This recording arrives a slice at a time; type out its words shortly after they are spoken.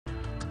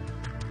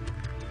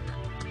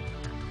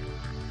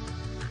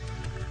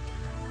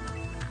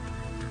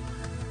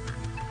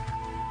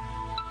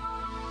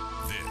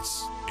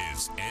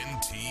is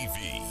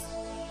NTV.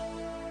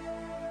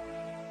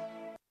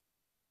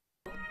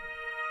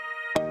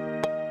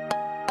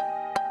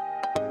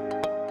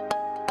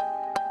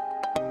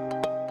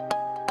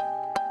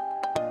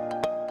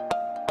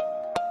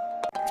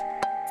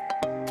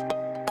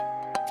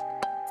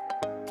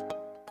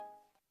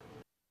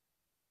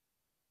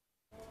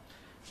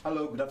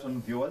 Hello, good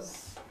afternoon,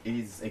 viewers. It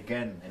is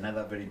again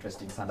another very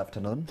interesting Sunday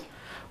afternoon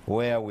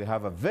where we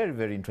have a very,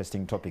 very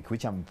interesting topic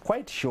which I'm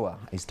quite sure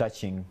is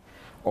touching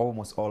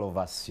almost all of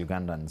us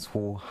Ugandans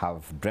who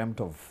have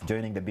dreamt of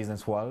joining the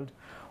business world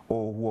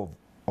or who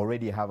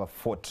already have a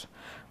foot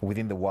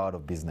within the world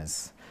of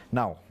business.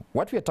 Now,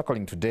 what we are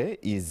tackling today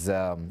is,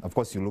 of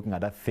course, you're looking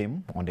at that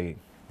theme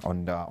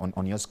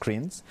on your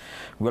screens.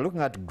 We're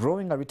looking at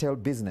growing a retail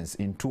business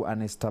into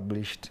an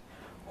established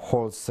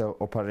wholesale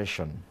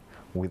operation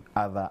with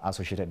other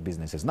associated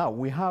businesses. Now,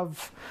 we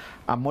have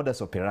a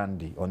modus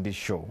operandi on this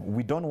show.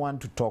 We don't want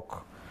to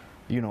talk,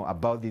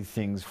 about these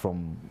things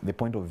from the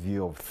point of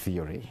view of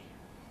theory.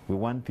 We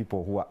want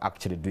people who are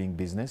actually doing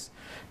business,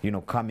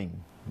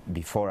 coming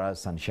before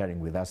us and sharing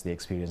with us the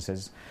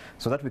experiences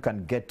so that we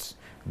can get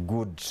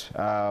good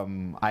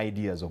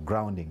ideas or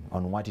grounding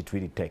on what it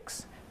really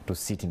takes to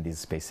sit in these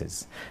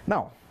spaces.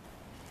 Now,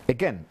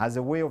 again, as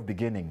a way of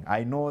beginning,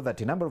 I know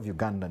that a number of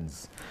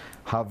Ugandans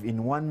have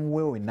in one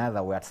way or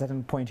another, were at a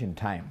certain point in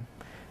time,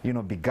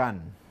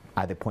 begun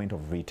at the point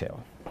of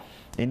retail.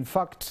 In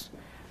fact,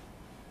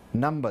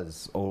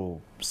 numbers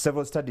or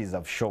several studies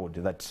have showed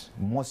that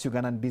most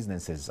Ugandan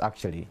businesses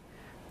actually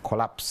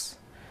collapse.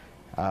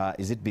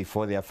 Is it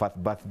before their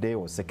first birthday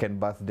or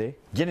second birthday?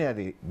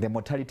 Generally, the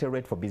mortality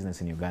rate for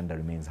business in Uganda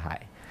remains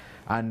high.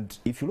 And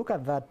if you look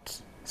at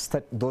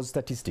those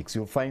statistics,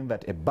 you'll find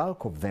that a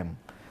bulk of them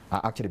are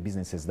actually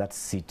businesses that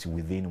sit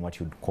within what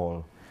you'd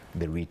call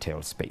the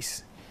retail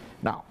space.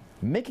 Now,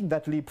 making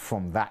that leap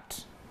from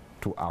that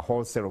to a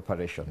wholesale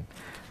operation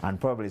and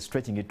probably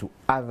stretching it to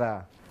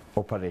other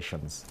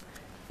operations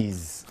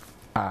is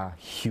a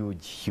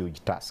huge,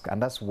 huge task.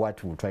 And that's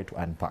what we'll try to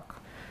unpack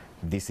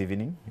this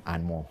evening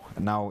and more.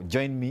 Now,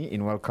 join me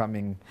in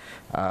welcoming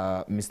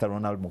Mr.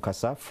 Ronald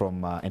Mukasa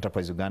from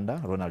Enterprise Uganda.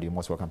 Ronald, you're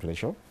most welcome to the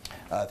show.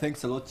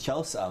 Thanks a lot,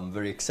 Charles. I'm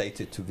very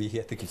excited to be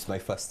here. I think it's my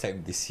first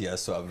time this year,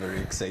 so I'm very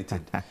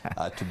excited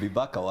to be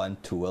back. I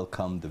want to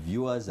welcome the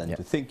viewers and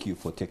to thank you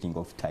for taking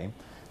off time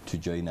to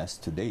join us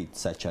today.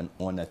 It's such an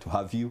honor to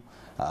have you.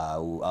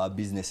 Our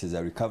businesses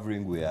are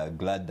recovering. We are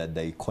glad that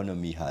the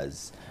economy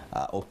has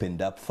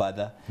opened up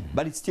further,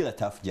 but it's still a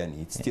tough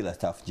journey. It's still a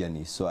tough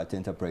journey. So at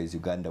Enterprise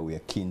Uganda, we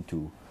are keen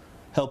to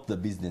help the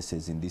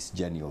businesses in this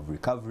journey of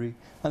recovery.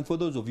 And for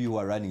those of you who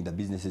are running the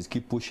businesses,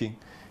 keep pushing.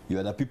 You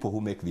are the people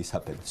who make this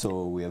happen.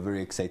 So we are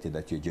very excited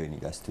that you're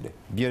joining us today.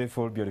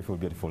 Beautiful, beautiful,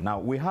 beautiful. Now,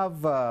 we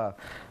have our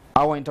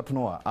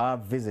entrepreneur, our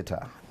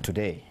visitor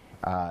today,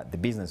 the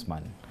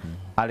businessman,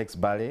 Alex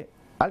Baale.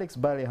 Alex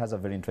Baale has a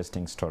very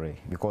interesting story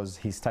because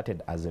he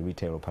started as a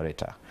retail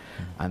operator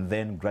and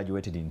then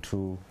graduated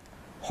into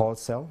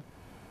wholesale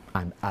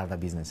and other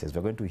businesses.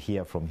 We're going to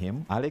hear from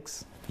him.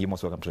 Alex, you're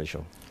most welcome to the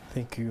show.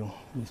 Thank you,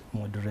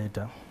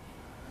 moderator.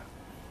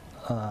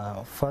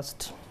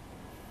 First,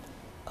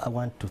 I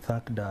want to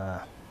thank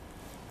the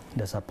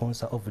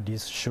sponsor of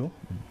this show,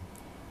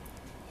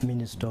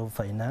 Minister of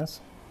Finance,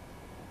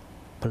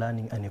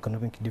 Planning and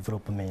Economic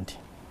Development,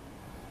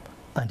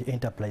 and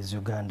Enterprise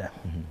Uganda,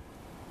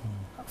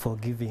 for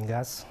giving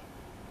us,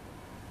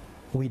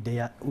 with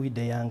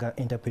the younger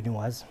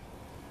entrepreneurs,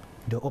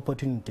 the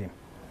opportunity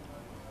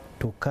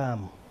to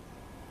come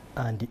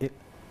and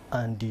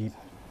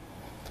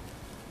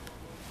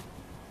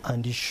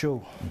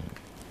show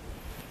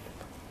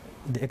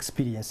the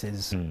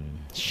experiences.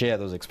 Share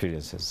those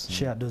experiences.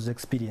 Share those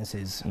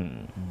experiences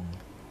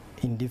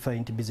in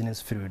different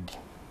business fields.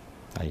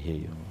 I hear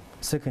you.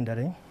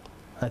 Secondly,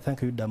 I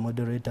thank you, the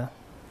moderator,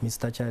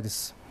 Mr.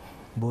 Alex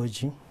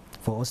Baale,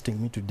 for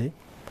hosting me today,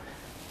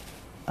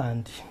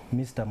 and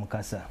Mr.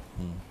 Mukasa,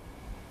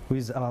 who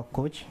is our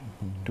coach,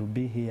 to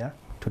be here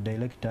to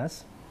direct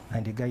us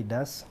and guide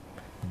us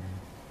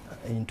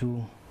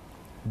into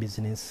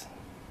business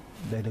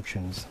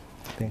directions.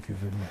 Thank you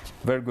very much.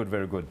 Very good,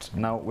 very good.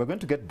 Now, we're going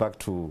to get back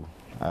to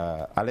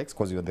Alex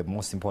because you're the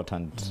most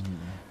important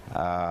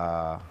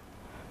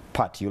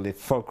part, you're the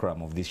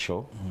fulcrum of this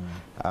show.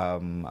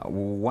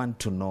 We want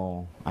to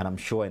know, and I'm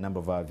sure a number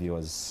of our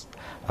viewers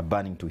are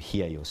burning to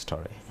hear your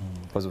story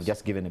because we've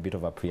just given a bit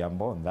of a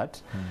preamble on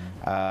that.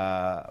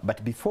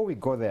 But before we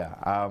go there,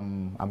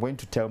 I'm going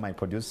to tell my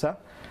producer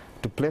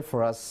to play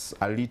for us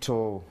a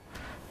little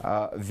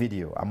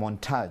video, a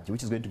montage,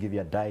 which is going to give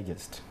you a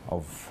digest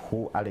of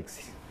who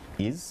Alex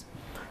is.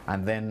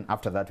 And then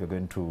after that, we're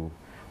going to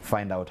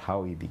find out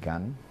how he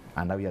began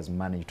and how he has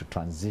managed to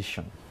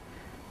transition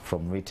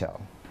from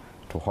retail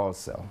to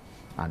wholesale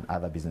and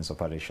other business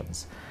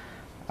operations.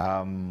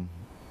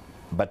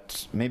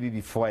 But maybe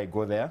before I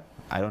go there,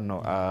 I don't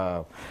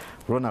know.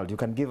 Ronald, you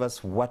can give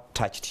us what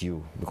touched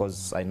you,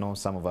 because I know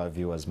some of our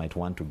viewers might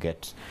want to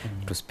get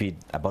to speed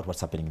about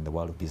what's happening in the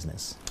world of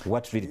business.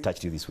 What really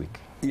touched you this week?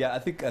 Yeah, I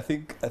think I'm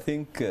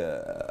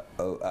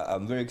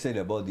very excited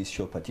about this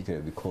show,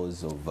 particularly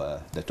because of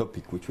the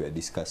topic which we are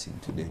discussing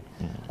today.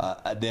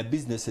 There are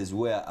businesses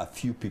where a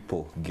few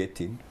people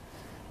get in.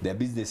 There are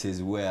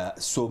businesses where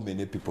so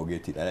many people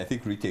get it, and I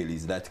think retail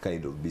is that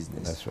kind of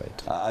business. That's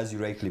right. As you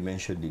rightly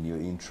mentioned in your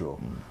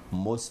intro,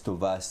 most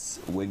of us,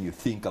 when you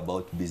think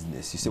about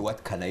business, you say,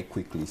 what can I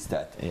quickly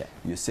start? Yeah.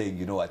 You're saying,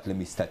 you know what, let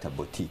me start a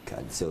boutique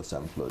and sell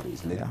some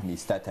clothes. Let me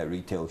start a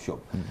retail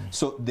shop.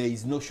 So there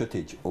is no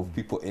shortage of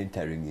people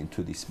entering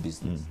into this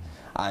business.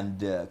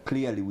 And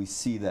clearly we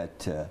see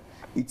that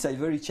it's a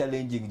very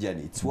challenging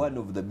journey. It's one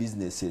of the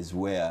businesses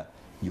where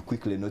you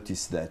quickly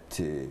notice that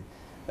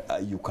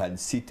you can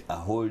sit a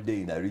whole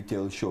day in a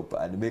retail shop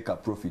and make a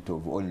profit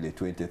of only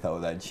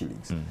 20,000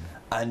 shillings.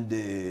 And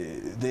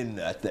then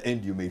at the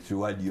end you may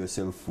reward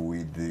yourself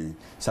with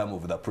some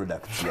of the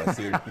products you are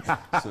selling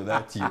so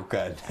that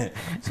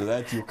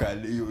you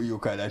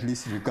can at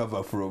least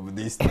recover from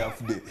this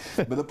tough day.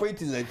 But the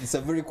point is that it's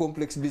a very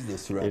complex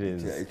business, right? It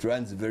is. It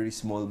runs very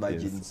small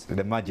margins.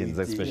 The margins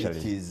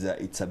especially.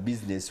 It's a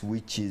business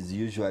which is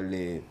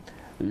usually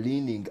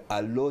leaning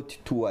a lot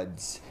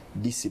towards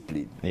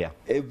discipline.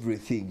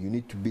 Everything you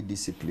need to be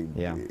disciplined.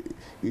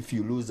 If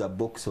you lose a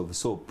box of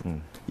soap,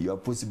 you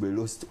have possibly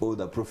lost all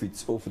the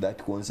profits of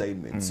that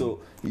consignment. So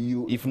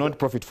you, if not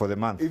profit for the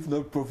month,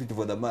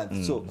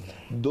 so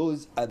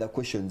those are the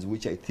questions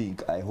which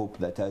I hope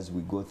that as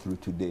we go through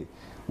today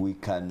we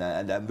can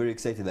and I'm very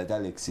excited that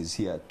Alex is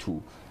here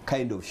to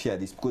kind of share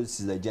this, because this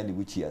is a journey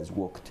which he has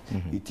walked.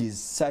 It is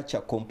such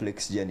a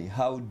complex journey.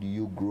 How do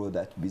you grow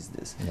that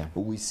business?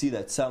 We see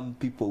that some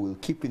people will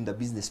keep in the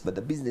business, but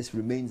the business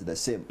remains the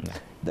same.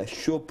 The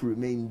shop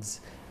remains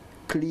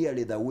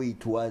clearly the way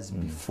it was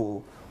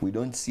before. We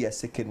don't see a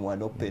second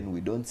one open.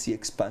 We don't see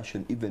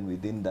expansion even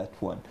within that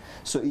one.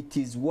 So it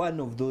is one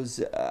of those,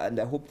 and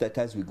I hope that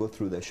as we go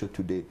through the show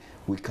today,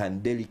 we can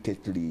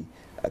delicately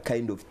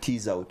kind of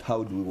tease out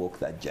how do we walk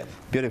that journey.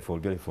 Beautiful,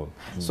 beautiful.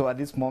 So at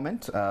this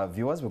moment,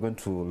 viewers, we're going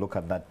to look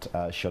at that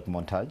short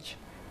montage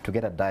to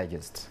get a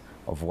digest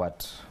of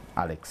what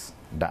Alex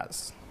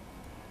does.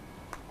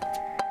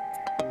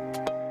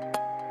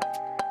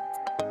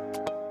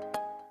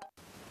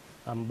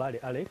 I'm Baale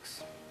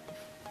Alex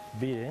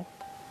Baale.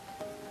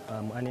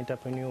 I'm an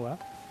entrepreneur,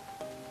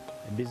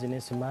 a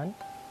businessman,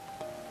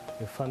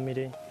 a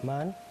family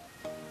man.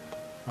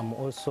 I'm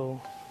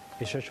also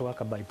a social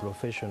worker by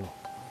profession.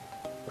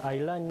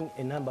 I run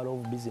a number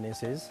of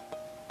businesses.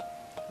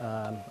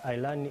 I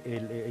run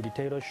a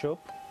retail shop.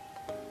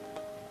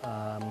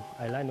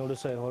 I run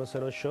also a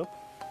wholesale shop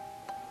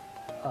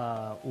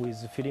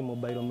with 3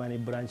 mobile money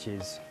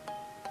branches,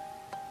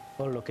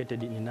 all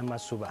located in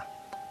Namasuba,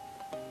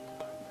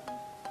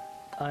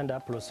 under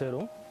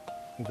Procero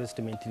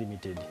Investment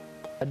Limited.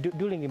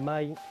 During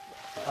my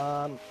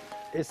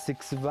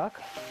S6 VAC,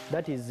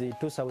 that is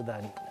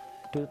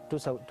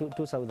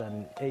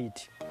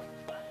 2008,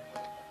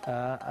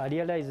 I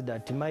realized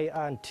that my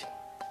aunt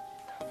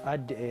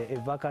had a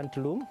vacant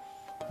room,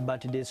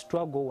 but the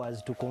struggle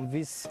was to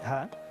convince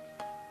her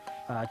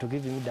to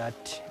give me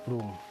that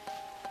room.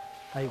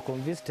 I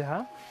convinced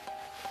her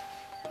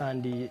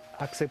and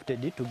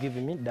accepted to give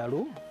me the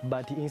room,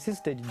 but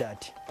insisted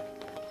that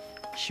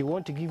she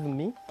won't give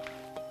me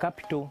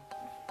capital.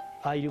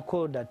 I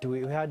recall that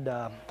we had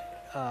a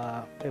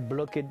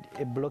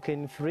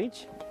broken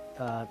fridge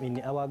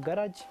in our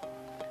garage.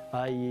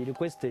 I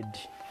requested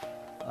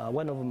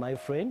one of my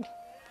friends,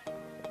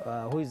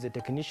 who is a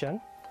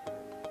technician,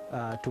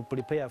 to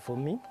prepare for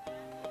me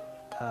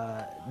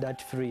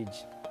that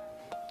fridge.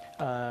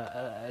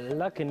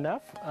 Lucky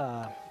enough,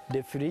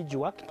 the fridge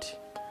worked,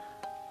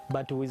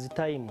 but with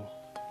time,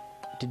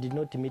 it did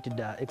not meet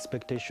the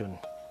expectation.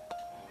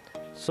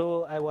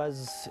 So I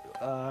was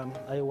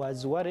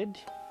worried,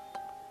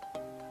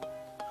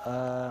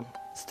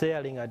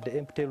 staring at the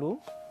empty room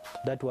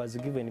that was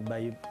given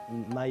by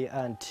my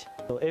aunt.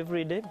 So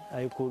every day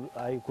I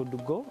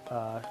could go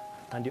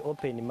and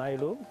open my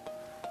room,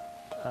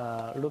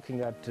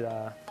 looking at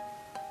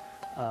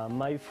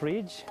my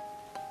fridge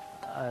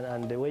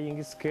and the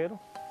weighing scale.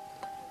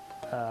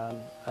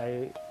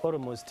 I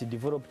almost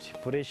developed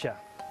pressure.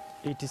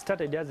 It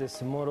started as a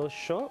small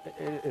shop,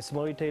 a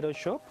small retail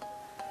shop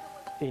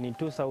in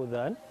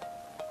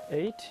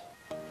 2008,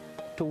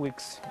 2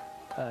 weeks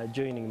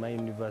joining my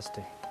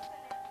university.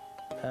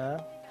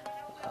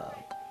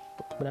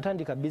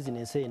 Natandika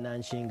business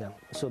enanshinga,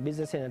 so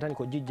business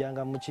natandika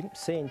ojijjanga mu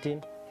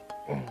sente.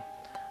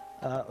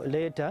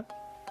 Later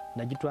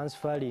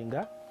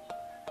nagitransferinga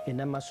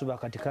enamasuba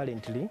kati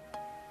currently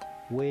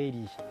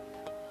weri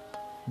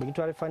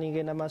bigitwala funding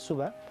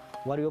enamasuba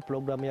waliyo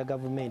program ya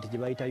government gye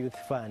bayita youth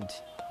fund.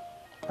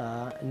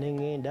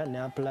 Nengenda ne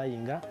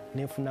applyinga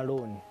nefuna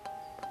loan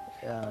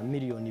 $2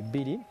 million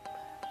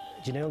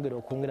ginayongera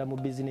okwongera mu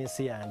business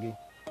yange.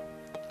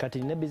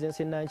 Kati ne business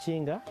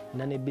enanshinga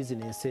na ne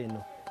business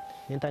eno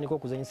nentandika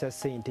okuzanyisa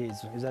sente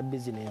ezo eza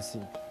business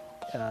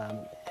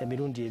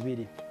emirundi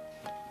ebiri.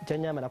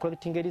 Kyanyamba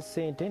nakollectinga eri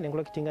ssente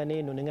nenkollectinga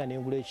n'eno nenga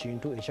nengula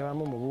ekintu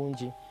ekyabamu mu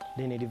bungi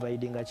then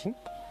dividinga ki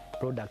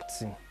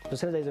products. So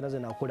sente zonna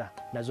nakola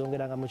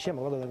nazongeranga mu ki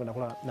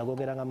amagoba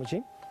nagongeranga mu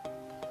ki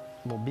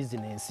mu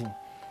business.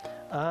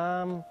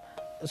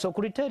 So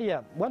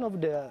criteria, one of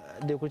the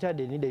criteria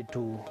they needed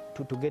to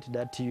get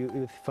that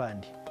youth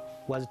fund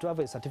was to have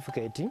a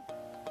certificate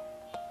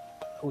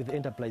with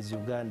Enterprise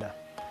Uganda.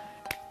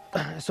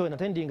 So in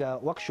attending a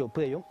workshop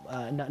eyo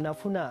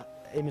nafuna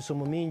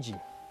emisomo mingi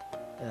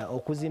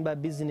okuzimba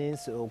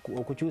business,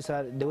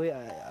 okukyusa the way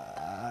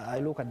I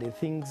look at the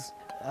things,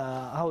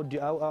 how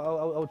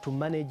to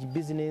manage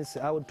business,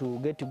 how to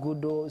get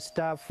good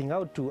staff,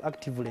 how to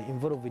actively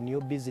involve in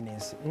your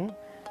business.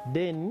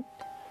 Then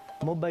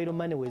mobile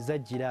money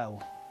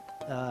wezajjirawo,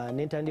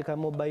 nentandika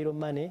mobile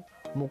money.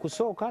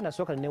 Mukusooka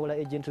nasooka newola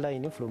agent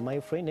line from my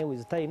friend, and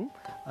with time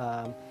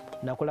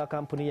nakola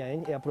company ya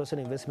Air Process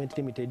Investment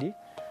Limited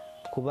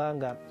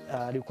kubanga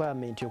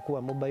requirement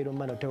yokuwa mobile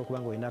money oteka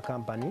kubanga olina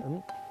company.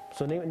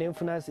 So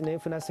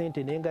nenfuna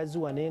sente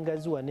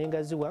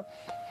nengaziwa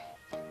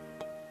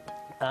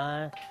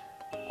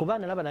kuba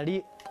nalaba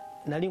nali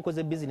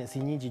nkoze business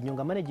nyingi nnyo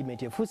nga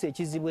management efuuse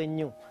ekizibu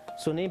ennyo,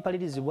 so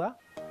nempalirizibwa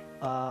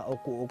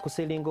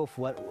okuselling off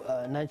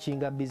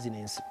nanchinga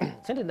business.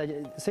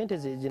 Sente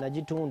ze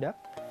nagitunda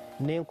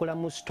nenkola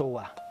mu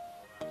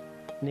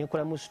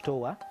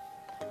store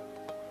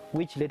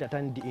which later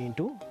turned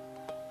into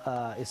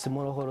a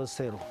small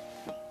wholesale.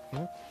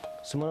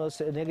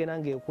 Negenda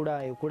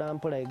ngekula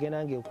mpola,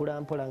 egenda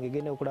ngekula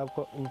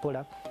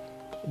mpola.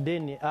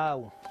 Then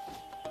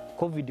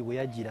COVID we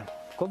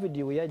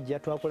yajja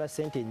twakola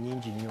sente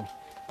nyingi nnyo,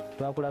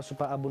 twakola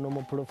super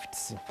abnormal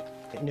profits.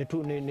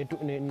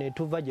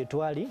 Netuva gye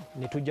twali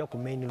netujja ku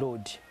main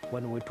road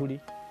wano wetuli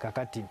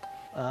kakati.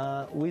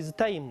 With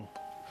time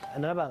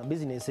nalaba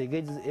business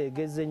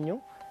egeze nnyo,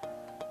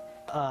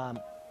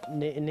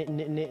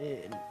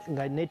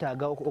 nga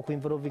netaaga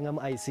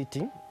okuinvolvingamu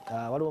ICT.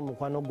 Waliwo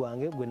mukwano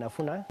gwange gwe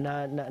nafuna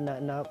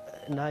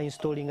na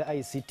installing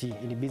ICT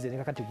in business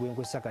kakati gwe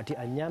nkozesa kati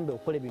anyambe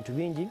okukola ebintu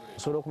bingi.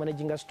 Nsobola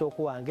okumanaginga stock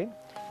wange,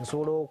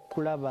 nsobola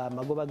okulaba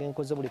amagoba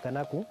genkoze buli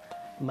kanaku,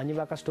 manyi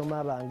ba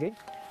customer bange,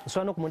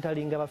 nsobola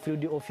n'okumonitalinga ba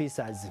field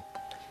officers.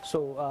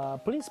 So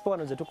principal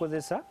wano ze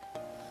tukozesa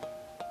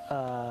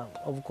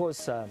of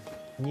course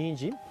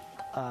nyingi.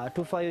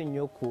 Tufaayo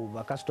nnyo ku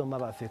ba customer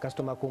baffe,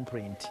 customer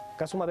complaint.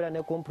 Customer beera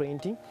ne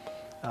complaint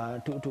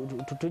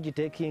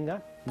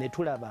tugitekinga ne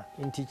tulaba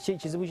nti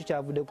kizibu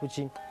kikyavudde ku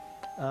ki.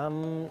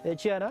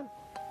 Ekirala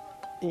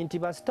nti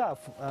ba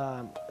staff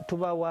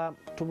tubawa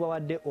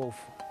day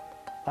off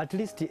at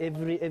least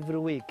every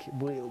week.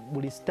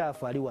 Buli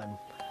staff ali wano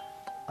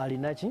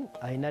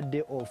alina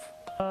day off.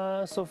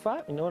 So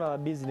far in all our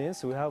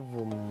business we have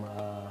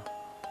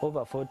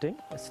over 40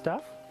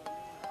 staff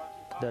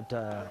that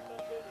are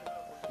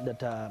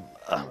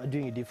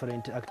doing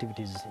different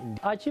activities.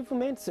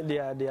 Achievements,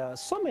 there are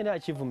so many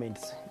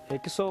achievements.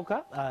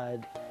 Ekisooka,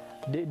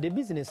 the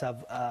business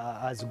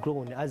has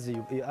grown as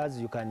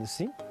you can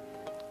see.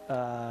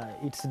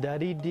 It's the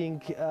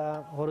leading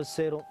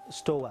wholesale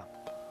store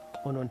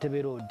on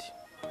Entebbe Road.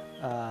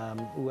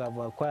 We have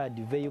acquired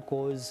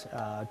vehicles,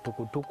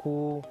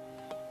 tukutuku.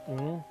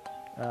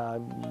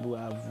 We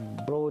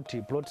have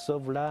brought plots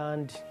of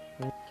land.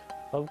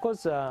 Of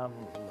course,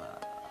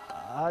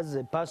 as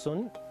a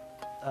person,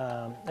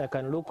 I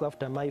can look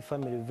after my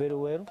family very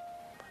well.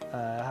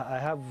 I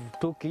have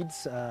 2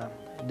 kids.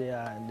 They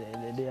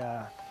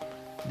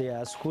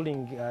are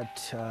schooling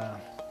at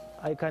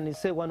I can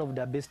say one of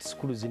the best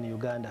schools in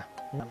Uganda.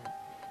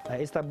 I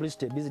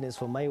established a business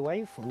for my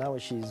wife. Now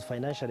she is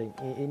financially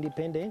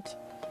independent.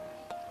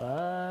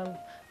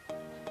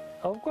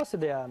 Of course,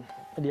 there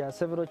are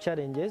several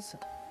challenges,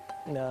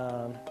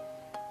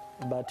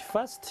 but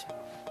first,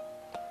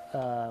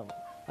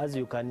 as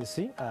you can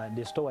see,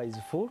 the store is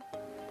full.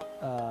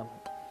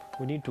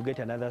 We need to get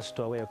another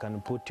store where you can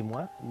put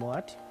more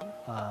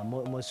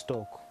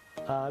stock.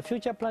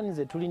 Future plans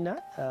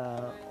tulina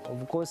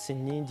of course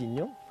nyingi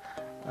nnyo,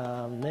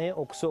 naye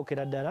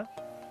okusookera ddala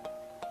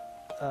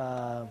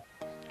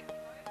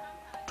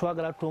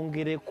twagala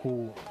twongere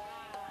ku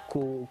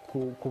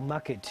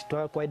market,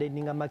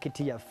 twakwidinga market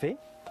yaffe.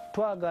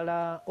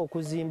 Twagala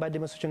okuzimba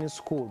demonstration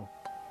school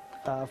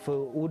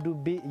for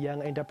would-be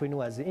young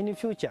entrepreneurs in the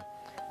future,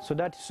 so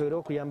that tusobole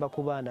okuyamba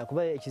ku baana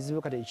kuba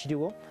ekizibu kati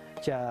ekiriwo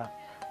kya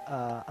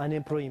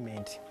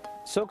unemployment.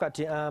 So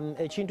kati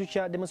ekintu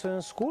kya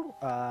demonstration school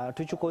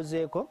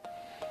tukikozeeko,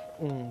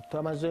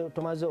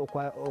 tumaze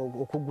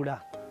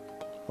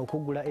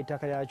okugula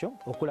ettaka yakyo,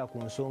 okula ku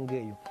nsonga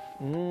eyo.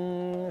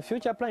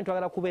 Future plan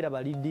twagala kubeera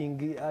ba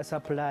leading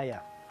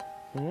supplier.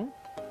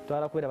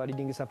 Twagala kubeera ba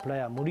leading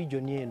supplier mu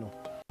region eno.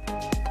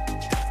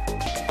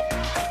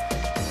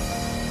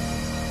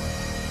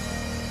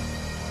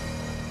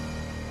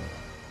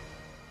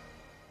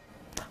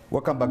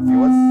 Welcome back,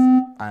 viewers,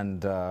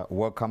 and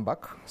welcome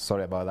back.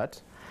 Sorry about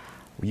that.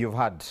 You've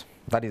heard,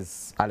 that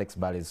is Alex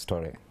Baale's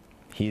story.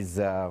 He's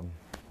an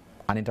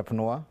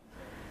entrepreneur,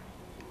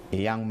 a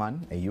young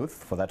man, a youth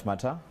for that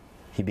matter,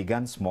 he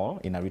began small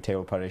in a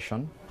retail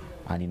operation,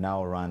 and he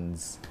now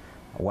runs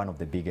one of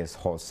the biggest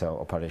wholesale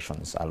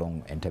operations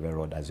along NTV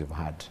Road, as you've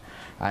heard.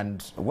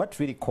 And what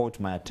really caught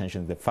my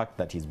attention is the fact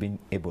that he's been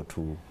able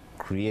to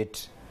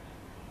create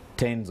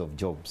tens of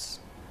jobs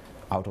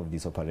out of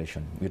this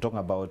operation. We're talking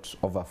about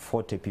over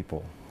 40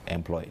 people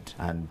employed,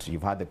 and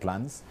you've had the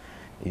plans.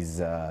 Is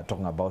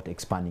talking about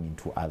expanding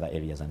into other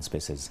areas and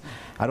spaces.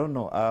 I don't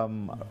know,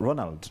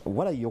 Ronald,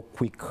 what are your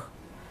quick,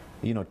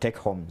 take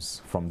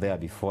homes from there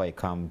before I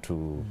come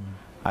to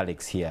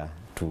Alex here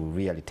to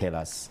really tell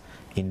us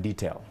in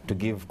detail, to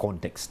give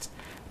context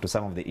to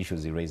some of the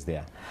issues he raised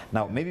there.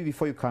 Now, maybe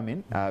before you come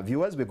in,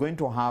 viewers, we're going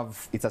to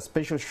have, it's a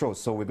special show,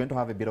 so we're going to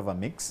have a bit of a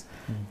mix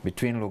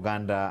between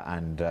Luganda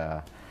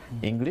and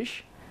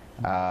English,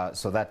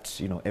 so that,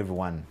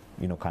 everyone,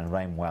 can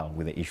rhyme well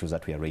with the issues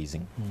that we are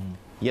raising.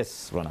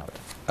 Yes, Ronald.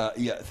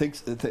 Yeah,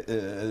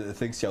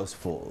 thanks, Charles,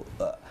 for.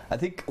 I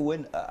think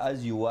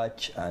as you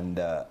watch and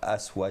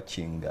us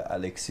watching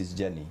Alex's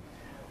journey,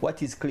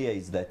 what is clear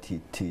is that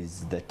it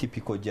is the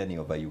typical journey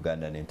of a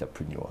Ugandan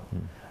entrepreneur.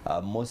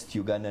 Most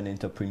Ugandan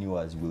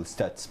entrepreneurs will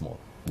start small.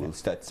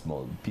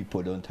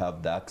 People don't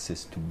have the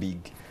access to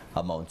big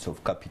amounts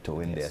of capital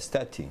when they are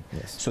starting.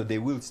 So they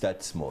will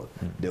start small.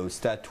 They will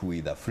start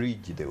with a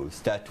fridge. They will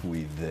start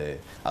with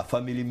a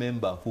family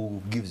member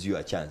who gives you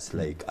a chance,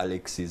 like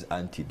Alex's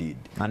auntie did.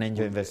 An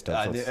angel investor.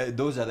 And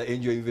those are the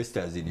angel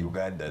investors in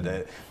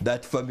Uganda.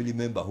 That family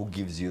member who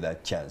gives you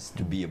that chance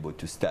to be able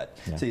to start.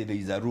 So there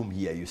is a room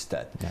here, you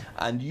start.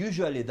 And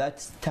usually that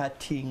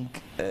starting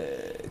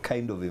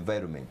kind of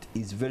environment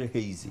is very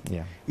hazy.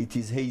 It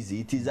is hazy.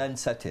 It is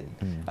uncertain.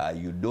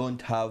 You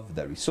don't have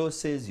the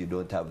resources. You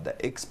don't have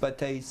the expertise.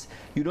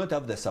 You don't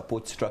have the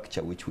support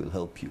structure which will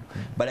help you.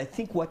 But I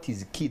think what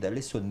is key, the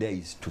lesson there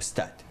is to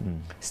start.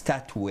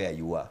 Start where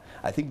you are.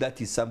 I think that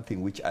is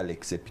something which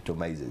Alex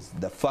epitomizes.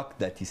 The fact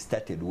that he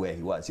started where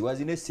he was. He was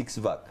in S6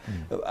 VAC.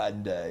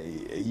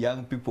 And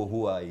young people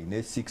who are in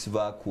S6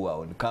 VAC, who are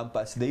on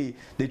campus, they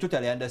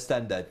totally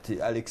understand that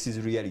Alex's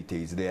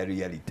reality is their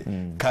reality.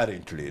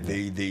 Currently,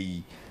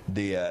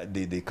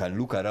 they can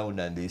look around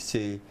and they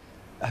say,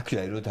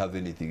 actually, I don't have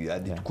anything.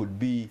 And it could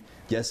be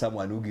just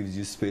someone who gives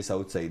you space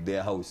outside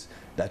their house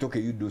that, okay,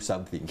 you do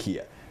something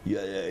here.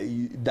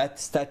 That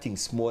starting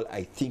small,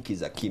 I think,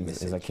 is a key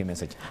message. Is a key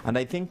message. And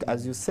I think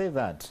as you say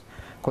that,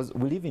 because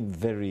we live in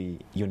very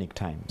unique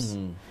times,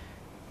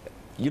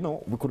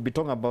 we could be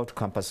talking about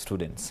campus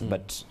students,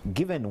 but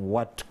given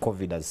what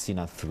COVID has seen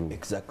us through,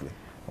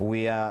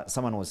 we are,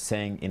 someone was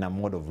saying, in a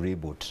mode of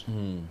reboot.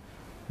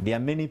 There are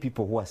many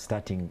people who are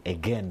starting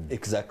again.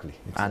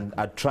 And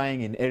are trying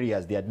in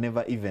areas they had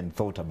never even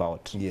thought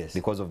about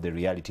because of the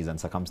realities and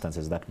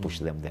circumstances that push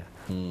them there.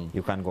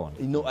 You can go on.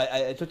 No,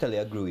 I totally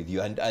agree with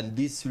you. And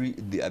this,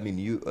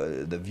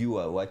 the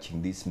viewer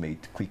watching this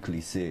might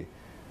quickly say,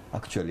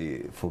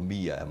 actually, for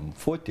me, I'm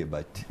 40,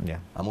 but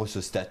I'm also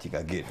starting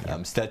again.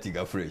 I'm starting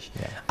afresh.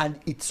 And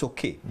it's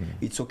okay.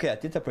 It's okay.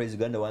 At Enterprise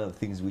Uganda, one of the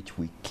things which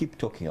we keep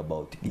talking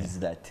about is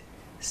that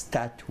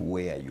start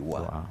where you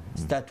are.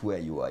 Start where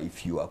you are.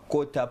 If you are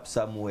caught up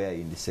somewhere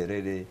in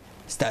Serere,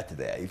 start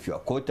there. If you are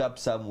caught up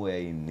somewhere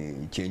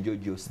in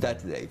Chenjojo, start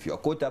there. If you are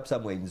caught up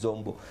somewhere in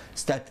Zombo,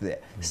 start there.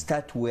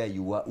 Start where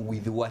you are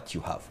with what you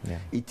have.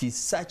 It is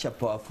such a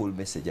powerful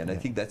message, and I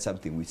think that's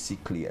something we see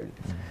clearly.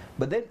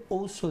 But then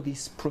also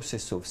this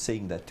process of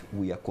saying that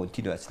we are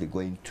continuously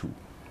going to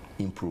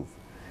improve.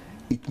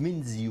 It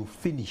means you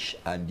finish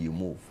and you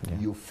move.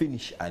 You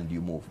finish and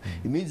you move.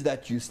 It means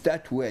that you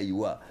start where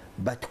you are,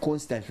 but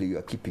constantly you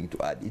are keeping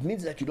to add. It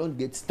means that you don't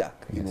get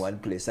stuck in one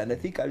place. And I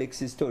think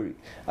Alex's story,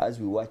 as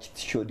we watched,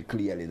 showed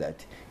clearly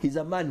that he's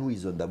a man who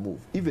is on the move.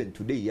 Even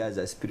today, he has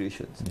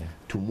aspirations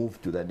to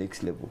move to the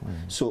next level.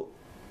 So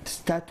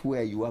start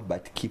where you are,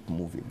 but keep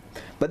moving.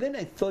 But then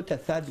I thought a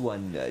third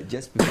one,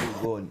 just before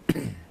we go on,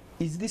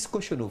 is this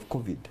question of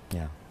COVID.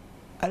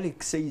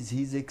 Alex says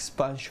his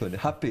expansion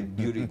happened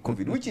during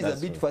COVID, which is a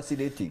bit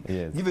fascinating,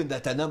 given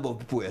that a number of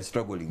people were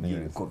struggling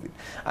during COVID.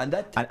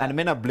 And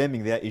men are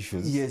blaming their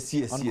issues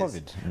on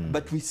COVID.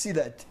 But we see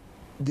that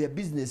there are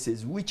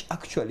businesses which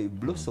actually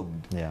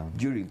blossomed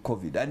during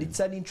COVID. And it's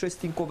an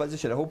interesting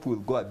conversation. I hope we'll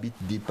go a bit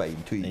deeper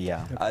into it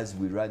as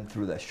we run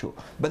through the show.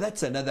 But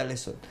that's another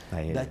lesson,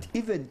 that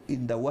even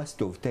in the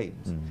worst of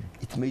times,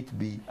 it might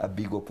be a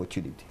big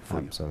opportunity for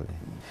you. Absolutely.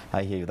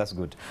 I hear you. That's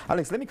good.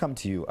 Alex, let me come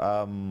to you.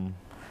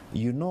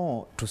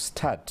 To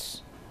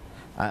start,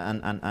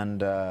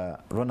 and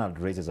Ronald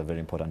raises a very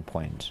important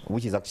point,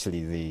 which is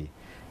actually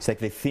it's like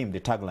the theme, the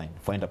tagline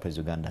for Enterprise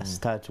Uganda,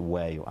 start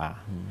where you are.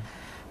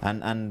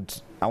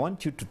 And I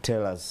want you to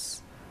tell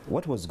us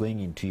what was going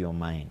into your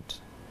mind,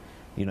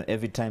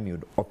 every time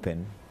you'd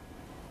open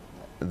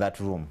that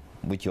room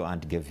which your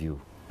aunt gave you,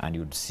 and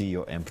you'd see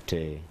your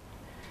empty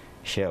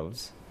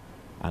shelves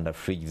and a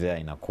fridge there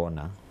in a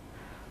corner,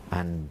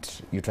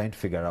 and you're trying to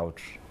figure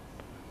out,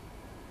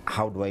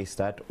 how do I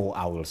start, or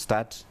I will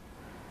start?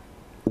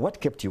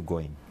 What kept you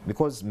going?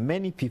 Because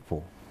many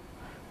people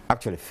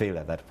actually fail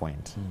at that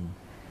point,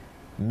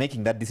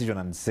 making that decision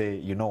and say,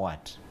 you know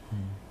what,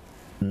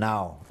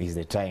 now is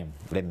the time,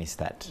 let me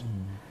start.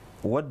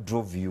 What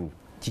drove you?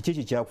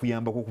 Kiki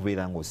kyakuyambako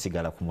okubeera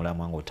ng'osigala ku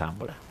mulamwa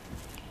ng'otambula?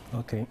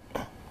 Okay.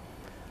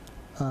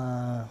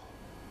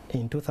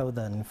 In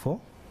 2004,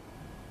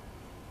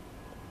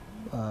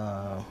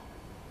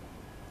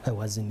 I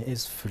was in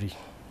S3.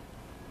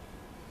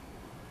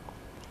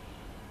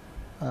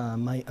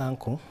 My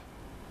uncle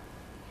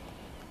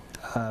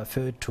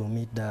failed to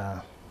meet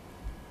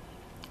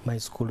my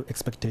school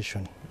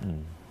expectation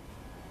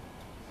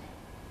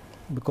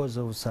because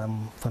of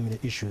some family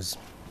issues.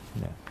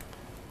 Yeah.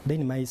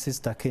 Then my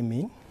sister came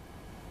in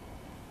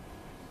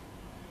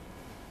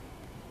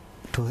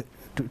to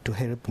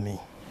help me,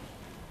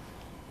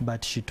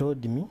 but she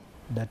told me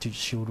that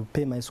she would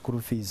pay my school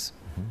fees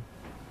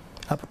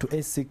up to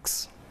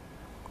A6.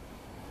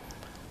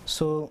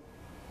 So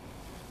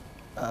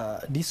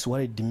this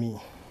worried me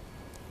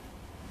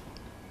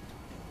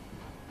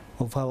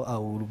of how I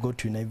would go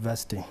to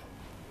university.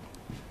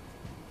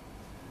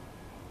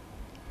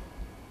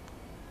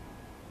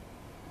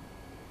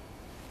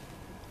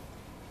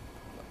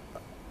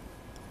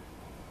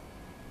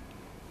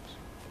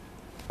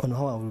 On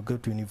how I will go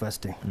to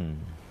university.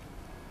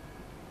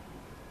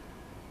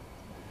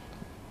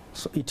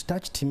 So it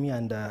touched me,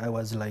 and I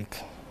was like,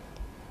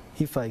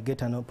 if I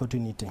get an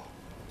opportunity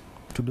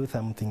to do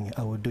something,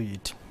 I will do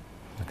it.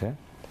 Okay.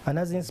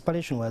 Another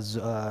inspiration was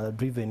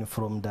driven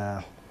from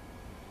the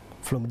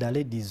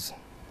ladies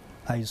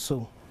I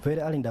saw very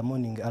early in the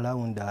morning,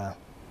 around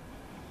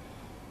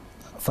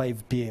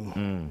 5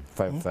 p.m.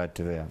 5:30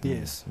 there.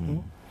 Yes.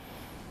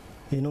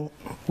 You know,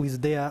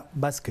 with their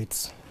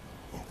baskets,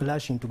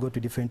 rushing to go to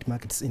different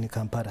markets in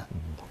Kampala.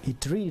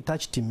 It really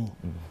touched me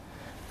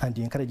and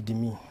encouraged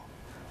me.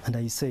 And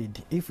I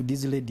said, if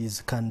these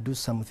ladies can do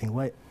something,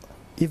 why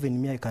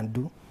even me I can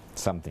do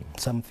something.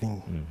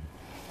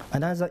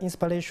 Another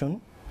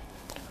inspiration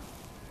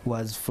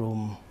was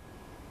from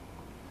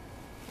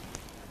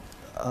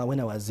when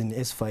I was in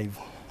S5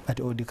 at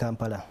Old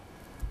Kampala.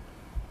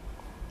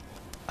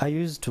 I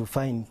used to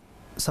find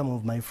some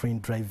of my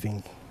friends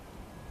driving.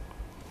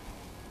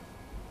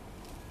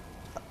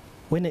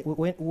 When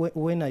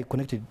I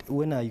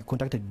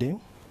contacted them,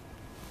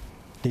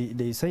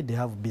 they said they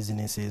have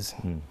businesses.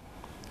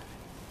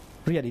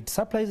 Really, it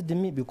surprised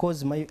me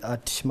because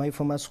at my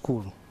former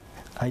school,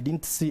 I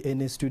didn't see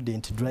any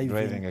student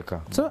driving a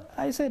car. So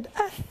I said,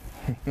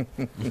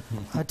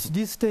 at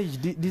this stage,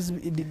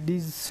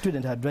 these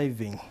students are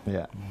driving.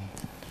 Yeah.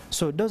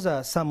 So those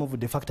are some of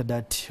the factors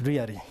that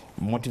really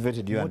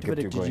motivated you and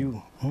kept you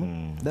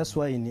going. That's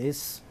why in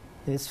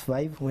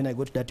S5, when I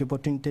got that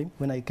opportunity,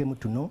 when I came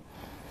to know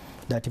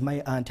that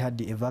my aunt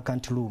had a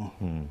vacant room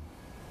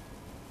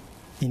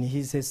in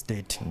his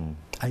estate,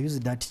 I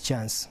used that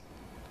chance.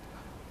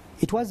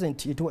 It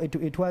wasn't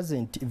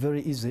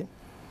very easy.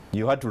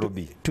 You had to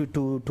lobby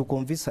to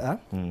convince her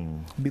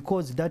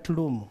because that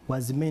room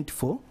was meant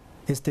for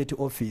a state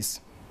office.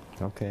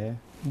 Okay.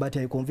 But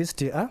I convinced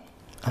her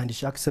and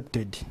she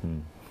accepted.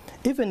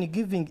 Even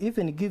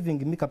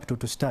giving me capital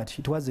to start,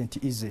 it wasn't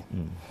easy.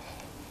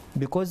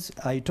 Because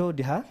I told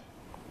her,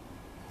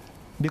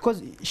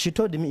 because she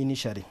told me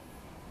initially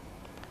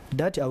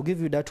that I'll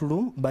give you that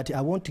room, but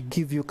I won't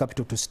give you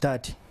capital to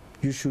start.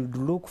 You should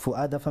look for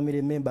other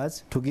family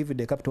members to give you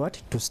the capital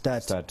to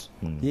start.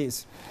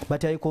 Yes.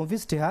 But I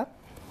convinced her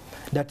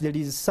that there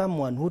is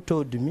someone who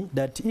told me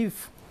that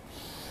if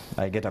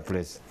I get a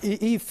place,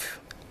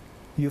 if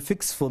you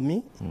fix for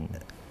me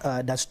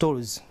the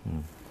stores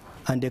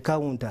and the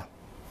counter,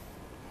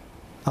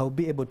 I'll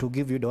be able to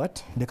give you the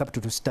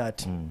capital to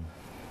start.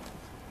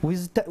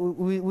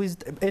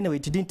 Anyway,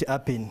 it didn't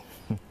happen.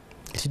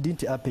 It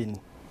didn't happen.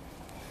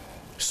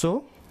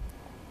 So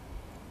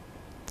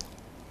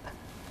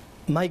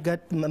my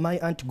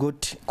aunt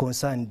got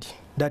concerned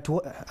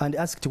and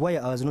asked why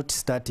I was not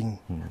starting.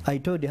 I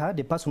told her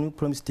the person who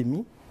promised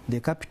me the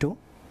capital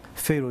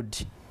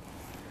failed.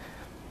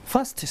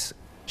 First,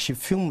 she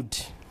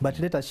filmed, but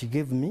later she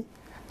gave me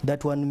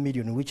that 1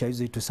 million, which I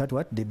used to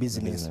start the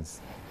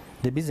business.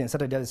 The business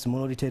started as a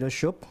small retail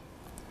shop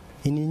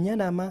in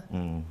Nyanama.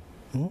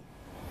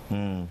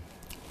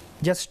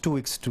 Just 2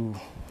 weeks to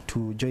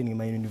joining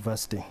my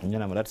university.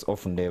 Nyanama, that's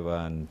often there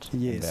and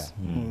yes.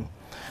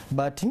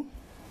 But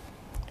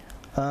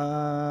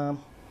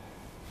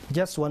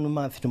just 1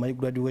 month to my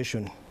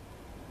graduation,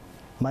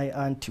 my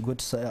aunt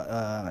got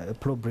a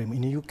problem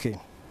in the UK.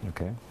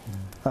 Okay.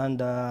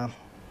 And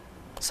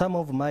some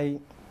of my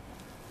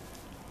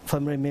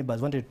family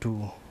members wanted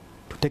to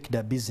take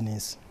their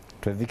business.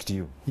 To evict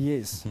you?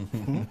 Yes.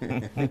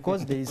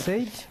 Because they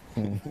said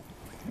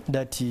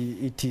that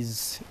it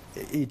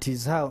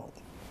is her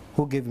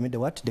who gave me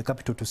the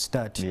capital to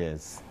start.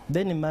 Yes.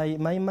 Then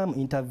my mom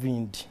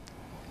intervened.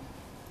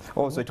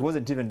 Oh, so it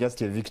wasn't even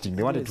just evicting,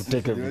 they wanted to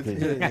take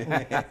everything.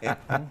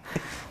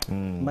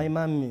 My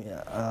mom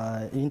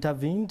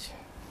intervened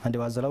and I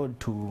was allowed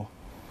to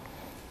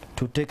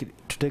take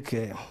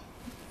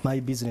my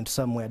business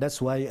somewhere.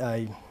 That's why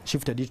I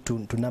shifted it to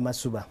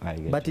Namasuba.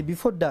 But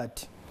before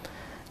that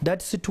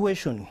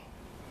situation,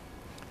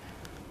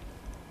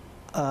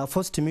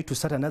 forced me to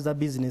start another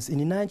business in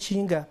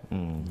Nanchinga.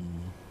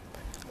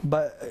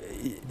 But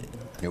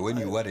when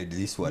you worried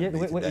this one,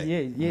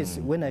 yes,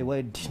 when I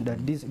worried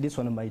that this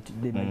one might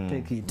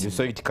take it. You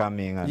saw it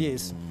coming. And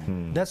yes,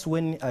 that's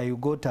when I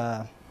got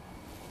a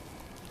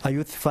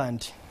youth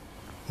fund,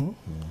 you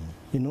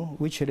know,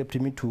 which helped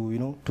me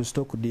to to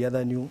stock the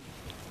other new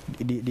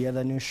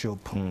shop.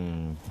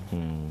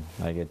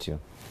 I get you.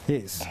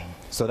 Yes.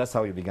 So that's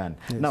how you began.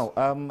 Yes. Now,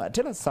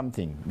 tell us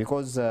something,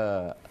 because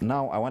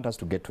now I want us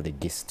to get to the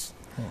gist,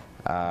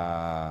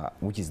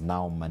 which is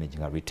now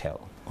managing a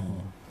retail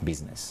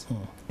business,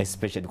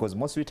 especially because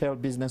most retail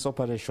business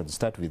operations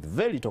start with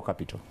very little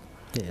capital.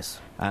 Yes.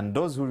 And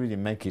those who really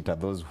make it are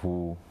those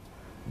who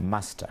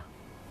master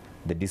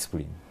the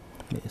discipline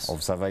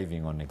of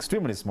surviving on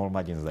extremely small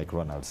margins, like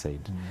Ronald said.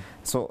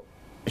 So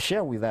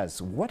share with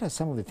us, what are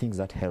some of the things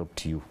that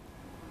helped you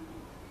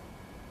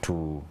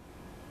to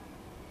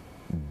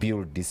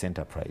build this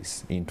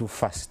enterprise into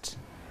first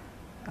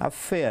a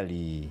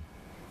fairly,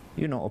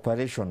 you know,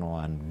 operational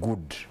and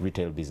good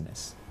retail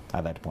business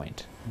at that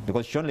point?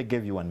 Because she only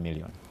gave you 1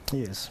 million.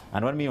 Yes.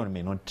 And 1 million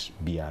may not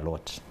be a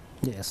lot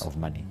of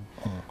money.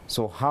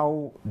 So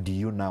how do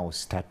you now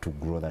start to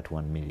grow that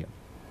 1 million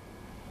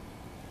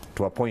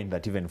to a point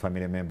that even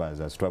family members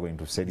are struggling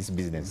to say this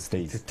business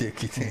stays?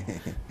 Take it.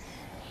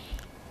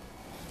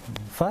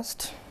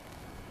 First,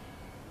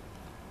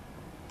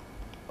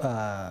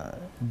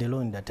 the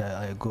loan that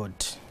I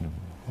got,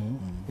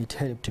 it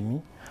helped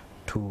me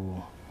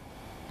to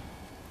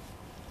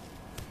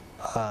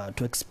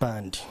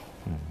expand,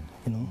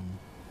 you know.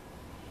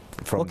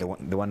 From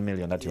the 1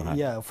 million that you had?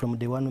 Yeah, from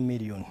the 1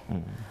 million.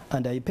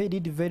 And I paid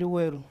it very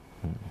well.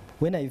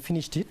 When I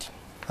finished it,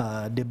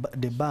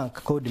 the bank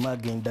called me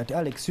again that,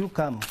 Alex, you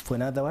come for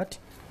another what?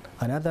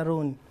 Another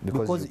loan,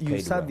 because you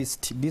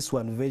serviced this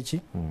one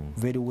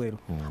very well.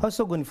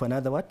 Also going for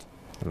another what?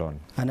 Loan.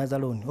 Another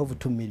loan over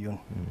 2 million.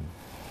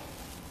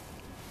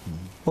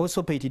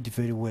 Also paid it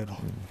very well.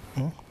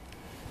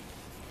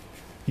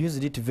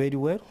 Used it very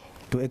well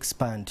to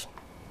expand.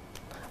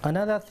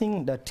 Another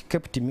thing that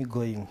kept me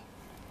going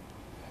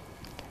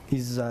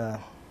is I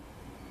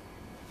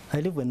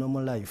live a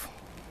normal life.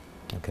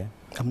 Okay.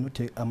 I'm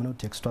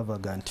not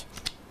extravagant.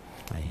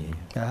 I hear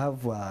you. I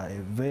have a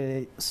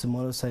very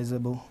small,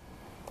 sizable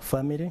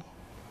family,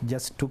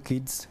 just 2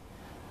 kids,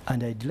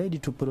 and I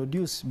delayed to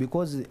produce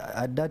because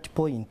at that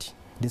point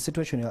the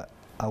situation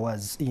I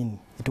was in,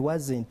 it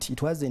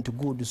wasn't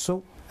good.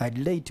 So I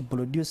delayed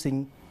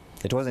producing.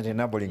 It wasn't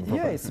enabling.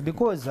 Yes,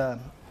 because I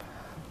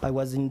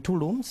was in 2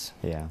 rooms.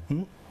 Yeah.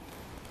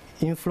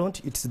 In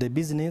front, it's the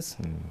business.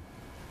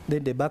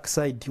 Then the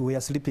backside, we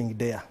are sleeping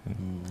there.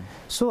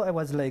 So I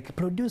was like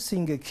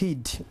producing a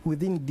kid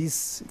within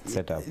this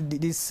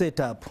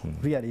setup.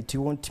 Really, it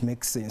won't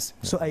make sense.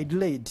 So I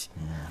delayed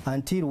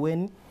until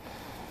when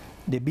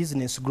the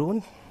business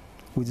grown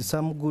with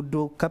some good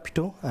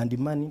capital and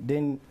money.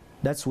 Then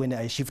that's when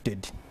I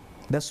shifted.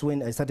 That's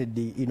when I started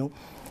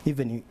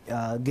even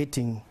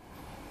getting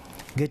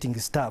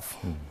staff,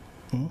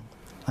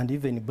 and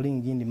even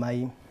bringing in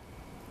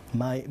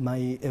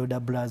my elder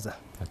brother.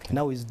 Okay.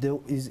 Now is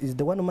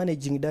the one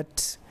managing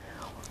that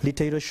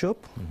retail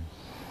shop.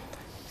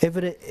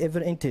 Every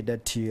entity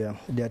that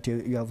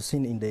you have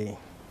seen in the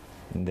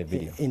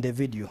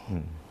video,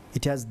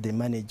 it has the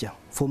manager.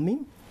 For me,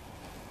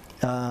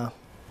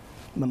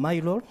 my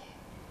role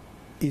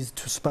is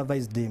to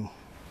supervise them,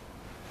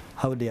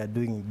 how they are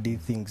doing these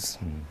things.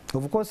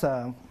 Of course,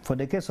 for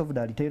the case of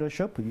the retail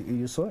shop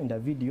you saw in the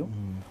video,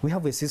 we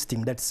have a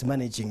system that's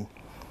managing.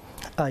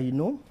 I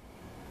know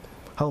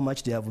how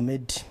much they have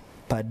made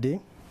per day,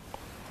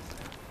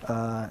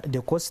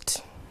 the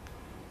cost,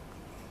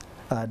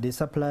 the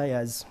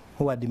suppliers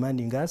who are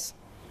demanding us.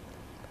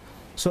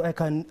 So I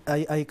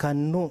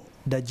can know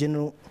the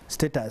general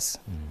status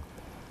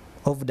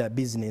of the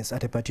business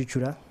at a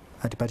particular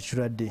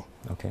day.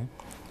 Okay.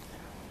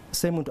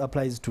 Same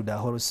applies to the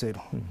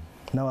wholesale.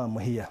 Now I'm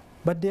here,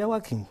 but they are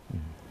working.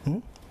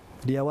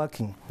 They are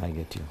working. I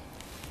get you.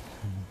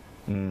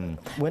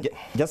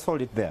 Just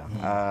hold it there,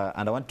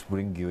 and I want to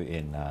bring you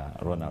in,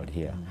 Ronald,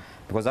 here,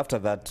 because after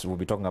that we'll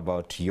be talking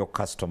about your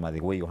customer,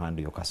 the way you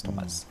handle your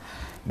customers.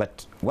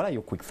 But what are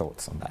your quick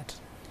thoughts on that?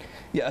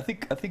 Yeah, I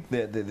think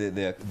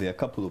there are a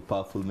couple of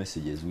powerful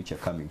messages which are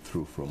coming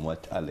through from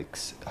what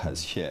Alex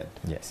has shared.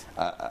 Yes.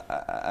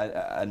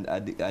 And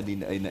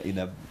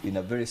in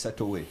a very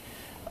subtle way.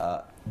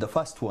 The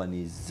first one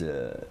is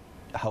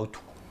how to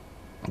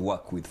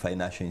work with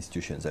financial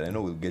institutions, and I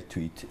know we'll get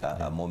to it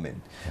a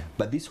moment.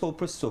 But this whole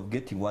process of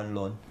getting one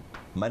loan,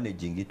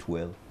 managing it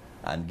well,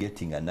 and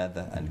getting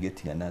another, and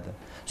getting another.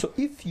 So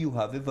if you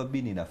have ever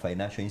been in a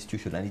financial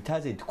institution and it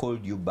hasn't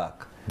called you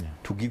back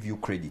to give you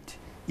credit,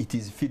 it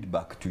is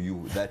feedback to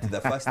you that the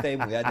first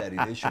time we had a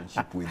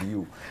relationship with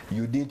you,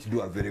 you didn't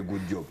do a very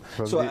good job.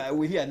 So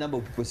we hear a number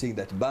of people saying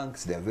that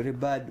banks, they are very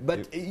bad.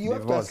 But you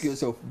have to ask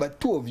yourself, but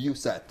 2 of you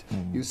sat,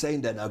 you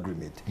signed an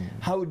agreement.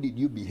 How did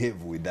you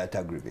behave with that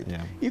agreement?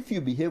 If you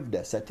behaved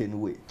a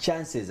certain way,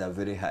 chances are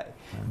very high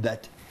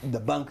that the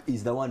bank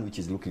is the one which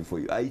is looking for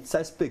you. I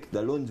suspect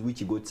the loans which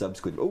he got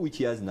subsequently, or which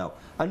he has now,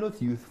 are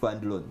not youth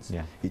fund loans.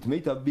 Yeah. It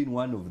might have been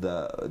one of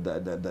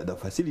the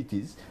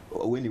facilities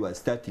when he was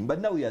starting, but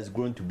now he has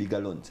grown to bigger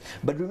loans.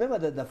 But remember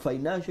that the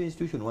financial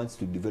institution wants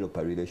to develop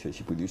a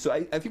relationship with you. So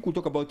I think we'll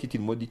talk about it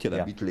in more detail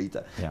a bit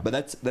later. Yeah.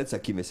 But that's a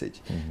key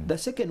message. The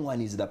second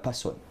one is the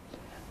person.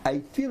 I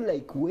feel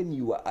like when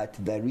you are at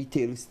the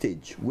retail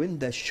stage, when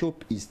the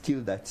shop is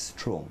still that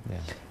strong,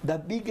 the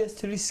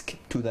biggest risk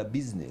to the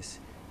business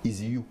is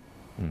you.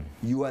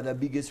 You are the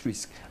biggest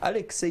risk.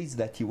 Alex says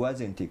that he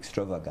wasn't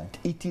extravagant.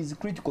 It is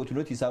critical to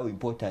notice how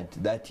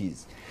important that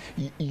is.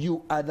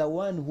 You are the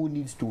one who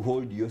needs to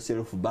hold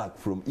yourself back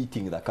from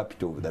eating the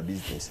capital of the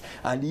business,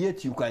 and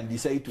yet you can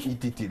decide to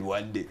eat it in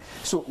one day.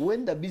 So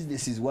when the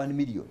business is 1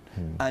 million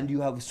and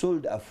you have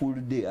sold a full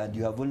day and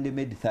you have only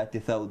made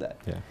 30,000,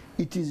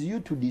 it is you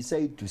to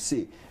decide to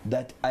say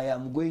that I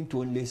am going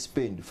to only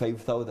spend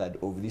 5,000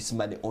 of this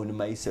money on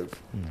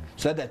myself,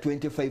 so that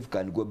 25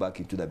 can go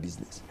back into the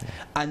business.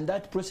 And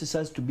that process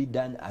has to be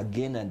done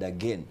again and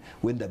again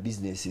when the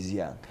business is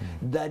young.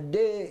 The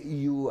day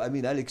you, I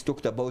mean, Alex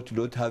talked about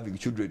not having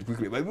children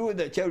quickly, but when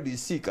the child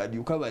is sick and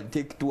you come and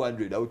take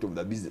 200 out of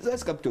the business,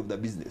 that's capital of the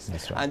business.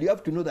 That's right. And you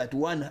have to know that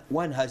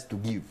one has to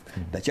give.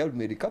 The child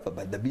may recover,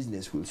 but the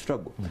business will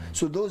struggle.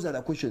 So those are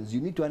the questions.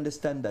 You need to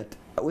understand that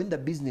when the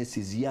business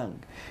is young,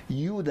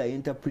 you, the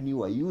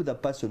entrepreneur, you, the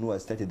person who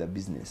has started the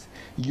business,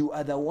 you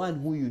are the one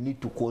who you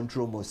need to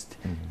control most.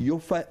 Your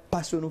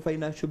personal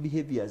financial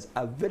behaviors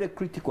are very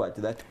critical at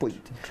that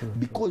point,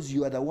 because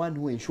you are the one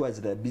who ensures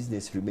that the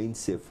business remains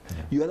safe.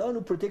 You are the one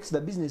who protects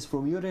the business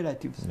from your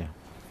relatives.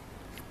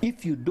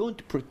 If you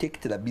don't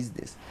protect the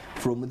business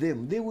from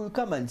them, they will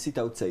come and sit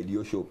outside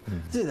your shop.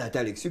 Say that,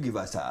 Alex, you give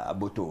us a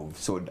bottle of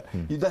soda.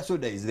 That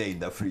soda is there in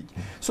the fridge.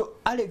 So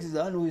Alex is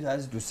the one who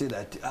has to say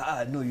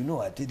that, no, you know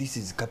what, this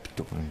is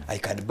capital. I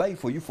can buy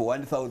for you for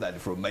 1,000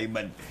 from my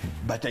money,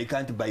 but I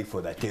can't buy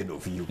for the 10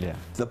 of you.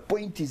 The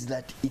point is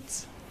that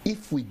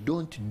if we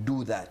don't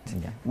do that,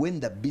 when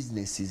the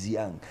business is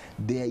young,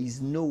 there is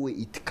no way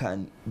it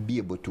can be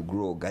able to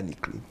grow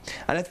organically.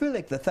 And I feel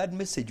like the third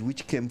message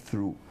which came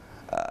through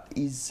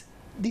is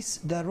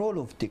the role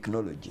of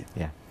technology.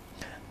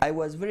 I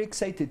was very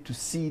excited to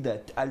see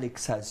that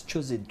Alex has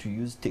chosen to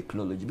use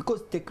technology,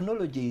 because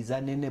technology is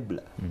an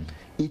enabler.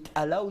 It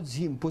allows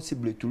him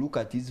possibly to look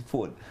at his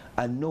phone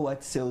and know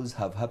what sales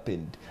have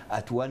happened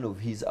at one of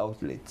his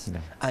outlets,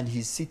 and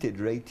he's seated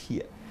right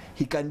here.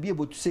 He can be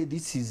able to say,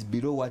 this is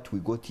below what we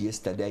got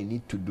yesterday, I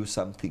need to do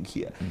something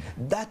here.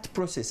 That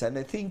process, and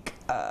I think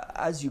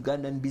as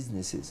Ugandan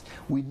businesses,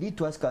 we need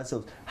to ask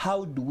ourselves,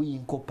 how do we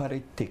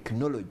incorporate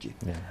technology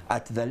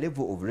at the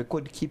level of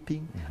record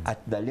keeping,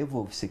 at the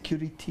level of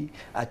security,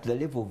 at the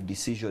level of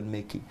decision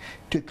making?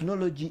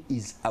 Technology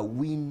is a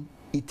win.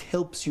 It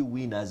helps you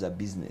win as a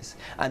business.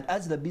 And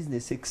as the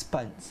business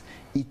expands,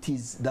 it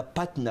is the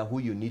partner who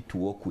you need to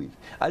work with.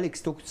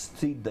 Alex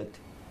said that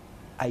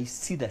I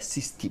see the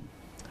system.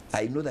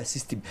 I know the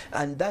system,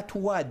 and that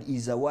word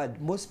is a word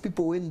most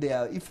people, when they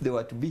are, if they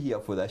were to be here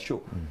for the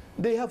show,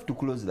 they have to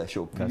close the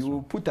shop.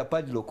 You put a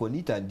padlock on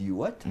it and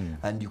you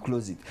and you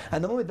close it,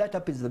 and the moment that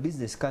happens, the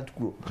business can't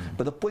grow.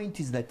 But the point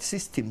is that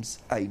systems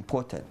are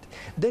important.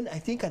 Then I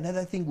think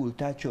another thing we'll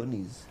touch on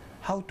is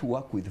how to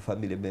work with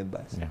family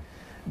members.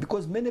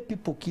 Because many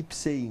people keep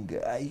saying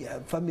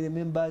family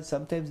members,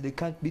 sometimes they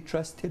can't be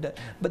trusted,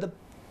 but the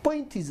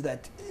point is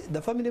that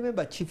the family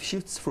member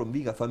shifts from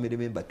being a family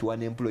member to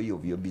an employee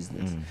of your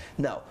business.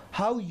 Now,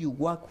 how you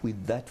work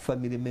with that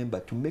family member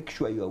to make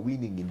sure you are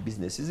winning in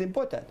business is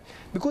important,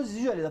 because it's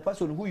usually the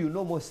person who you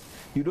know most.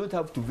 You don't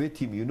have to vet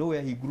him. You know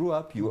where he grew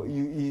up. You are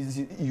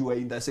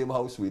in the same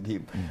house with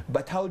him.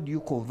 But how do you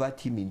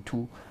convert him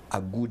into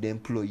a good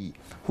employee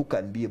who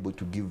can be able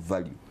to give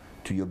value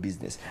to your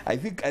business? I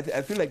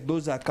feel like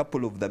those are a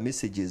couple of the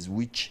messages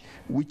which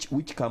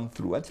come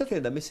through, and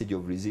certainly the message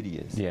of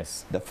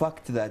resilience. The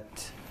fact that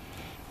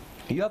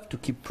you have to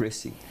keep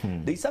pressing.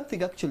 There is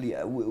something actually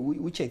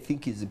which I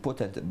think is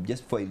important,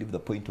 just before I leave the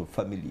point of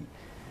family.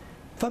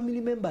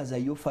 Family members are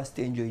your first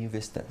angel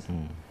investors.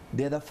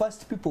 They're the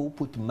first people who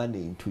put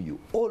money into you.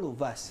 All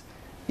of us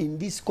in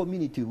this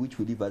community which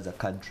we live as a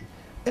country,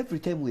 every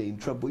time we're in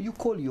trouble, you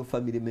call your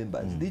family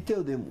members. They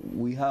tell them,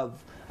 we have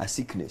a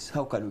sickness,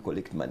 how can we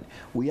collect money?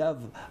 We have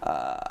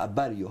a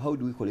burial, how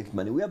do we collect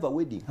money? We have a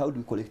wedding, how do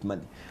we collect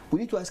money?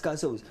 We need to ask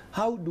ourselves,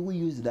 how do we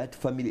use that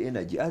family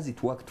energy, as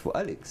it worked for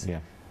Alex,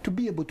 to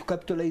be able to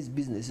capitalize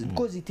businesses?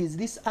 Because it is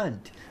this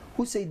aunt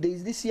who said, there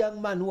is this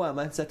young man who I'm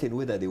uncertain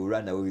whether they will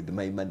run away with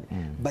my money.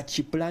 But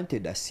she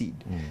planted a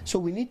seed. So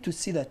we need to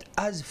see that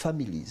as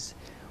families,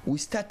 we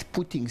start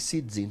putting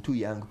seeds into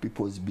young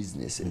people's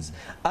businesses.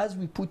 As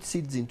we put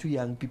seeds into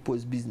young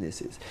people's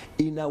businesses,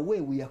 in a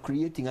way we are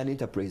creating an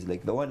enterprise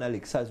like the one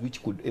Alex has,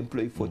 which could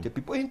employ 40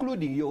 people,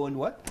 including your own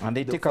what? And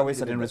they take away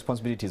certain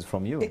responsibilities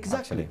from you.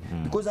 Exactly.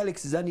 Because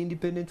Alex is an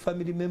independent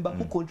family member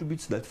who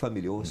contributes to that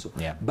family also.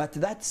 But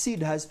that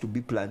seed has to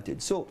be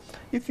planted. So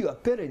if you are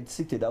parents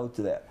seated out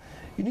there,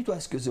 you need to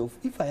ask yourself,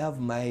 if I have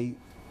my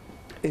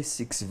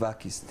S6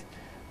 vacuist,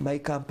 my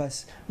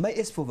campus, my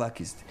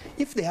S4vacist,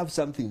 if they have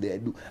something they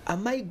do,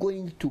 am I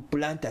going to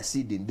plant a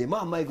seed in them,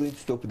 or am I going to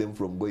stop them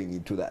from going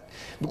into that?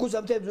 Because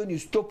sometimes when you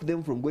stop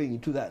them from going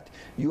into that,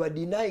 you are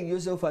denying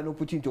yourself an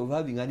opportunity of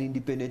having an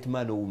independent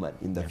man or woman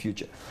in the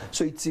future.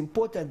 So it's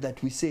important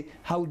that we say,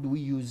 how do we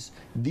use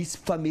this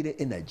family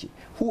energy?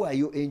 Who are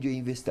your angel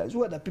investors?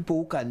 Who are the people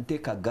who can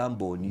take a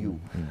gamble on you?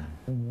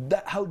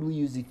 How do we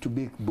use it to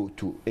be able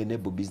to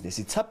enable business?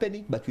 It's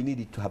happening, but we need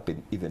it to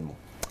happen even more.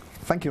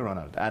 Thank you,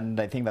 Ronald, and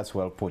I think that's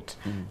well put.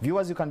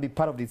 Viewers, you can be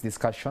part of this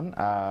discussion.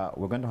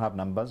 We're going to have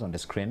numbers on the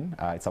screen.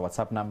 It's a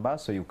WhatsApp number,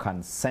 so you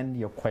can send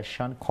your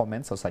question,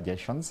 comments, or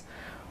suggestions.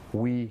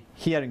 We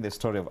hearing the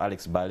story of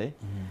Alex Baale.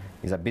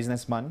 He's a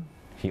businessman.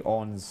 He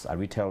owns a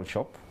retail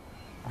shop,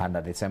 and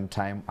at the same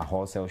time, a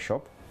wholesale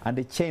shop, and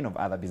a chain of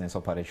other business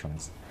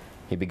operations.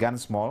 He began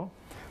small.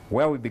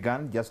 Where we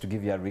began, just to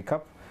give you a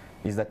recap,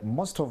 is that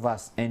most of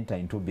us enter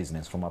into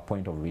business from a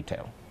point of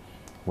retail.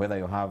 Whether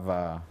you have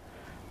a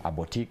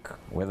boutique,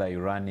 whether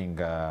you're running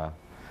a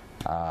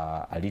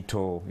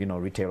little,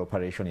 retail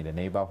operation in the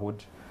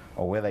neighborhood,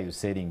 or whether you're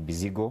selling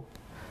Bizigo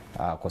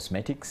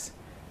cosmetics,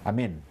 I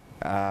mean,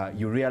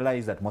 you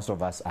realize that most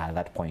of us are at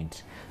that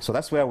point. So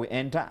that's where we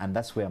enter, and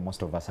that's where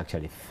most of us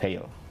actually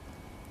fail.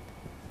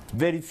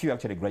 Very few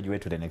actually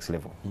graduate to the next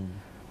level,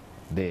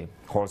 the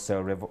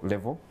wholesale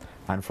level.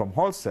 And from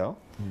wholesale,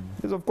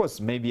 because of course,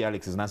 maybe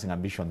Alex is nursing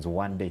ambitions.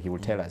 One day he will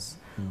tell us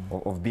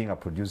of being a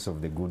producer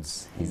of the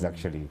goods he's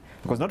actually,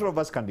 because not all of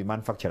us can be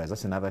manufacturers,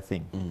 that's another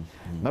thing.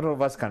 Not all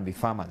of us can be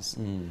farmers.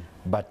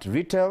 But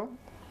retail,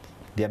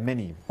 there are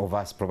many of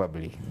us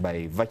probably,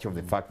 by virtue of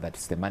the fact that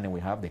it's the money we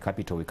have, the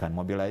capital we can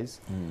mobilize,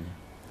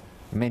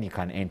 many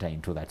can enter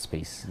into that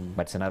space.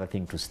 But it's another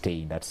thing to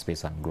stay in that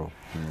space and grow.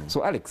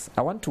 So Alex,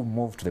 I want to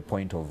move to the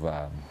point of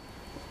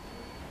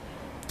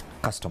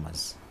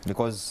customers,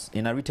 because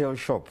in a retail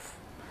shop,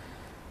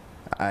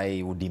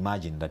 I would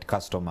imagine that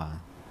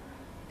customer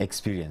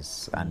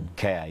experience and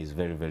care is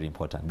very, very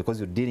important, because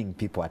you're dealing with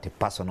people at a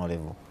personal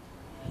level.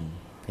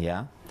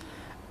 Yeah.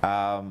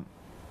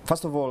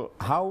 First of all,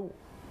 how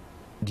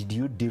did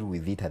you deal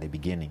with it at the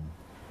beginning,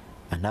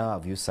 and how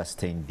have you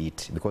sustained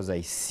it? Because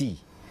I see,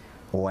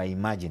 or I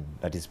imagine,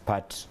 that is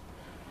part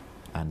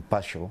and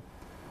partial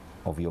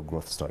of your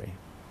growth story.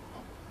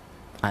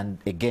 And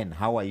again,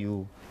 how are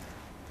you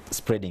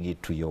spreading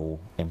it to your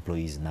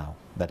employees now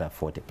that are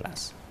 40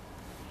 plus?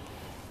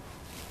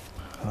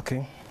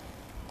 Okay.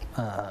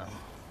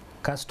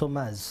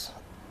 Customers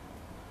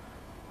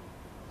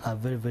are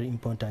very, very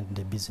important in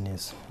the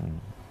business.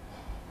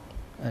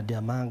 They're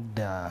among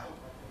the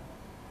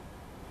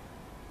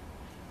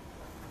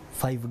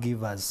 5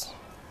 givers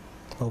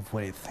of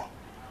wealth.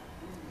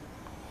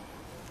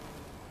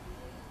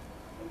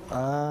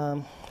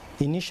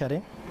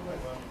 Initially,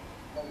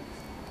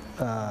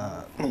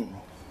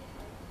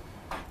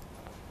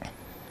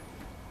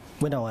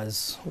 when I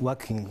was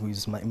working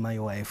with my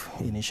wife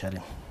initially,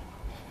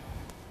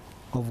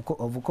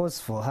 of course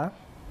for her,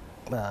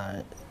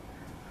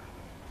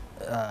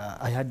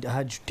 I had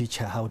to teach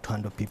her how to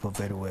handle people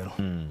very well.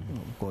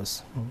 Of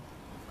course,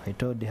 I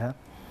told her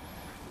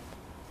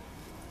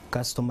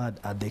customers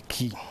are the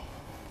key.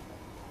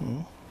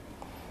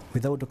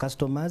 Without the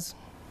customers,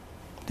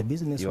 the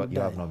business would die.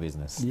 You have no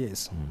business.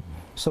 Yes.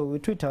 So we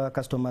treat our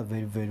customer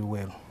very, very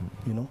well,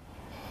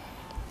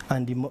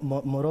 And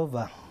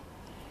moreover,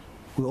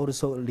 we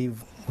also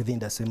live within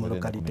the same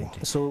locality,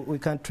 so we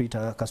can't treat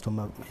our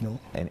customer,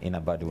 in a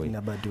bad way. In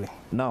a bad way.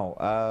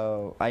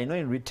 Now, I know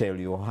in retail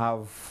you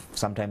have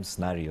sometimes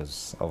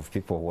scenarios of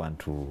people who want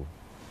to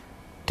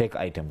take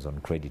items on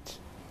credit,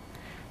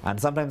 and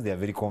sometimes they are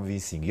very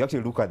convincing. You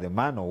actually look at the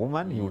man or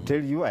woman, he will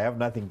tell you, I have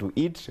nothing to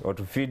eat or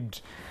to feed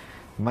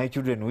my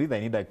children with. I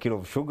need a kilo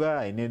of sugar,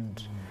 I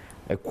need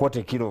a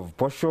quarter kilo of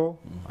posho,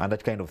 and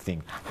that kind of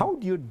thing. How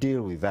do you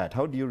deal with that?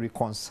 How do you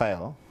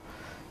reconcile,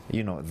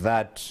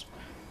 that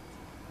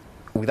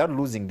without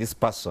losing this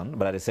person,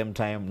 but at the same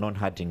time not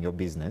hurting your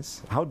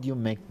business? How do you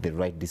make the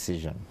right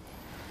decision?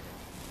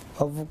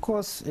 Of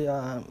course,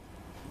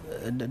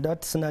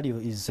 that scenario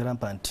is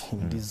rampant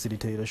in this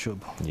retail shop.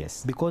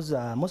 Yes. Because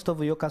most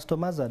of your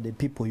customers are the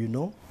people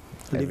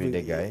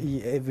everyday guy.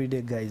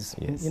 Everyday guys.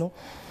 Yes.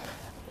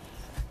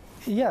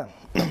 Yeah.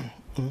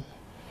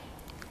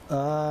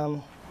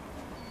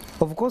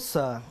 Of course,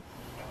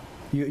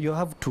 you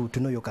have to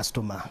know your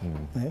customer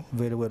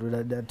very well.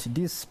 That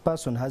this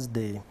person has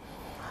the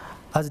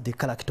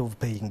character of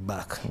paying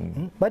back.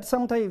 But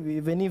sometimes,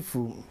 even if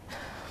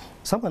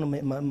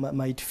someone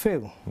might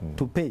fail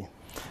to pay,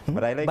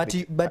 but I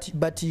like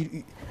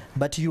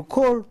but you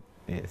call,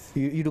 yes,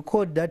 you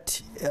call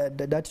that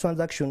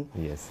transaction,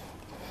 yes,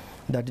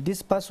 that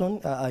this person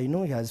I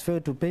know he has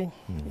failed to pay.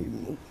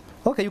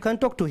 Okay, you can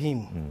talk to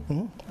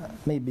him.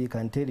 Maybe he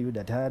can tell you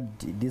that I had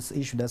this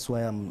issue, that's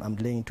why I'm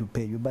delaying to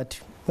pay you. But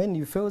when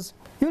you fails,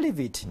 you leave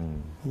it.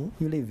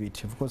 You leave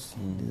it. Of course,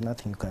 there's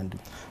nothing you can do.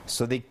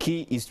 So the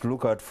key is to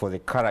look out for the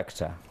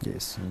character,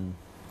 yes,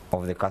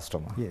 of the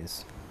customer.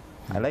 Yes.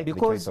 I like the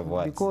choice of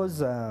words. Because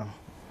there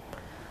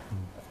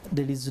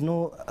is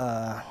no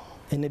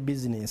any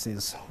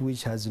businesses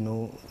which has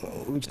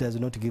which does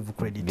not give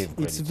credit.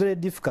 It's very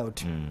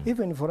difficult,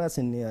 even for us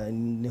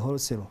in the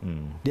wholesale.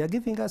 They are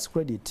giving us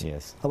credit.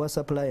 Yes. Our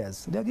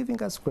suppliers, they are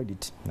giving us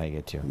credit. I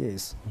get you.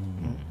 Yes.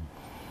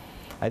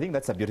 I think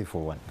that's a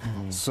beautiful one.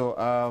 So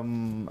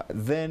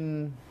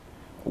then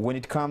when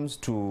it comes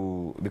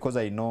to, because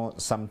I know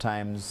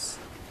sometimes,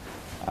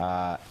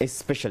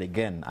 especially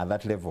again at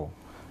that level,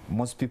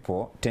 most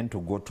people tend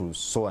to go to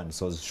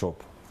so-and-so's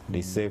shop.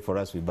 They say, for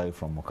us, we buy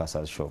from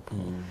Mukasa's shop.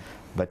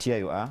 But here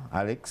you are,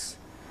 Alex.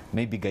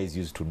 Maybe guys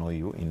used to know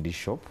you in this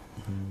shop,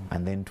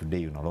 and then today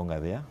you're no longer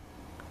there.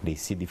 They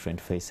see different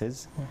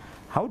faces.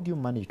 How do you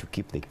manage to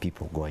keep the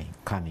people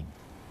coming,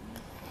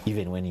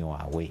 even when you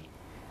are away?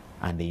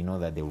 And they know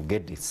that they will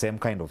get the same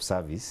kind of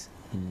service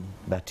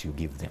that you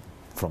give them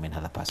from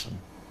another person,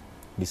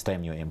 this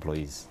time your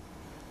employees.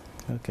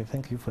 Okay,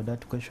 thank you for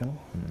that question.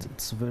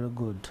 It's very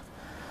good.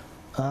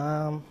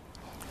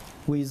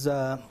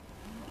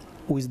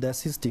 With the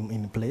system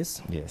in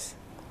place, yes,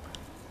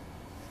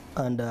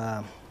 and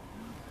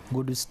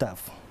good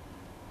staff,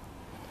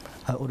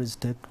 I always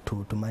take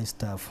to my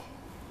staff.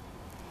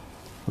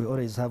 We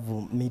always have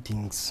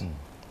meetings,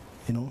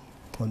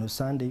 on a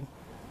Sunday.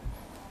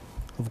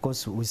 Of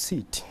course, we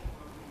sit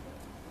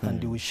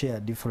and we share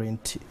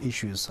different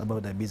issues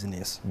about the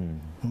business.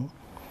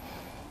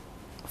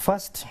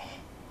 First,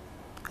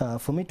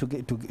 for me to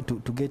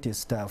get a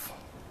staff,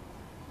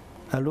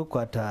 I look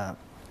at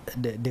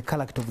the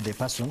character of the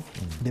person,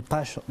 the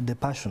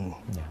passion.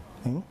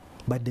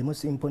 But the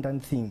most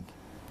important thing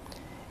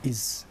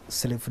is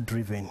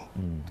self-driven.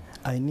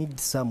 I need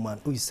someone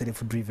who is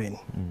self-driven.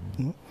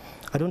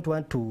 I don't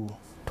want to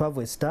have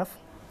a staff.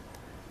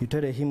 You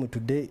tell him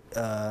today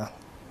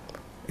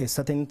a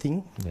certain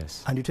thing,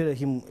 and you tell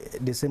him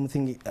the same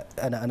thing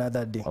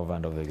another day. Over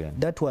and over again.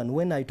 That one,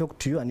 when I talk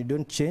to you and you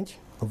don't change,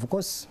 of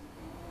course,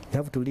 you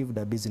have to leave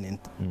the business.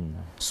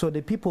 So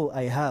the people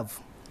I have,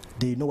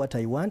 they know what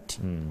I want.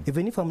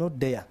 Even if I'm not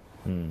there,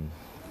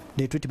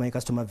 they treat my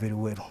customer very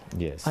well.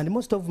 Yes. And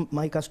most of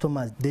my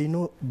customers, they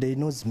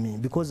knows me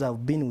because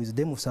I've been with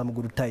them for some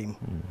good time.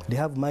 They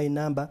have my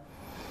number.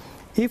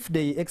 If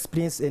they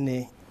experience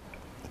any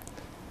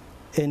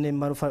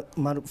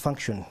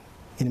malfunction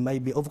in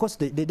my of course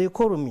they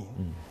call me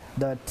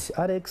that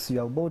Alex, you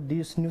have bought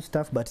this new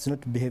stuff but it's not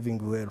behaving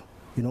well,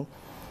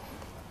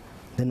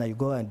 Then I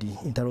go and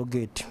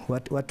interrogate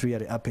what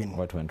really happened.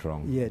 What went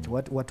wrong? Yeah,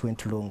 what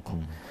went wrong.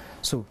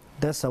 So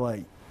that's how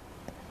I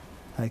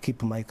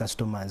keep my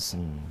customers,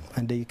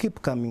 and they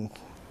keep coming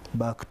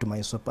back to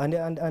my shop. And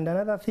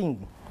another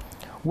thing,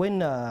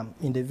 when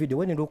in the video,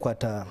 when you look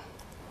at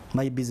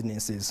my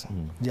businesses,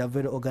 they are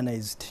very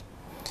organized.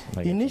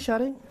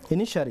 Initially,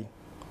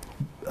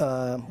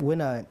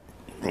 when I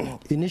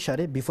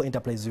before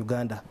Enterprise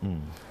Uganda,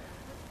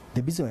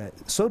 the business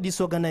was so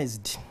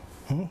disorganized,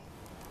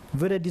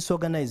 very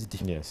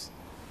disorganized. Yes.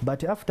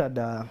 But after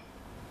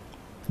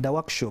the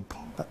workshop,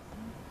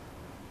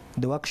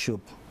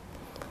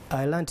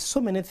 I learned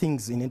so many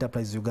things in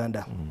Enterprise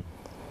Uganda.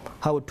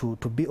 How to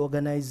be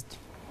organized,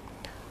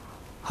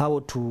 how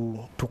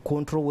to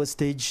control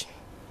wastage.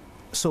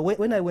 So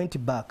when I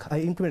went back,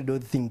 I implemented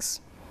those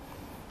things.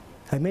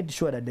 I made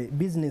sure that the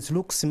business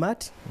looks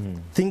smart,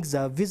 things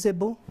are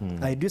visible,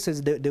 I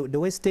reduces the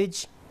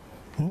wastage,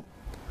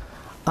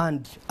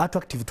 and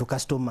attractive to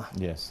customer.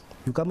 Yes.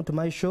 You come to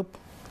my shop,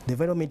 the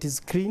environment is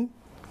clean.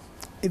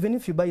 Even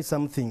if you buy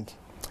something,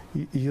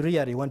 you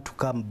really want to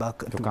come back.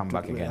 To come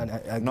back again.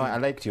 No, I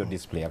liked your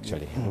display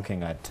actually,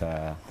 looking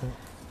at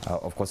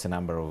of course a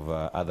number of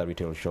other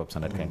retail shops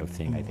and that kind of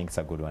thing. I think it's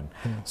a good one.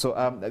 So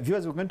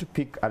viewers, we're going to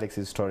pick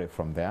Alex's story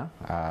from there.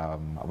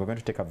 We're going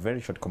to take a very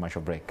short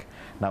commercial break.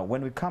 Now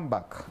when we come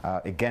back,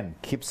 again,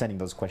 keep sending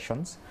those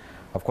questions.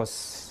 Of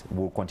course,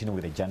 we'll continue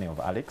with the journey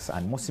of Alex,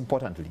 and most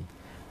importantly,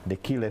 the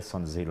key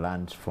lessons he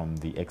learned from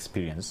the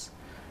experience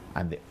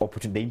and the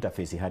opportunity, the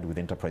interface he had with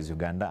Enterprise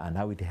Uganda, and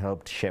how it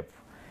helped shape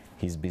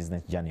his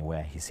business journey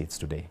where he sits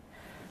today.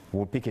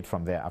 We'll pick it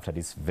from there after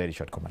this very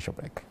short commercial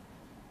break.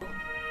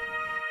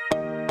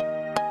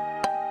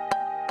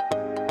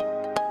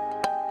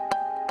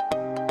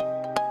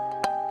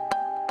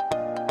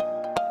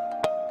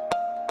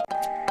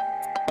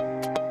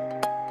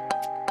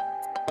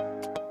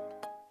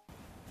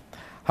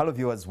 Hello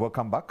viewers,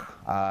 welcome back.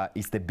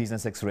 It's the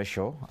Business X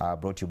Ratio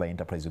brought to you by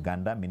Enterprise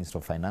Uganda, Minister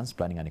of Finance,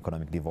 Planning and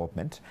Economic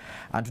Development.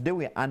 And today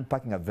we're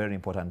unpacking a very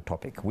important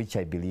topic, which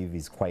I believe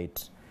is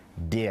quite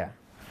dear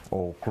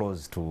or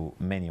close to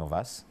many of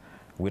us.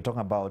 We're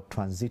talking about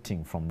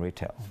transiting from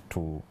retail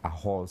to a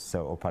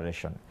wholesale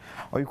operation.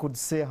 Or you could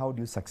say, how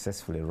do you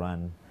successfully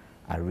run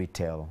a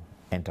retail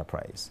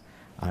enterprise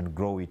and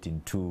grow it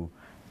into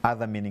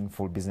other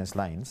meaningful business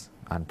lines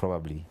and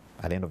probably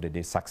at the end of the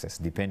day, success,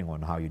 depending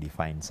on how you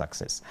define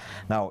success.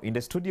 Now, in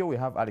the studio, we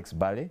have Alex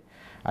Baale.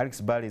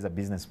 Alex Baale is a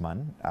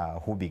businessman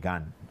who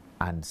began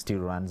and still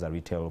runs a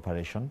retail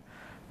operation,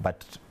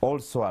 but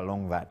also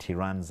along that, he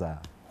runs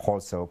a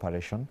wholesale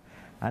operation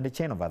and a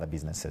chain of other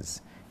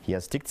businesses. He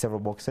has ticked several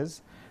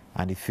boxes,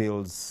 and he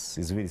feels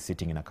he's really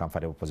sitting in a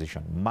comfortable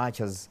position, much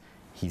as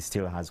he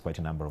still has quite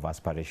a number of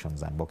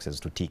aspirations and boxes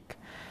to tick.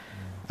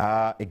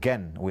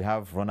 Again, we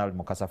have Ronald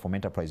Mukasa from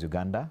Enterprise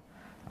Uganda,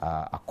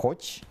 a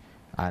coach,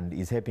 and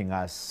is helping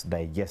us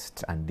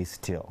digest and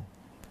distill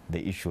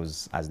the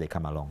issues as they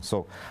come along.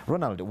 So,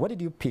 Ronald, what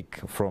did you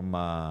pick from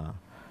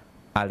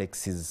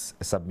Alex's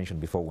submission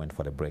before we went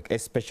for the break,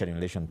 especially in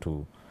relation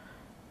to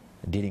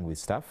dealing with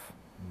staff,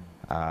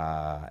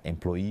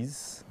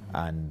 employees,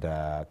 and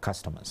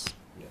customers?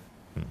 Yeah.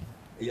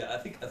 Yeah, I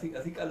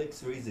think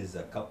Alex raises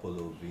a couple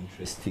of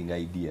interesting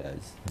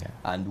ideas,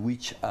 and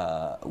which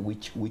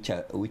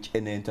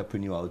any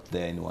entrepreneur out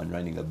there, anyone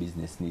running a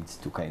business, needs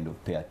to kind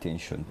of pay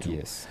attention to.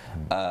 Yes.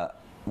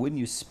 When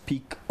you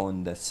speak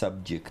on the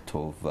subject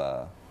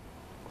of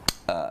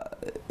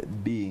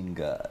being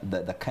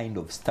the kind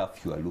of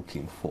stuff you are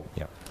looking for,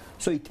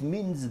 so it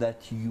means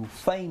that you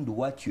find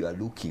what you are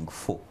looking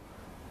for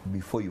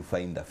before you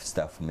find a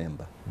staff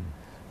member.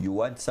 You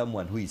want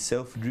someone who is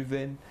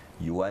self-driven.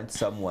 You want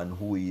someone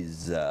who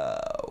is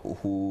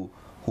who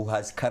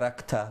has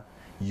character.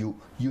 You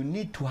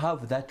need to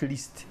have that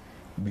list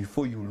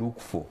before you look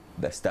for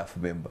the staff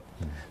member,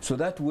 so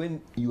that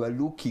when you are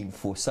looking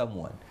for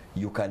someone,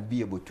 you can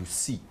be able to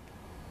see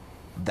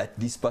that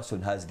this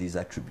person has these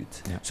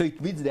attributes. So it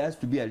means there has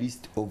to be a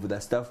list of the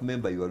staff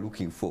member you are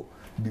looking for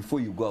before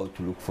you go out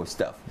to look for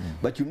staff.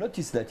 But you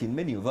notice that in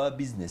many of our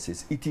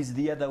businesses, it is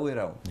the other way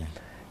around.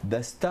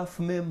 The staff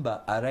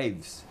member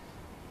arrives,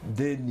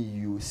 then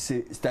you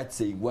start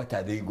saying, what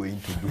are they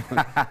going to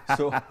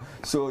do?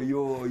 so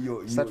your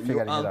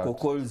uncle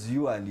calls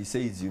you and he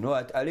says, you know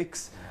what,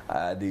 Alex,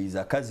 there is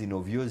a cousin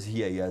of yours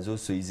here, he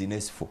is in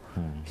S4.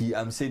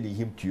 I'm sending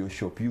him to your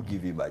shop, you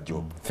give him a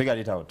job. Figure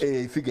it out.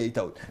 Figure it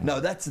out.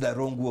 Now that's the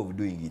wrong way of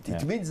doing it.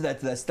 It means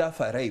that the staff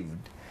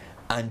arrived,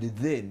 and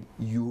then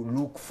you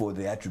look for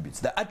the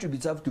attributes. The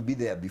attributes have to be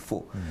there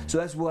before. So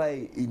that's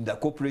why in the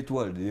corporate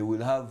world,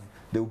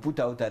 they will put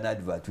out an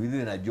advert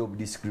within a job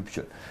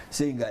description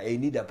saying, I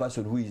need a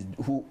person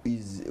who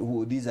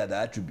these are the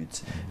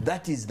attributes.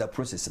 That is the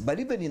process. But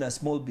even in a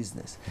small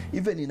business,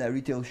 even in a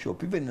retail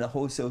shop, even in a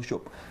wholesale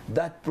shop,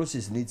 that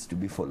process needs to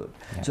be followed.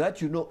 So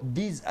that you know,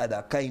 these are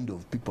the kind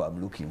of people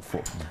I'm looking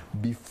for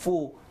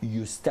before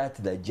you start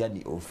the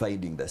journey of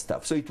finding the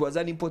staff. So it was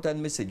an important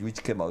message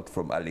which came out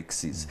from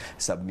Alex's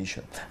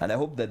submission. And I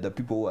hope that the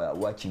people who are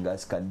watching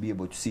us can be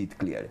able to see it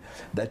clearly,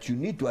 that you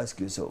need to ask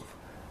yourself,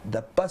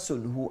 the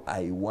person who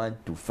I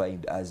want to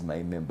find as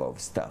my member of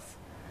staff,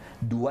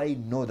 do I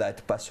know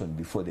that person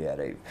before they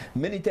arrive?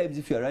 Many times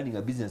if you're running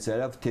a business, you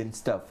have 10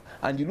 staff,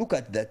 and you look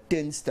at the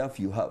 10 staff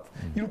you have,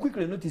 you'll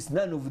quickly notice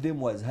none of them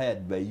was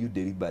hired by you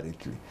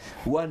deliberately.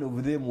 One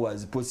of them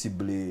was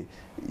possibly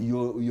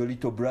your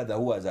little brother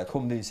who was at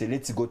home. Then you say,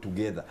 let's go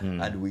together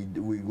and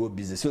we go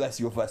business. So that's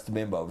your first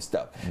member of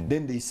staff.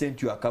 Then they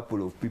sent you a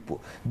couple of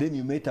people. Then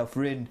you met a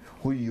friend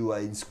who you are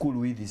in school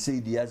with. He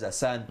said he has a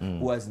son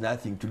who has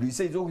nothing to do. He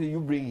says, okay, you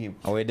bring him.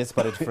 Or a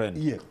desperate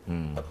friend.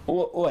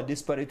 Or a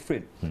desperate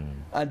friend.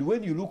 And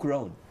when you look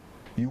around,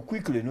 you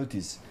quickly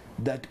notice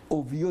that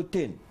of your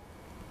 10,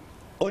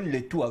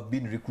 only 2 have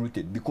been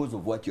recruited because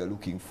of what you're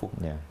looking for.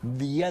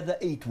 The other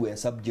 8 were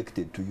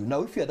subjected to you.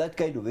 Now, if you're that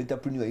kind of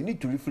entrepreneur, you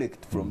need to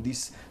reflect from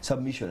this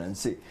submission and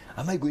say,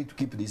 am I going to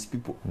keep these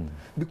people?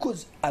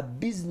 Because a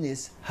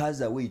business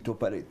has a way it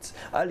operates.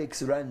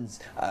 Alex runs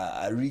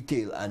a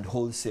retail and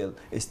wholesale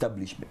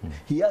establishment.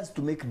 He has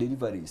to make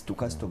deliveries to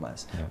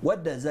customers.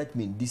 What does that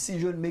mean?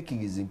 Decision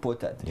making is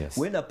important.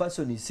 When a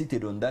person is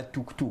seated on that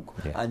tuk-tuk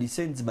and he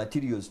sends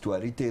materials to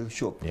a retail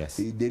shop,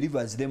 he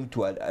delivers them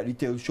to a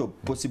retail shop,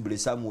 possibly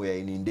somewhere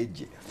in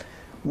Indeje.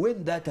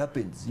 When that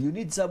happens, you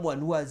need someone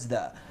who has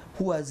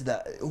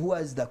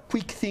the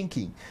quick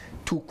thinking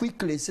to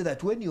quickly say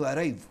that when you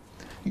arrive,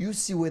 you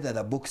see whether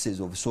the boxes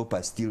of soap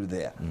are still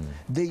there.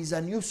 There is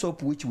a new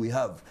soap which we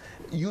have.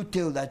 You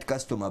tell that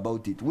customer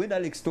about it. When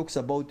Alex talks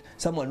about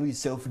someone who is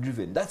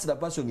self-driven, that's the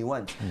person you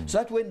want. So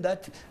that when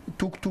that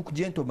tuk-tuk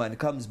gentleman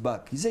comes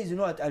back, he says, you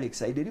know what,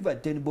 Alex, I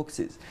delivered 10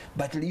 boxes,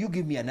 but you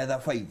give me another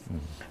 5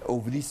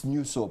 of this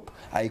new soap.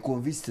 I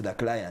convinced the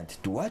client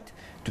to what?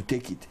 To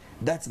take it.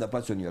 That's the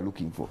person you're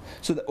looking for.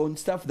 So on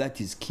staff, that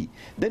is key.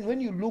 Then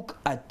when you look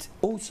at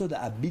also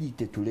the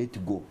ability to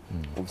let go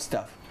of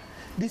staff,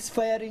 this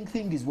firing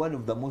thing is one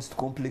of the most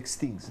complex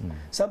things.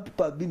 Some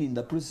people have been in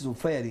the process of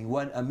firing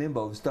a member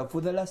of staff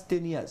for the last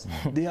 10 years.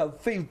 They have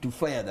failed to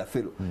fire the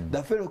fellow.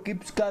 The fellow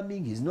keeps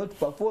coming, he's not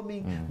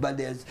performing, but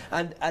there's,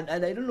 and I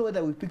don't know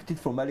whether we picked it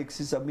from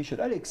Alex's submission.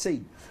 Alex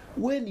said,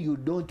 when you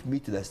don't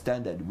meet the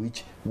standard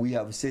which we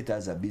have set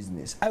as a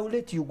business, I will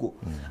let you go.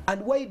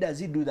 And why does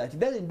he do that? He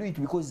doesn't do it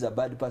because he's a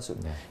bad person.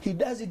 He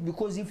does it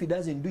because if he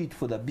doesn't do it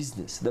for the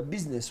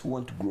business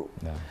won't grow.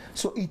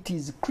 So it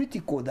is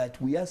critical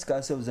that we ask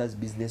ourselves as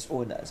business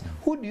owners,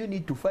 who do you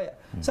need to fire?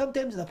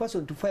 Sometimes the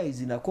person to fire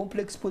is in a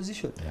complex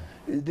position.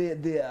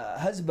 There are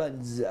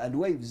husbands and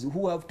wives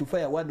who have to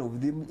fire one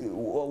of them,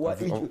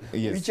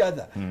 each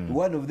other.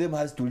 One of them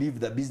has to leave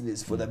the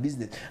business for the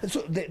business. And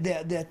so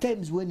there are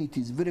times when it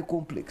is very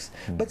complex.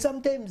 But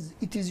sometimes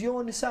it is your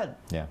own son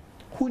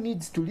who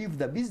needs to leave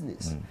the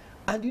business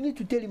And you need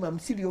to tell him, I'm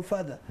still your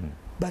father.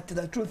 But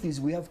the truth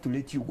is, we have to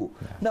let you go.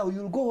 Now,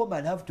 you'll go home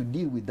and have to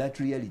deal with that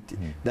reality,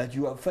 that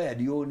you have fired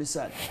your own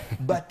son.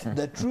 But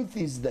the truth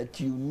is that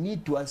you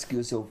need to ask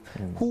yourself,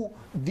 who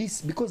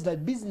this, because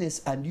that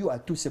business and you are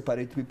two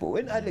separate people.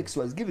 When Alex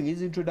was giving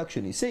his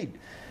introduction, he said,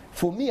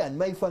 for me and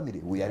my family,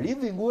 we are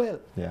living well.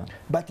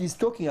 But he's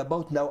talking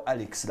about now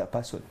Alex, the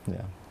person.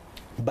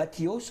 But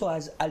he also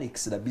has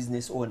Alex, the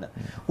business owner.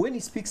 When he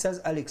speaks as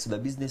Alex, the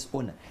business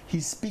owner,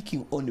 he's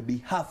speaking on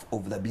behalf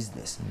of the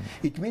business.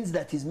 It means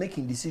that he's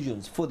making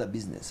decisions for the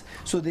business.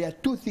 So there are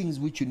two things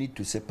which you need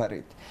to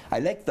separate. I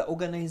like the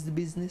organized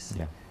business,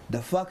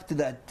 the fact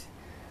that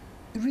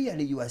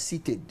really you are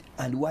seated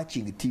and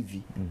watching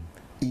TV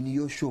in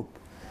your shop,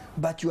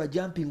 but you are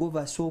jumping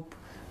over soap.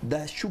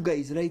 The sugar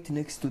is right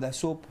next to the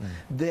soap.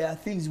 There are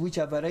things which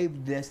have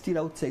arrived, they're still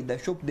outside the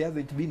shop, they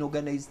haven't been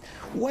organized.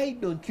 Why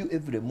don't you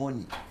every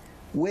morning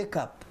wake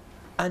up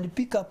and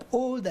pick up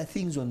all the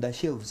things on the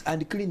shelves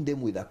and clean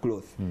them with a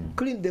cloth?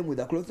 Clean them with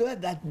a cloth so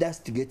that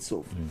dust gets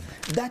off.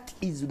 That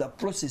is the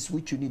process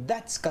which you need.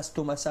 That's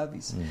customer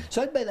service.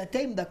 So that by the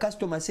time the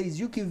customer says,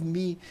 you give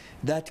me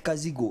that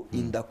kazigo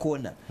in the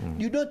corner,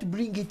 you don't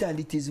bring it and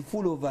it is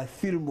full of a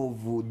film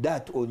of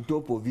dirt on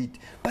top of it,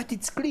 but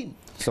it's clean.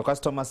 So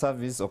customer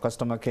service or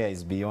customer care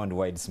is beyond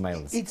wide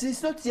smiles.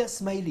 It's not just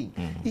smiling.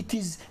 It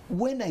is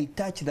when I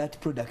touch that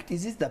product,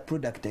 is it the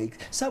product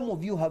some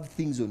of you have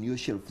things on your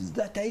shelves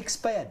that are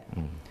expired.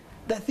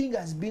 The thing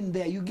has been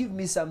there, you give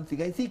me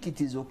something, I think it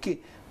is okay,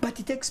 but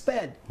it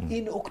expired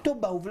in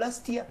October of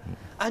last year,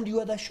 and you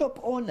are the shop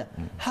owner.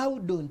 How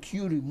don't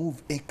you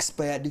remove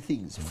expired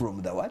things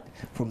from the what?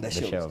 From the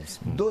shelves?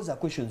 Those are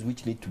questions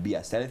which need to be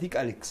asked, and I think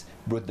Alex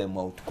brought them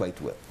out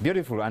quite well.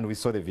 Beautiful, and we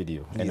saw the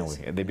video.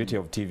 Anyway, the beauty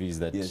of TV is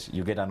that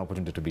you get an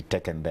opportunity to be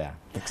taken there.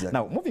 Exactly.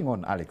 Now, moving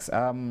on, Alex,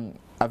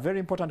 a very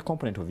important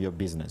component of your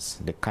business,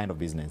 the kind of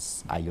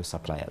business, are your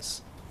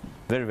suppliers.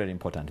 Very, very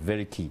important,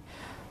 very key.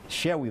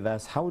 Share with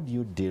us, how do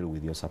you deal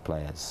with your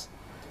suppliers?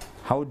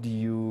 How do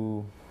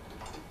you,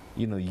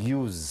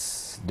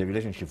 use the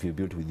relationship you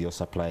built with your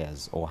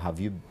suppliers, or have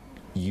you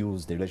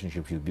used the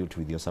relationship you built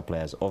with your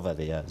suppliers over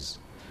the years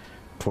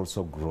to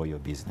also grow your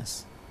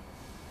business?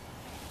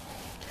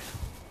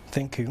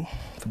 Thank you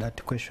for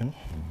that question.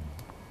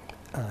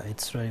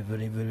 It's really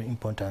very, very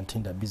important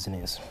in the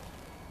business.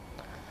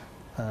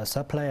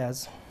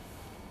 Suppliers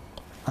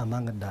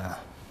among the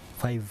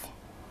 5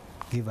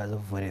 givers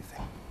of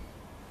everything.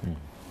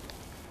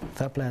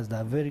 Suppliers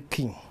are very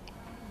key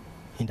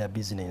in the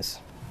business.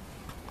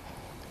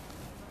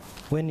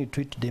 When you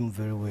treat them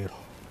very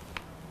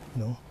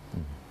well,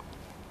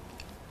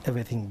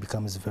 everything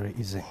becomes very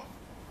easy.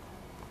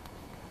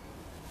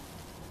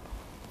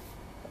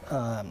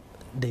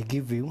 They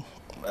give you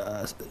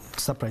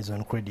supplies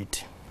on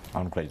credit.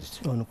 On credit?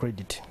 On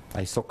credit.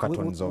 I saw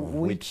cartons of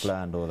wheat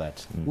flour and all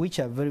that. Which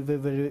are very, very,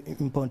 very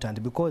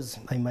important, because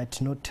I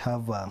might not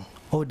have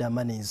all the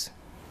monies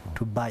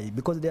to buy,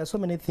 because there are so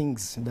many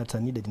things that are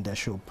needed in the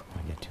shop.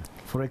 I get you.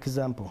 For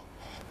example,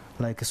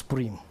 like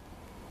Spring.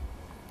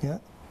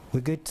 We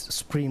get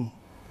Spring.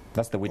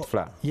 That's the wheat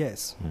flour?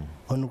 Yes,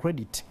 on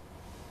credit.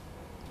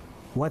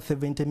 Worth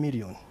 70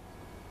 million.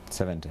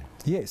 70?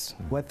 Yes,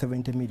 worth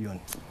 70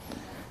 million.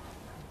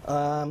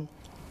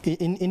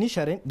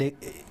 Initially, they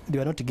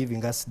were not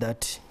giving us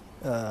that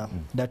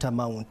that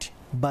amount,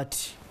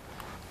 but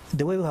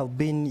the way we have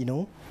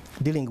been,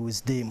 dealing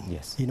with them,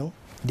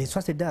 they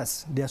trusted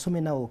us. There are so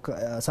many now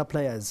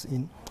suppliers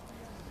in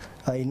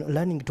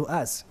learning to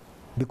us,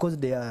 because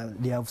they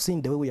have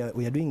seen the way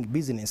we are doing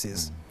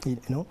businesses.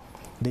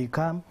 They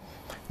come,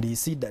 they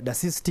see the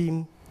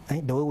system,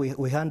 the way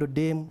we handle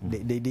them.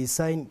 They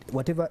sign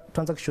whatever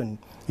transaction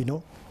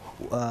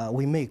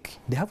we make.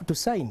 They have to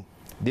sign.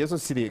 They also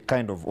see the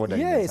kind of order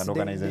in an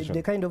organization.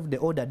 The kind of the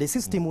order, the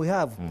system we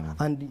have,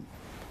 and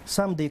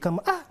some they come,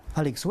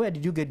 Alex, where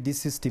did you get this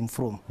system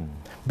from?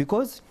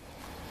 Because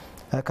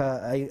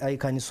I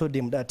can show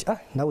them that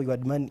now we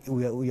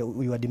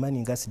are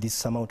demanding us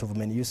this amount of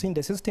money. You see, in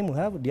the system we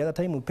have, the other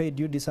time we paid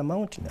you this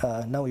amount,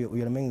 now we are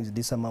remaining with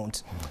this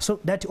amount. So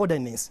that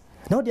ordinance,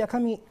 now they are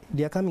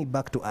coming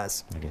back to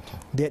us.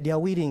 They are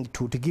willing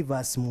to give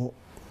us more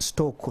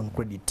stock on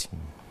credit.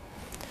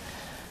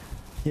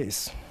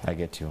 Yes, I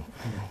get you.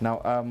 Now,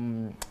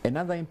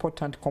 another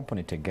important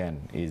component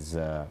again is,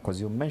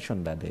 because you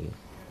mentioned at the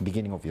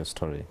beginning of your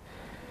story,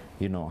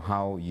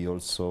 how you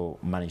also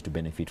manage to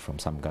benefit from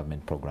some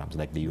government programs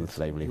like the Youth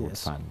Livelihood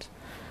Fund.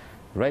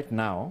 Right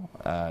now,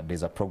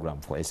 there's a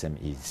program for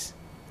SMEs,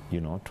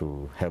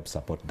 to help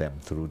support them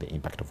through the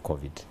impact of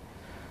COVID.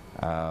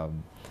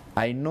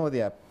 I know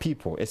there are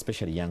people,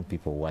 especially young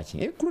people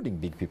watching, including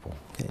big people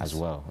as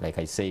well. Like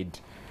I said,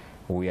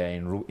 we are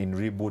in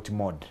reboot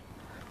mode.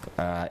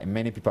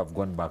 Many people have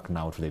gone back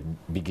now to the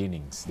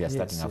beginnings. They are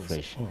starting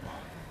afresh.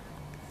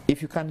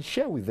 If you can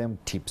share with them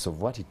tips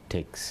of what it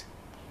takes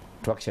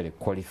to actually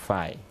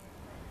qualify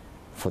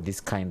for this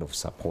kind of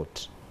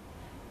support,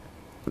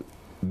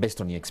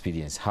 based on your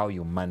experience, how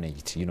you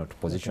managed, to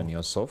position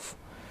yourself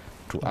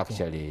to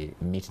actually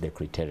meet the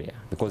criteria?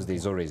 Because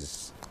there's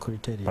always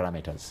criteria.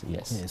 Parameters,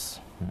 yes. Yes.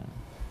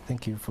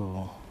 Thank you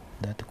for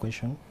that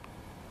question.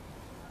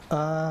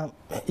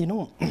 You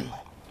know,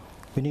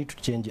 we need to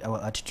change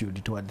our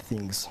attitude toward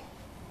things.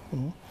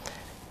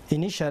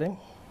 Initially,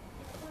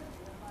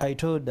 I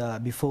told,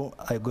 before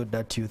I got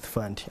that youth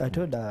fund, I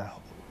told a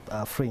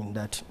friend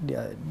that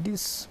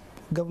this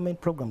government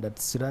program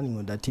that's running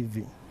on the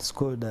TV, it's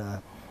called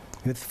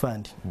youth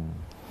fund.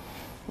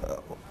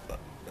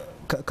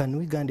 Can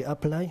we Uganda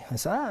apply? I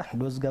said,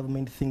 those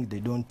government things, they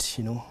don't,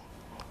 you know,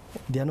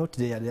 they are not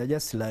there, they are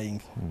just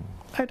lying.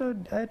 I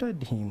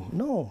told him,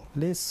 no,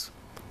 let's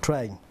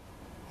try.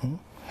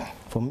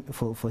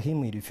 For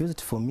him, he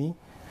refused. For me,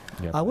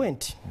 yep. I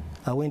went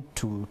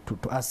to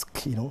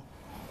ask, you know,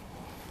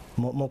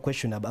 more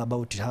question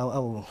about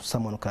how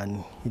someone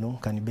can, you know,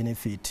 can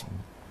benefit.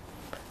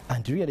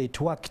 And really it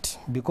worked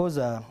because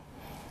I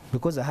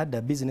had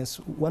the business.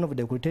 One of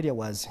the criteria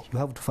was you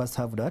have to first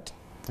have that.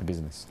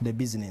 The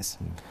business.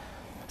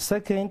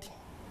 Second,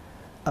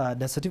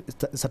 the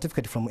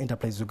certificate from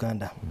Enterprise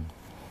Uganda.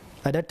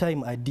 At that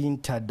time, I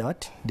didn't have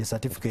that, the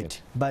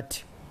certificate.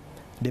 But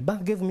the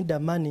bank gave me the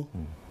money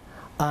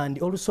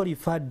and also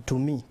referred to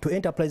me to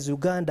Enterprise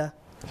Uganda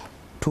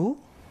to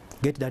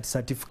get that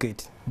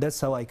certificate.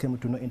 That's how I came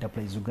to know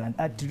Enterprise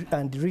Uganda.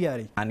 And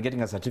really... And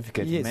getting a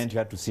certificate meant you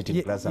had to sit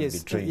in class and be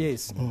trained.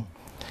 Yes.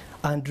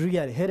 And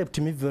really helped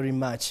me very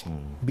much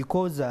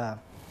because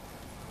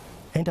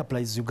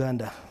Enterprise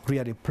Uganda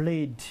really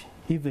played,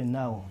 even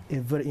now, a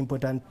very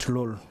important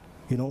role.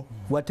 You know,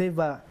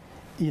 whatever,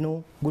 you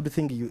know, good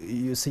thing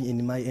you see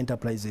in my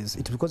enterprises,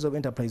 it's because of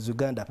Enterprise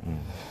Uganda.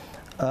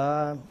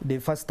 The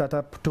first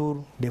startup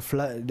tool,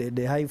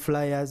 the high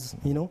flyers,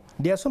 you know,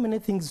 there are so many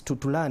things to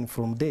learn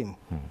from them.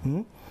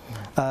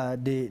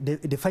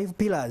 The 5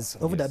 pillars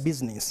of the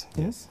business.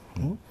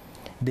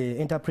 The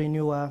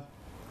entrepreneur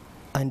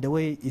and the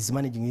way he's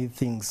managing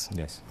things.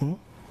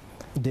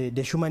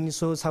 The human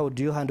resource, how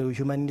do you handle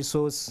human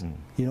resource?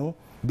 You know,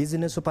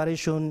 business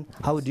operation,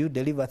 how do you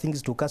deliver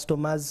things to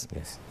customers?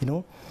 You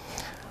know,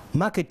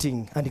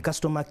 marketing and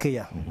customer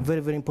care,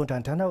 very, very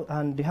important.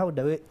 And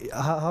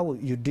how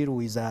you deal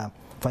with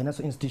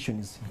financial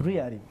institutions,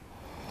 really.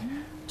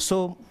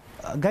 So,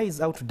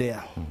 guys out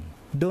there,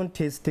 don't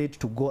hesitate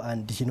to go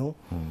and, you know,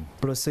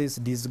 process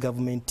these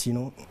government, you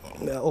know,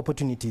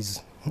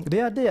 opportunities. They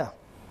are there,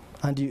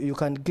 and you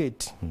can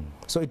get.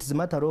 So it's a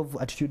matter of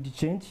attitude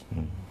change.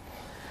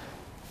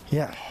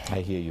 Yeah,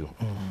 I hear you.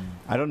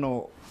 I don't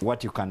know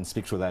what you can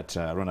speak to that,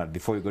 Ronald,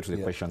 before we go to the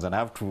questions. And I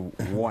have to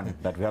warn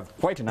that we have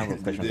quite a number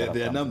of questions. There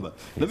are a number.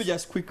 Let me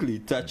just quickly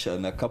touch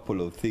on a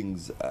couple of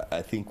things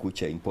I think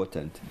which are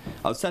important.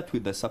 I'll start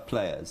with the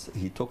suppliers.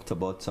 He talked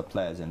about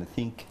suppliers, and I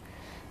think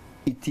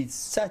it is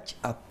such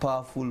a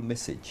powerful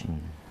message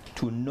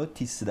to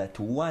notice that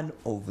one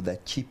of the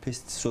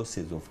cheapest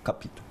sources of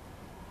capital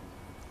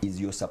is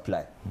your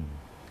supplier.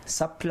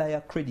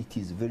 Supplier credit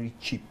is very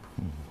cheap.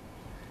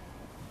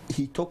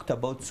 He talked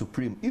about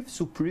Supreme. If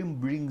Supreme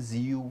brings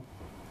you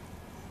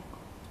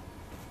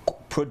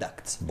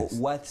products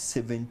worth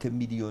 70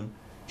 million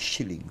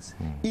shillings,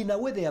 in a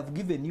way they have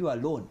given you a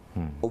loan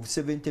of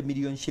 70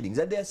 million shillings,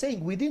 and they are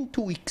saying within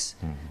 2 weeks,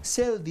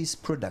 sell this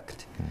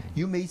product.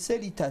 You may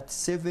sell it at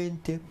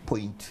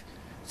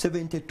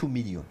 70.72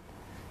 million.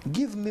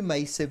 Give me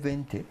my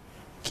 70,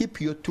 keep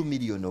your 2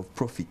 million of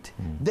profit.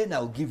 Then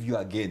I'll give you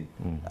again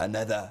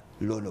another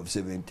loan of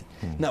 70.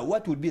 Now,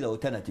 what would be the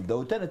alternative? The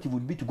alternative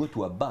would be to go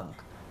to a bank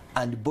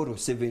and borrow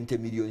 70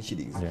 million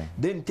shillings.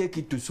 Then take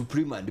it to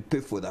Supreme and pay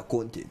for the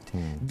content.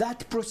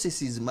 That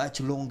process is much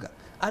longer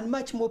and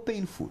much more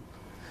painful.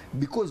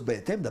 Because by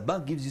the time the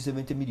bank gives you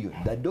 70 million,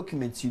 the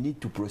documents you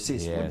need to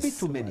process will be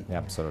too many.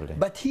 Absolutely.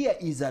 But here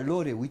is a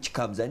lorry which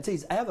comes and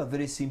says, I have a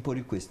very simple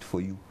request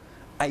for you.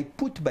 I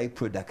put my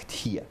product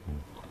here.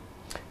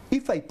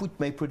 If I put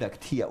my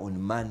product here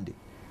on Monday,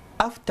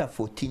 after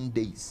 14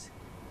 days,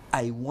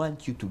 I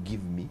want you to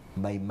give me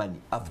my money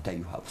after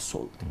you have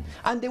sold.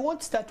 And they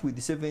won't start with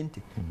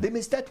 70. They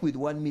may start with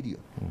 1 million,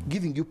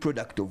 giving you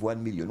product of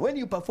 1 million. When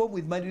you perform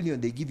with 1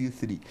 million, they give you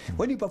 3.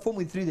 When you perform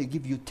with 3, they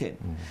give you 10.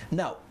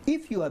 Now,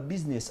 if you are a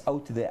business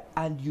out there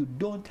and you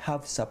don't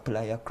have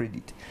supplier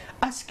credit,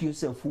 ask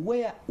yourself,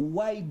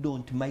 why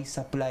don't my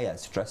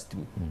suppliers trust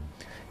me?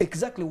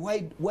 Exactly,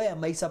 why are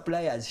my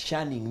suppliers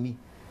shunning me?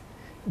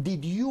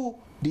 Did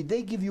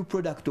they give you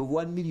product of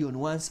 1 million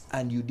once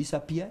and you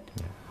disappeared?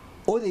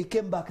 Or they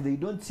came back, they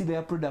don't see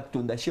their product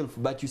on the shelf,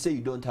 but you say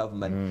you don't have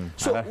money.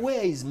 So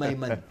where is my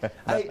money?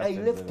 I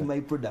left my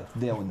product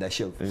there on the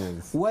shelf.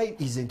 Why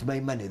isn't my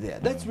money there?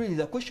 That's really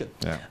the question.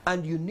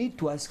 And you need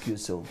to ask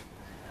yourself,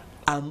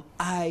 am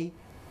I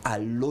a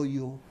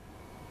loyal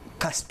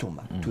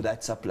customer to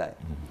that supplier?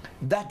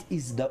 That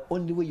is the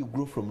only way you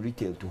grow from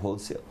retail to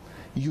wholesale.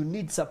 You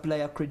need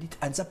supplier credit,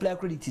 and supplier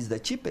credit is the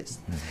cheapest.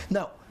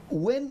 Now,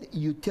 when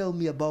you tell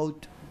me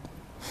about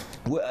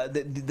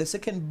the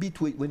second bit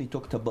when he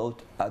talked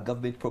about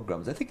government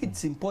programs, I think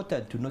it's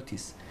important to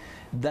notice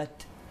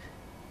that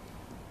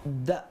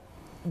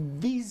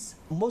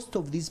most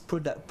of these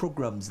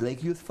programs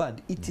like Youth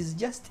Fund, it is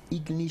just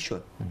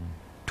ignition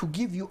to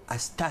give you a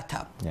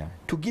startup,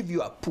 to give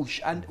you a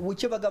push, and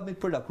whichever government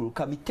product will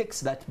come, it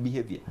takes that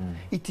behavior.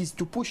 It is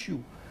to push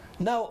you.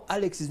 Now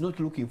Alex is not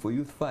looking for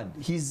Youth Fund.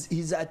 He has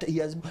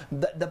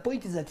the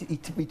point is that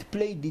it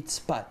played its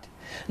part.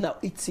 Now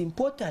it's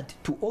important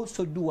to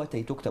also do what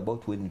I talked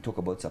about when we talk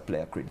about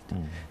supplier credit.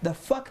 The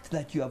fact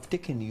that you have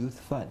taken Youth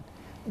Fund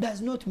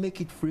does not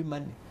make it free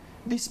money.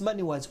 This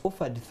money was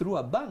offered through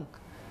a bank.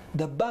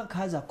 The bank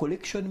has a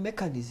collection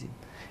mechanism.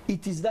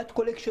 It is that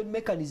collection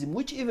mechanism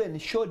which even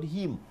showed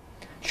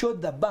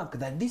the bank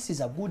that this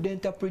is a good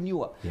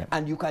entrepreneur,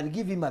 and you can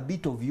give him a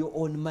bit of your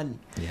own money.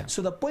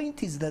 So the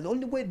point is that the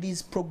only way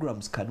these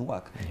programs can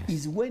work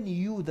is when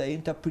you, the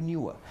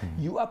entrepreneur,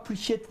 you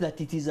appreciate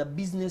that it is a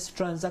business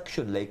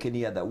transaction like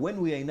any other. When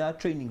we are in our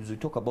trainings, we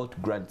talk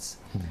about grants.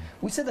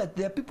 We say that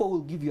there are people who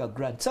will give you a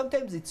grant.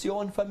 Sometimes it's your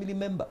own family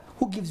member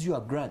who gives you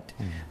a grant.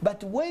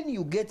 But when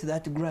you get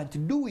that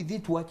grant, do with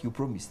it what you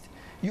promised.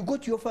 You go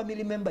to your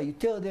family member, you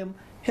tell them,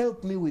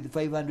 help me with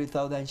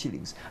 500,000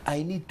 shillings.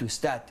 I need to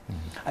start.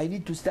 I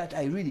need to start.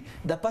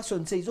 The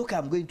person says, okay,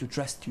 I'm going to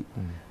trust you.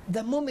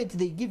 The moment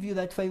they give you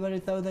that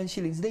 500,000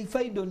 shillings, they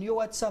find on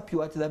your WhatsApp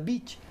you at the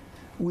beach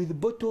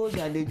with bottles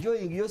and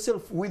enjoying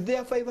yourself with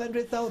their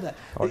 500,000.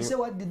 They say,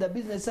 what did the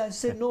business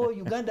say? No,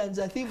 Ugandans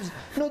are thieves.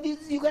 No, these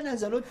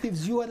Ugandans are not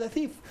thieves. You are the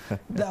thief.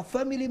 The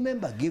family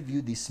member gave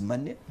you this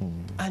money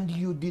and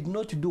you did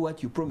not do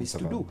what you promised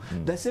to do.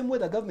 The same way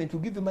the government will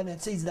give you money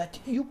and says that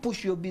you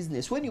push your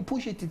business. When you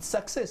push it, it's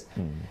success.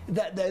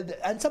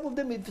 And some of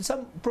them,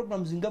 some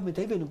programs in government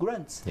are even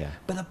grants.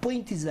 But the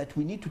point is that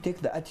we need to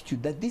take the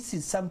attitude that this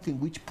is something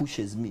which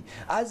pushes me.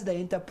 As the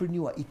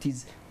entrepreneur, it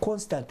is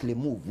constantly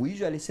move. We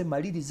usually say,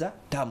 Maliriza,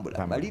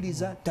 tambula.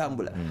 Maliriza,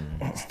 tambula.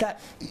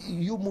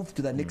 You move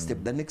to the next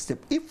step, the next step.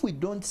 If we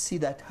don't see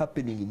that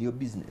happening in your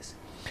business,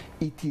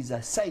 it is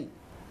a sign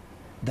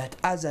that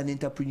as an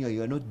entrepreneur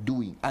you are not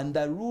doing, and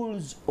the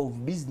rules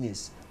of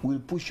business will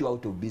push you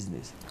out of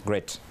business.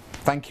 Great.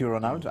 Thank you,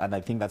 Ronald, and I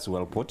think that's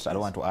well put. I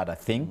don't want to add a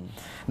thing.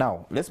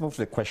 Now, let's move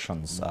to the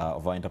questions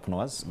of our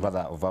entrepreneurs, rather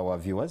of our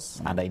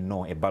viewers, and I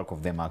know a bulk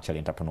of them are actually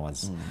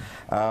entrepreneurs.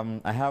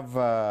 I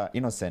have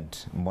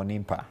Innocent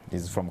Monimpa,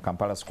 is from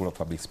Kampala School of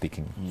Public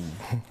Speaking.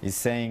 He's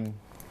saying,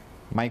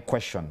 my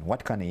question,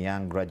 what can a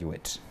young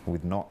graduate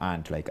with no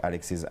aunt like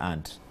Alex's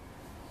aunt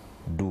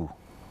do?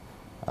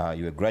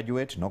 You're a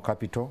graduate, no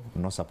capital,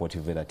 no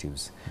supportive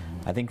relatives.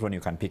 I think, Ron, you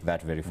can pick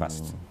that very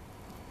fast.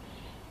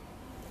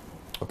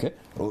 Okay.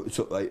 Oh,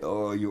 so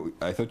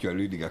I thought you were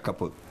reading a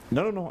couple.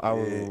 No. I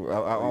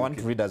want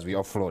to read as we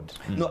offload.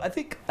 No, I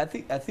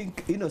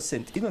think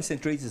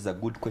Innocent raises a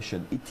good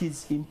question.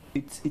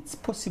 It's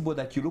possible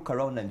that you look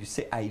around and you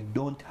say, I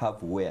don't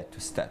have where to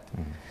start.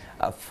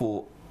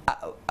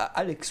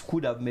 Alex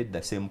could have made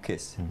the same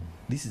case.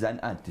 This is an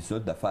aunt. It's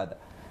not the father.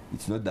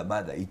 It's not the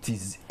mother.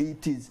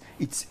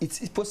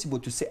 It's possible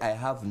to say I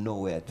have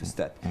nowhere to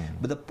start.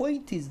 But the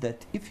point is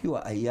that if you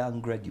are a young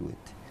graduate,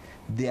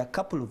 there are a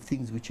couple of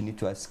things which you need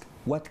to ask.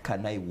 What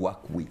can I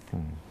work with?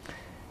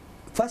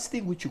 First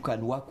thing which you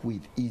can work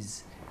with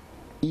is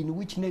in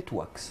which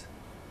networks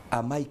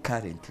am I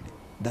currently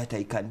that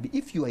I can be.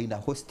 If you are in a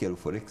hostel,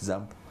 for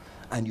example,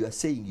 and you are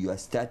saying you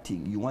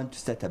want to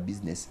start a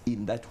business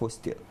in that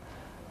hostel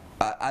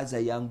as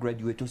a young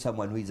graduate or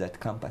someone who is at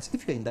campus,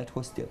 if you're in that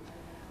hostel,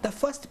 the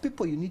first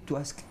people you need to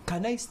ask,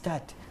 can I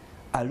start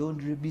a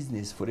laundry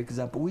business, for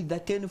example, with the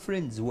 10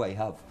 friends who I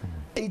have?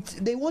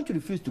 They want to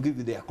refuse to give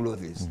you their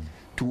clothes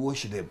to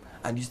wash them,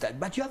 and you start.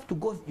 But you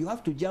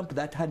have to jump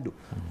that hurdle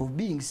of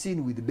being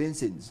seen with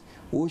Bensons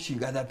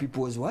washing other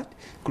people's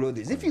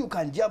clothes. If you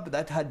can jump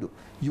that hurdle,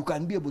 you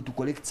can be able to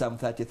collect some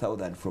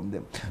 30,000 from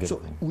them.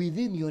 So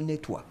within your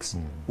networks,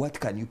 what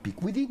can you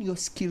pick? Within your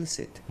skill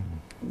set,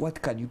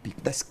 what can you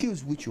pick? The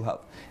skills which you have.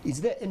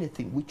 Is there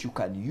anything which you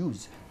can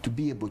use to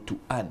be able to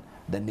earn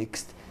the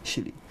next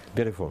shilling?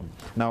 Beautiful.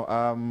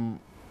 Now,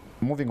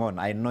 moving on,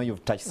 I know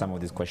you've touched some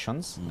of these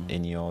questions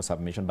in your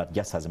submission, but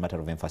just as a matter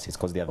of emphasis,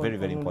 because they are very,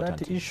 very important.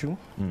 That issue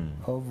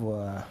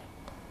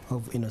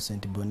of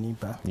Innocent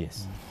Bonipa.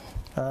 Yes.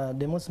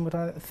 The most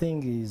important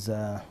thing is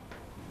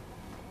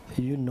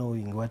you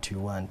knowing what you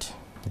want.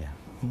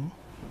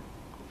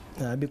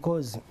 Yeah.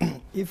 Because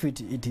if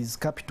it is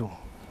capital,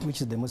 which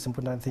is the most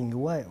important thing,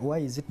 why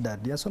is it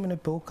that there are so many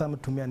people who come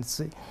to me and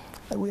say,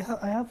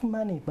 I have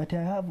money, but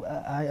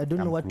I don't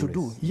know what to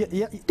do.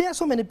 Yeah, there are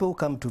so many people who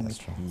come to me.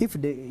 If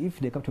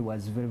the capital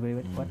was very,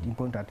 very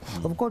important.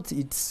 Of course,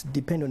 it's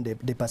depend on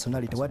the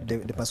personality, what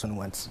the person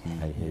wants.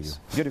 I hear you.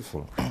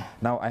 Beautiful.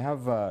 Now, I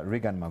have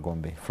Regan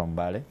Magombe from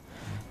Baale.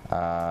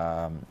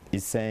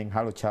 He's saying,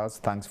 hello, Charles,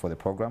 thanks for the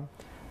program.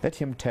 Let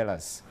him tell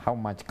us how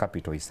much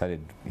capital he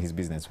started his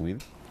business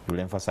with. We'll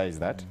emphasize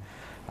that.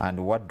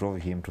 And what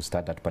drove him to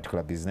start that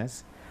particular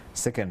business.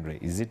 Secondly,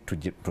 is it to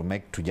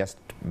just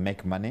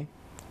make money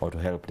or to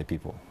help the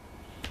people?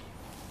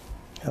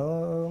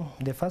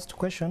 The first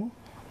question,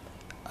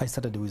 I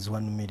started with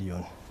 1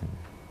 million.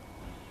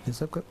 The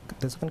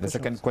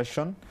second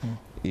question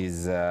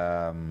is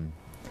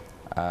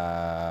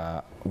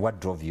what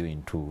drove you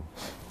into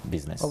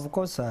business? Of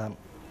course,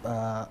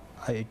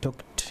 I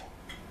talked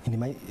in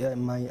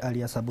my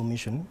earlier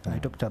submission. I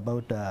talked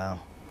about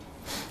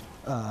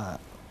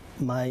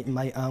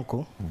my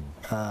uncle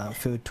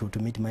failed to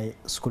meet my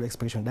school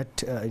expectation.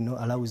 That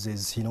allows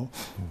us,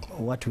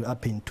 what will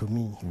happen to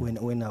me when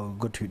I will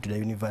go to the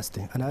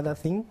university. Another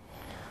thing,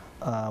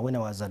 when I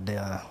was at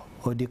the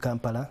OD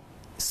Kampala,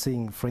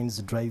 seeing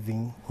friends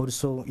driving.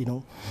 Also,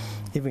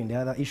 even the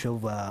other issue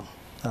of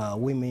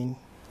women,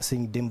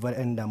 seeing them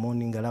in the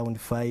morning around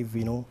 5,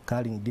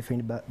 carrying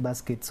different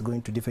baskets,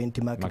 going to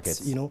different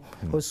markets.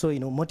 Also,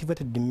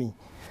 motivated me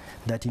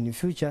that in the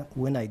future,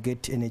 when I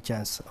get any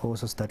chance, I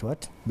also start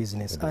what?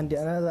 Business. And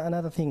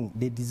another thing,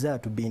 the desire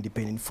to be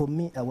independent. For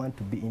me, I want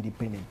to be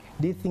independent.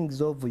 The things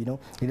of,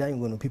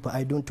 relying on people,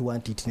 I don't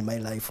want it in my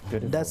life.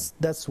 Beautiful.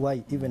 That's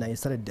why even I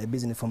started a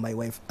business for my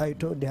wife. I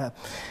told her,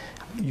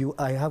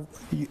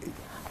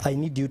 I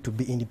need you to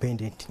be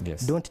independent.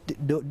 Yes.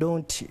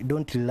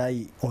 Don't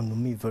rely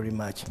on me very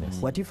much. Yes.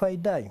 What if I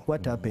die?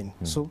 What happened?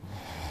 So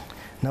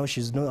now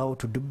she's know how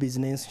to do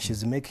business.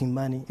 She's making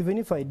money. Even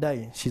if I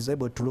die, she's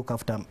able to look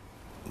after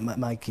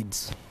my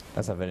kids.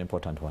 That's a very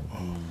important one.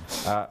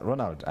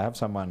 Ronald, I have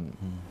someone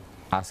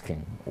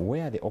asking,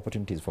 where are the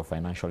opportunities for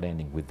financial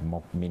lending with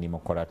minimal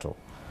collateral?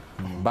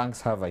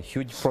 Banks have a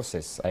huge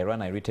process. I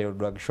run a retail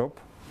drug shop,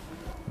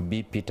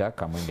 B. Peter,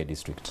 Kamwenge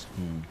district.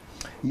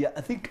 Yeah,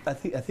 I think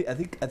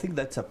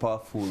that's a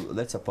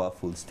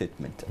powerful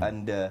statement.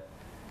 And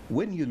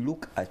when you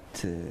look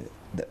at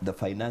the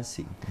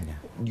financing,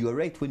 you're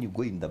right. When you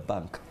go in the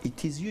bank,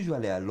 it is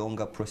usually a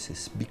longer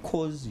process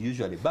because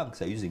usually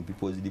banks are using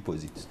people's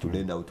deposits to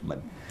lend out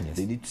money. Yes.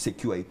 They need to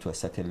secure it to a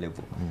certain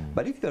level.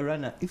 But if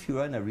you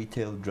run a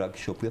retail drug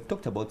shop, we have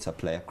talked about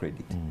supplier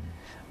credit.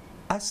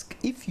 Ask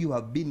if you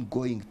have been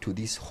going to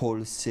this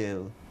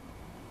wholesale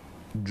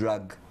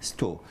drug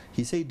store.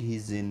 He said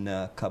he's in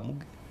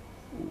Kamuge.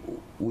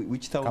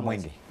 Which town?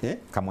 Kamwenge. Eh?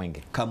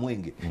 Kamwenge.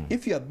 Kamwenge.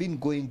 If you have been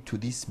going to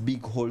this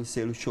big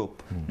wholesale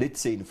shop,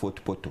 let's say in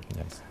Fort Portal,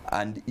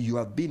 and you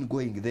have been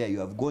going there, you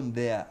have gone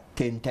there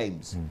 10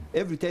 times.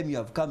 Every time you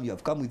have come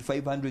with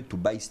 500 to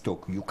buy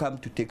stock. You come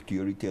to take to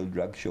your retail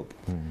drug shop.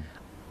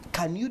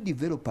 Can you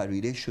develop a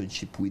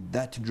relationship with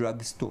that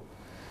drug store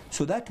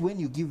so that when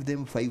you give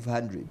them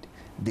 500,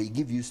 they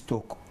give you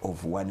stock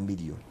of 1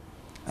 million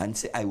and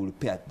say, I will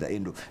pay at the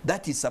end of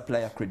that? Is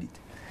supplier credit.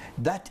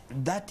 That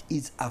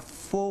is a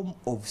form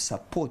of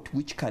support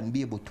which can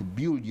be able to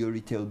build your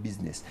retail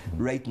business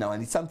right now,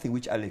 and it's something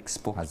which Alex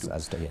spoke to.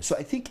 Yes. So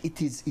I think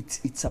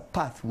it's a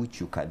path which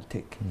you can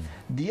take.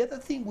 The other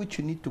thing which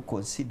you need to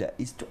consider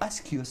is to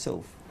ask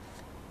yourself,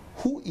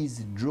 who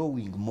is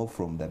drawing more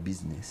from the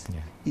business?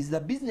 Is the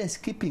business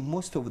keeping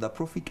most of the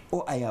profit,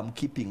 or I am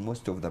keeping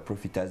most of the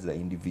profit as the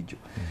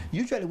individual?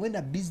 Usually when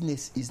a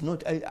business is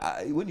not,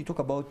 when you talk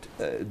about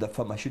the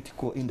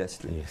pharmaceutical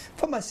industry,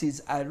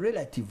 pharmacies are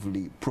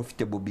relatively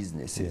profitable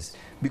businesses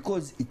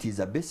because it is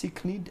a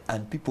basic need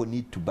and people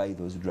need to buy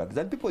those drugs.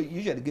 And people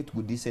usually get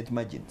good, decent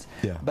margins.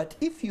 But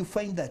if you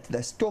find that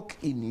the stock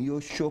in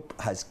your shop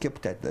has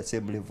kept at the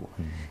same level,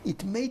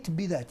 it might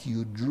be that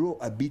you draw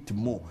a bit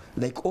more,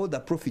 like all the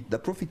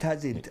profit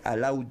hasn't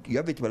allowed, you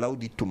haven't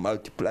allowed it to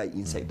multiply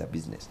inside the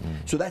business.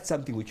 So that's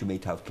something which you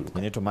might have to look at.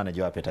 You need to manage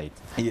your appetite.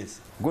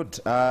 Yes. Good.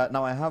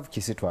 Now I have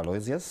Kisitu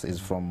Aloysius, is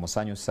from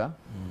Musanyusa.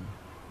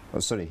 Oh,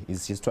 sorry,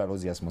 Kisitu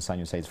Aloysius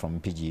Musanyusa is from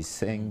PG. He's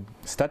saying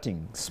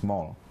starting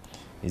small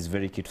is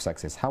very key to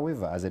success.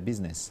 However, as a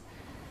business,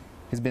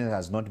 his business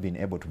has not been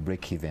able to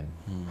break even.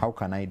 How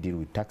can I deal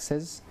with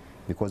taxes?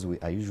 Because we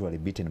are usually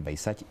beaten by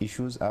such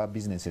issues. Our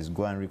businesses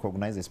go and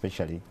recognize,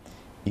 especially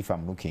if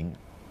I'm looking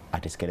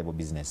at a scalable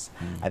business.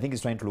 I think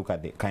it's trying to look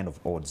at the kind of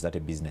odds that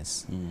a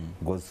business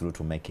goes through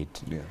to make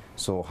it.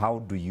 So how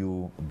do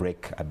you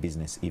break a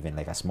business even,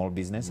 like a small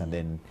business, and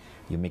then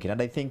you make it?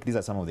 And I think these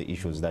are some of the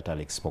issues that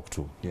Alex spoke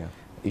to.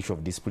 Issue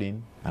of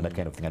discipline and that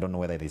kind of thing. I don't know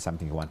whether there's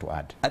something you want to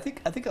add. I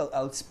think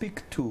I'll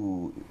speak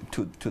to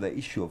the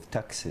issue of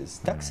taxes.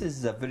 Taxes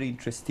is a very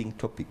interesting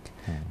topic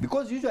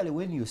because usually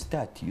when you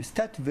start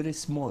very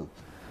small,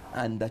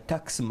 and the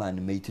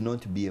taxman may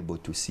not be able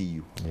to see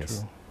you.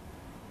 True.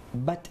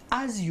 But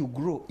as you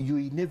grow, you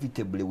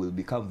inevitably will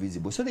become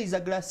visible. So there is a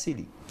glass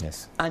ceiling.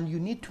 And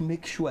you need to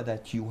make sure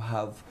that you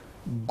have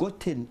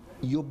gotten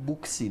your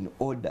books in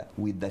order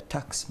with the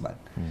taxman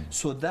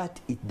so that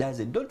it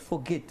doesn't. Don't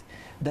forget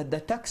that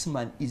the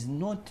taxman is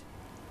not,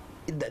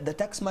 the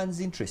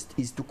taxman's interest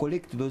is to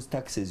collect those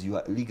taxes you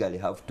legally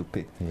have to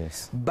pay.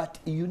 But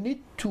you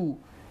need to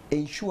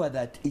ensure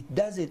that it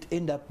doesn't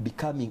end up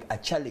becoming a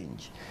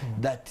challenge,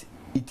 that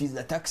it is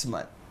the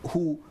taxman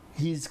who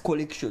his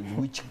collections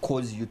which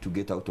cause you to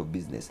get out of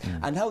business.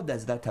 And how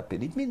does that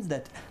happen? It means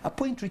that a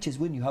point reaches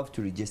when you have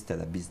to register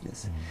the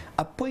business.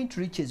 A point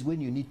reaches when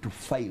you need to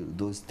file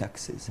those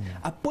taxes.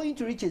 A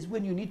point reaches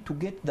when you need to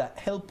get the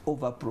help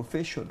of a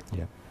professional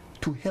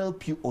to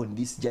help you on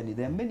this journey.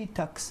 There are many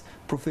tax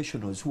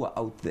professionals who are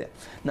out there.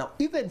 Now,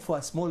 even for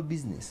a small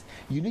business,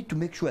 you need to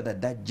make sure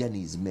that that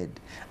journey is made.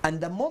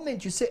 And the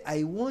moment you say,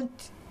 I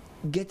want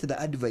get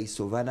the advice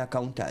of an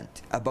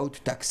accountant about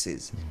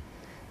taxes,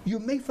 you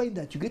may find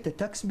that you get a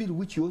tax bill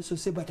which you also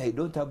say, but I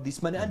don't have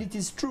this money, and it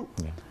is true.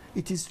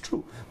 It is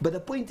true. But the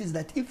point is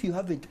that if you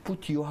haven't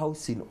put your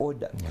house in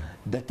order,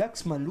 the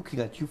taxman looking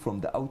at you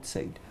from the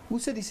outside will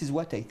say, this is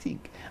what I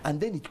think, and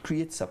then it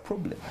creates a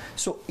problem.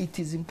 So it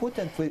is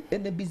important for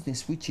any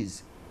business which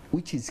is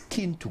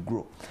keen to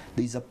grow.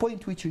 There is a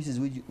point which is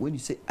when you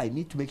say, I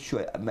need to make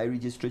sure my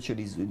registration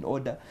is in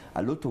order.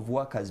 A lot of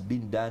work has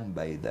been done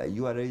by the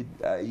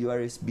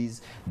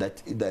URSBs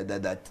that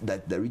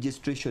the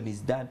registration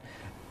is done.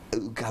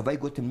 Have I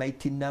got my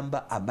TIN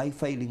number? Am I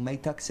filing my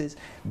taxes?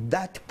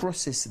 That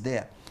process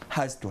there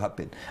has to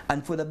happen.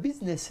 And for the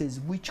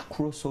businesses which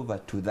cross over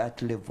to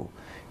that level,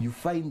 you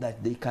find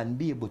that they can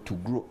be able to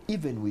grow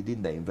even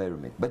within the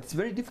environment. But it's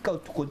very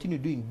difficult to continue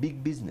doing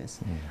big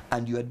business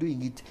and you are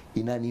doing it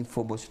in an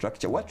informal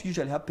structure. What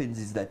usually happens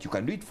is that you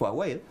can do it for a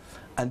while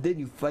and then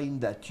you find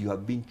that you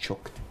have been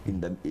choked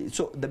in the...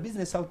 So the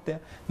business out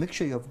there, make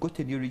sure you have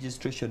gotten your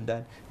registration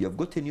done, you have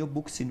gotten your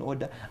books in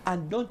order,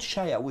 and don't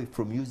shy away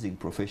from using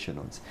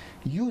professionals.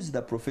 Use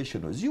the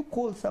professionals. You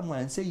call someone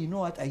and say, you know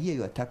what, I hear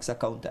you're a tax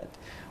accountant.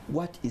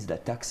 What is the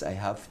tax I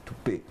have to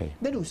pay?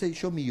 Then we'll say,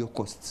 show me your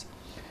costs.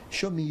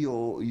 Show me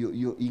your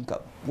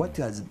income.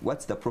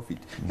 What's the profit?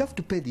 You have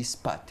to pay this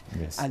part.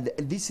 And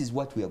this is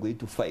what we are going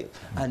to file.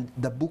 And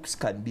the books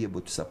can be able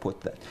to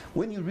support that.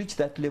 When you reach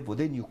that level,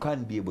 then you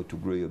can be able to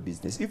grow your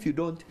business. If you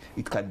don't,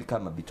 it can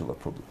become a bit of a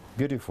problem.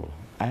 Beautiful.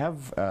 I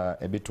have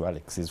a bit to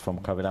Alex. He's from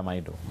Kavira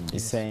Maido.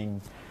 He's saying,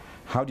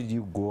 how did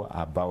you go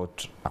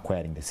about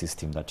acquiring the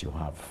system that you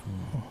have?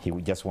 He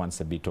just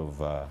wants a bit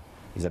of...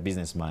 he's a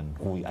businessman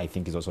who I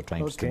think is also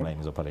trying to streamline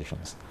his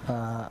operations.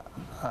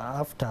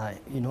 After,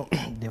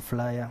 the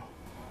flyer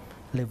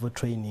level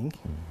training,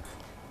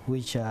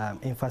 which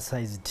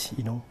emphasized,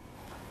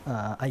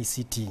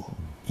 ICT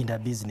in the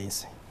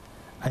business,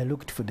 I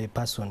looked for the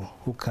person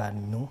who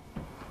can,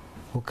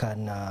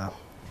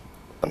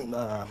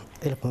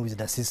 help me with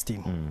the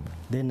system.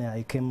 Then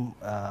I came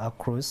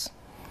across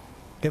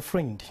a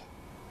friend,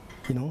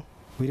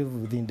 we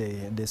live within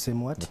the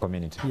same the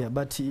community. Yeah,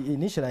 but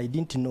initially I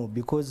didn't know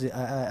because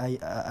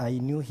I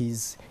knew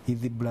he's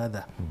the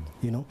brother.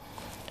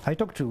 I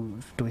talked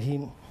to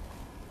him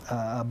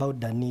about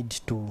the need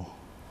to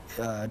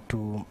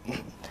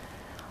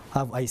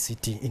have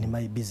ICT in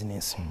my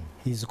business.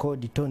 He's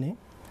called Tony.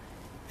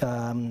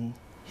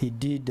 He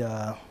did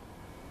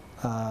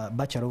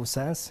Bachelor of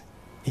Science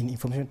in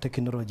Information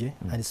Technology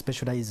and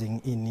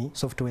specializing in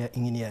software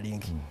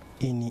engineering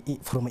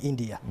from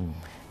India.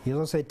 He's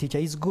also a teacher.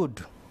 He's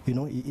good.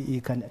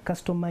 He can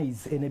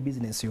customize any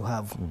business you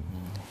have.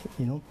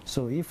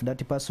 So if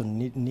that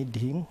person need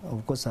him,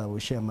 of course I will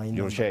share my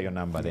number. You'll share your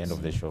number at the end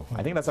of the show.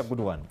 I think that's a good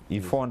one.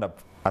 You found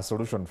a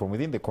solution from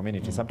within the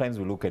community. Sometimes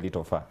we look a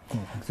little far.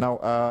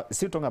 Now,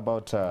 still talking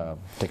about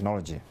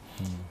technology.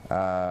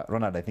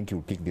 Ronald, I think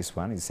you'll pick this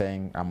one. He's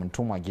saying, I'm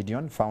Ntumwa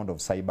Gideon, founder of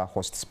Cyber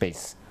Host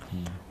Space.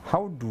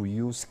 How do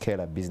you scale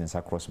a business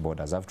across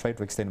borders? I've tried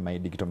to extend my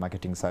digital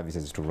marketing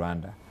services to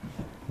Rwanda,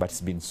 but it's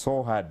been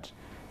so hard.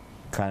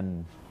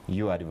 Can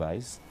you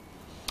advise?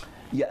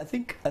 Yeah, I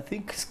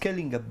think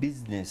scaling a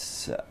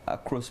business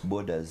across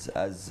borders,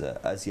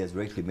 as he has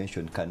rightly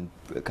mentioned,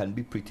 can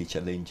be pretty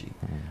challenging,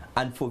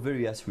 and for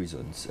various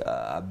reasons.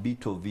 A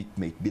bit of it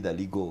may be the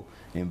legal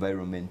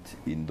environment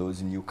in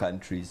those new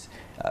countries.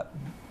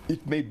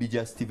 It may be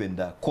just even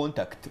the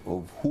contact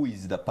of who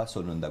is the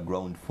person on the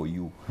ground for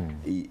you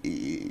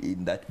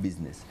in that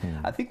business.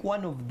 I think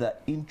one of the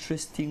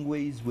interesting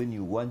ways when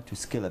you want to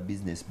scale a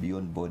business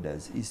beyond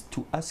borders is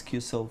to ask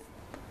yourself,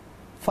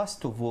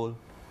 first of all,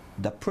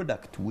 the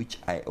product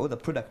or the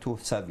product or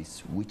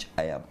service which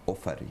I am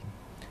offering,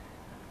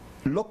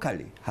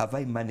 locally, have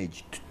I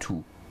managed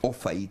to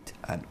offer it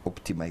and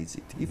optimize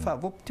it? If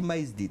I've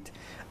optimized it,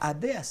 are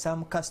there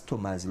some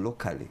customers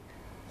locally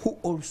who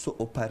also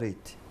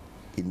operate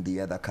in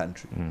the other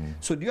country?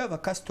 So do you have a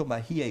customer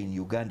here in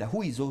Uganda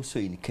who is also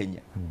in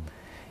Kenya?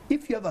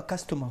 If you have a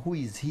customer who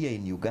is here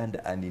in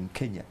Uganda and in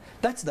Kenya,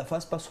 that's the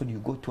first person you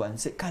go to and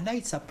say, can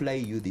I supply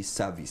you this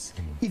service?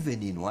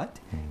 Even in what?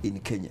 In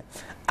Kenya.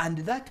 And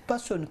that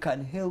person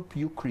can help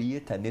you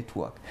create a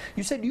network.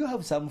 You said you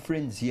have some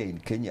friends here in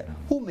Kenya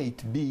who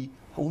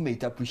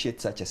might appreciate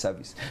such a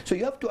service. So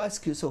you have to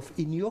ask yourself,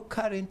 in your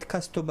current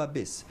customer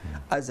base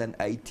as an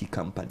IT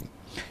company,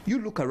 you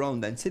look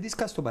around and say, these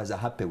customers are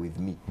happy with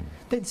me.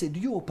 Then say,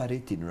 do you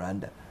operate in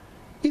Rwanda?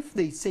 If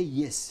they say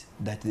yes,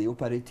 that they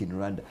operate in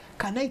Rwanda,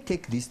 can I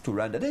take this to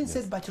Rwanda? Then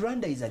say, but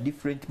Rwanda is a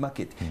different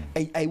market.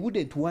 I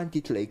wouldn't want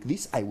it like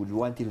this, I would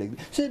want it like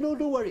this. Say, no,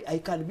 don't worry, I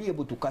can be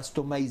able to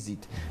customize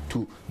it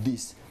to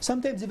this.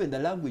 Sometimes even the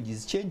language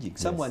is changing.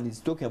 Someone is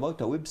talking about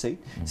a website,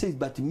 says,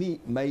 but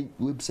my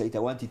website, I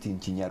want it in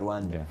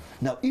Kinyarwanda.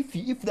 Now,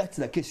 if that's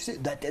the case, you say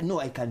that, no,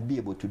 I can be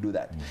able to do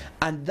that.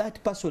 And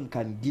that person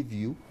can give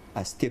you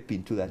a step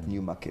into that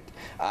new market.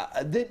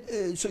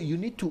 So you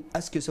need to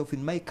ask yourself,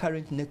 in my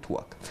current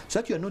network, so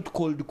that you are not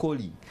cold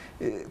calling.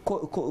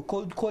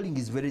 Cold calling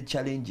is very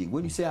challenging.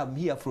 When you say, I'm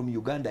here from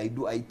Uganda, I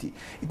do IT,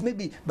 it may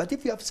be, but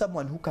if you have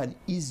someone who can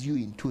ease you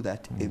into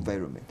that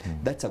environment,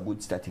 that's a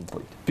good starting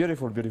point.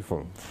 Beautiful,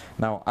 beautiful.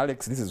 Now,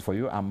 Alex, this is for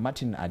you. I'm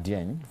Martin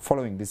Adieng,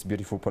 following this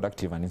beautiful,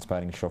 productive, and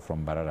inspiring show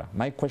from Barara.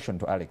 My question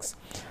to Alex: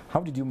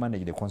 how did you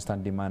manage the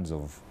constant demands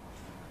of?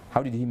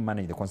 How did he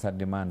manage the constant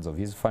demands of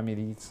his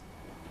families,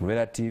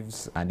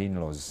 relatives, and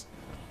in-laws?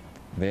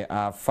 They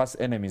are first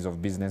enemies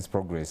of business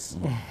progress.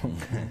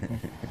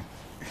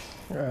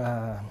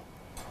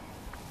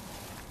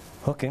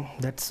 Okay,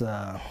 that's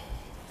a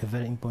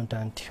very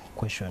important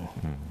question.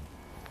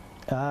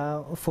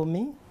 For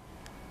me,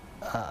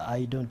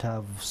 I don't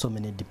have so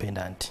many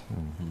dependent.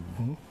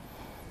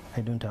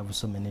 I don't have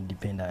so many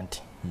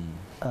dependent.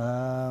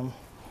 My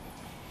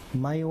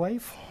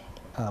wife,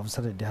 I've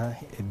started her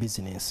a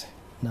business.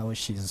 Now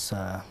she's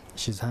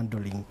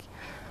handling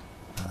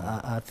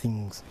her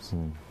things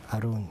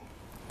alone.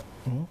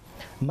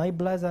 My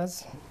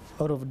brothers,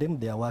 all of them,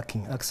 they are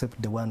working,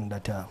 except the one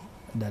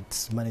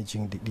that's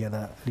managing the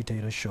other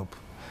retail shop.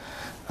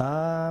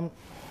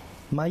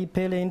 My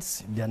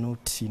parents, they are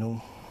not,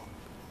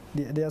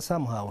 they are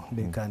somehow,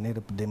 they can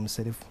help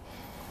themselves.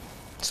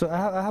 So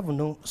I have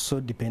no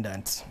so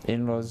dependents.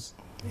 In-laws?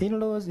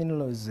 In-laws.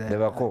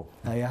 Debako?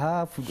 I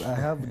have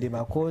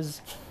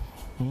debakos.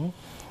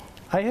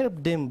 I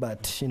help them,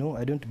 but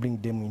I don't bring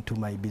them into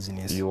my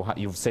business.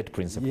 You've set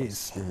principles.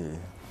 Yes.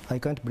 I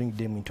can't bring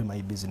them into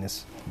my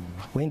business.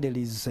 When there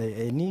is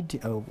a need,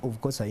 of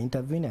course I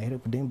intervene, I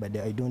help them, but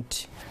I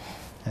don't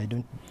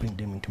bring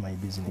them into my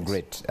business.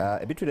 Great.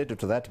 A bit related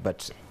to that,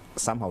 but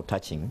somehow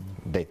touching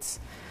dates.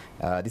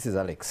 This is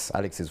Alex.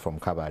 Alex is from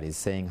Kabar. He's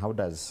saying, how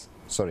does,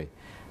 sorry,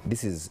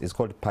 this is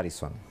called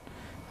Parison.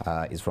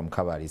 Is from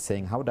Kabar. He's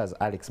saying, how does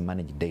Alex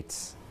manage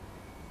dates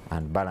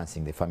and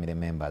balancing the family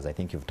members? I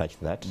think you've touched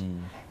that.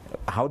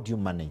 How do you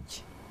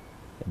manage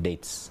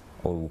dates,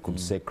 or we could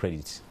say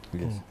credit?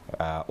 Yes.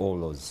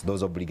 All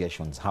those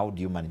obligations, how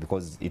do you manage?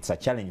 Because it's a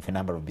challenge for a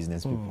number of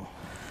business people.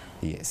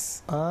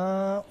 Yes.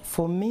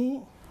 For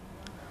me,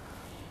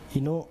 I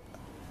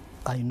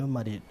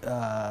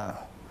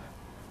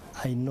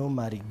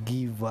normally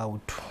give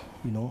out,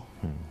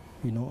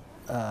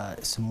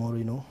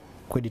 small,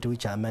 credit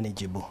which are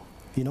manageable.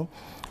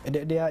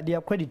 There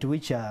are credit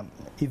which are,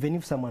 even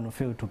if someone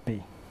fail to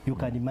pay, you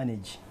can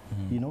manage.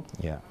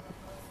 Yeah.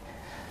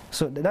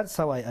 So that's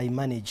how I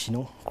manage,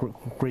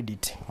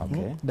 credit.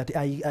 Okay. That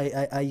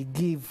I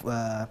give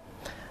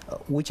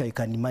which I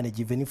can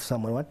manage even if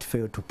someone won't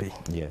fail to pay.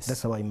 Yes.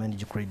 That's how I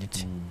manage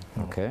credit.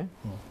 Okay.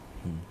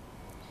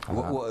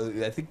 Well,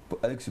 I think,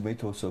 Alex, you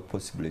might also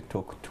possibly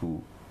talk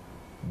to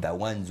the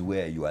ones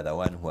where you are the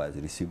one who has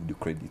received the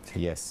credit.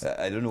 Yes.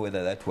 I don't know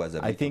whether that was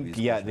a bit. I think,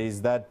 yeah, there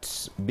is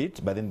that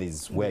bit, but then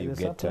there's where you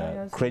get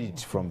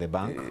credit from the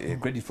bank.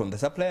 Credit from the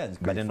suppliers,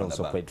 but then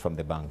also credit from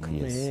the bank.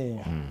 Yes.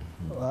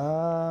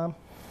 Yeah.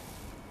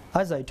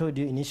 As I told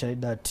you initially,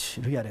 that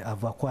really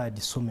I've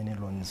acquired so many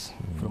loans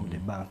from the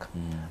bank.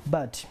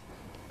 But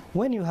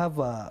when you have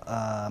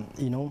a,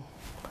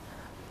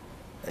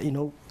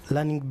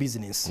 learning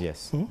business,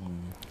 yes,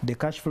 the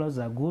cash flows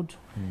are good.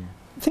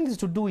 Things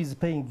to do is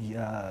paying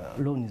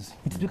loans.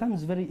 It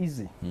becomes very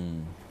easy.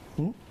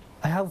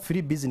 I have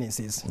 3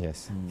 businesses.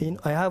 Yes.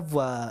 I have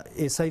a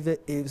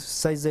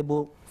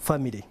sizable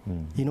family.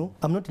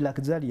 I'm not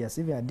luxurious.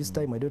 Even at this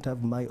time, I don't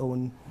have my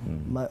own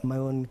my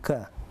own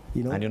car.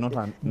 And you're not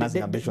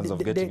having ambitions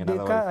of getting another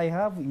the car wife. I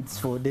have, it's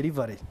for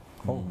delivery.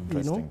 Oh,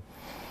 interesting.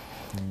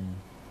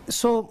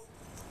 So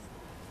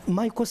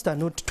my costs are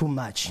not too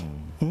much.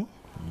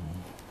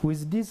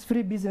 With these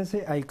 3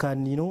 businesses, I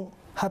can,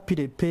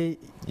 happily pay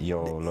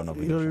your loan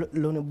obligation. Your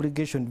loan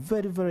obligation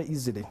very, very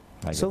easily.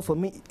 So for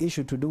me,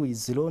 issue to do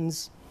is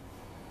loans.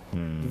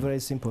 Very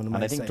simple on my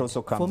and I think side. it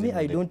also comes for me,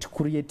 I the don't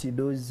create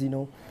those,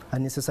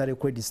 unnecessary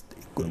credit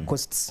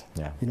costs.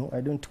 Yeah.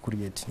 I don't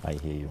create. I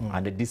hear you.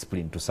 And the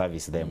discipline to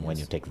service them when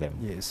you take them.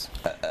 Yes.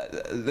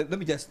 Let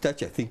me just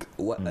touch. I think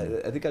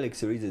I think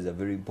Alex raises a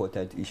very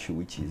important issue,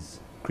 which is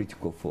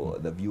critical for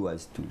the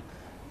viewers to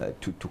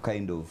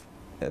kind of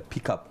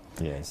pick up.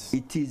 Yes.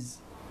 It is,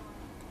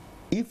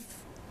 if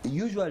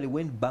usually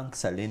when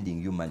banks are lending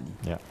you money,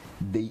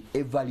 they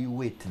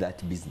evaluate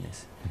that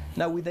business.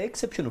 Now, with the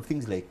exception of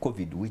things like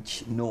COVID,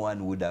 which no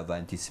one would have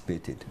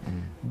anticipated,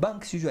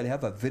 banks usually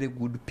have a very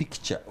good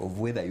picture of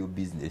whether your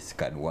business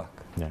can work.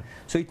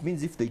 So it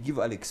means if they give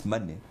Alex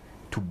money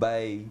to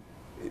buy,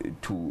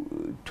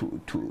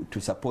 to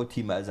support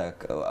him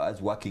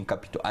as working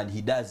capital, and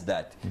he does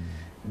that,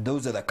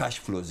 those are the cash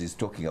flows he's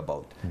talking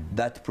about.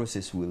 That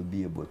process will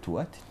be able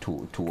to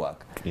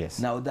work. Yes.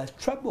 Now, the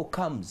trouble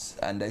comes,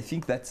 and I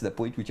think that's the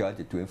point which I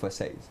wanted to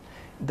emphasize,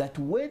 that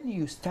when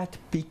you start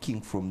picking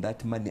from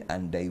that money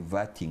and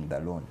diverting the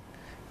loan,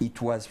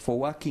 it was for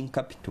working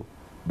capital,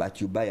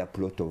 but you buy a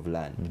plot of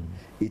land.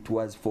 It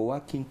was for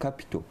working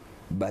capital,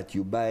 but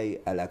you buy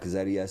a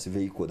luxurious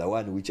vehicle, the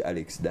one which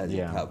Alex doesn't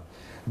have.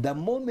 The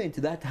moment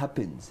that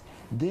happens,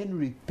 then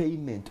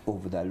repayment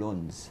of the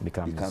loans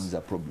becomes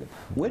a problem.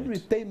 When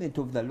repayment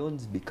of the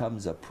loans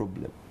becomes a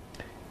problem,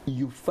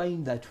 you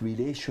find that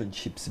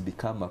relationships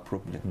become a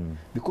problem.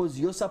 Because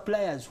your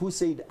suppliers who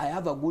said, I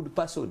have a good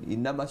person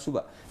in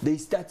Namasuba, they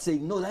start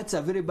saying, no, that's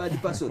a very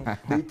bad person.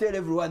 They tell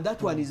everyone,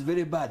 that one is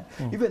very bad.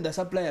 Even the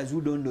suppliers who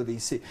don't know, they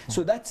say.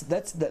 So that's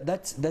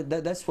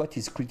what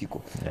is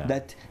critical.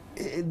 That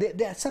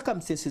there are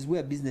circumstances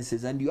where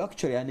businesses and you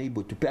actually are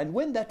unable to pay, and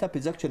when that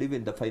happens, actually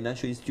even the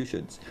financial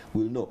institutions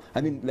will know.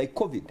 I mean, like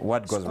COVID,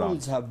 what goes wrong?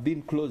 Schools have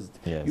been closed.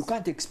 You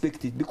can't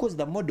expect it because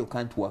the model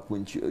can't work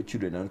when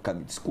children are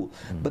coming to school.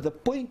 But the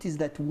point is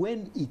that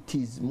when it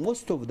is,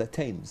 most of the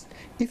times,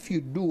 if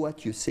you do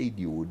what you said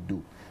you would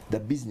do, the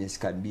business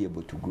can be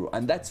able to grow.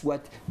 And that's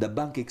what the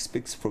bank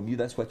expects from you.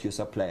 That's what your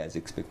suppliers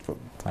expect from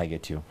you. I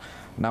get you.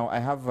 Now, I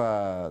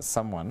have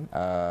someone,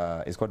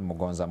 he's called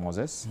Mugonza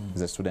Moses.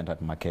 He's a student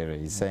at Makere.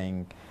 He's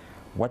saying,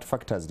 what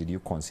factors did you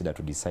consider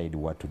to decide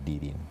what to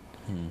deal in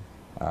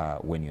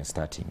when you're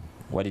starting?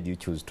 Why did you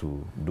choose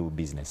to do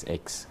business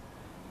X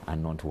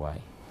and not Y?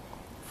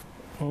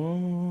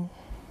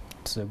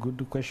 It's a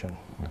good question.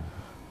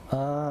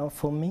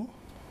 For me,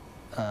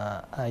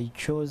 I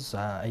chose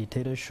a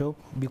tailor shop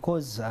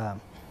because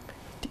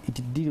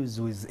it deals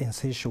with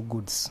essential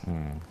goods,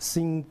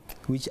 things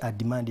which are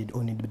demanded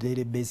on a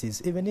daily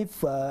basis. Even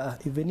if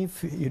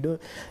you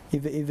don't,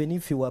 even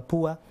if you are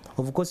poor,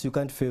 of course you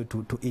can't fail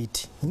to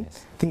eat.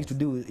 Things to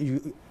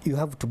do, you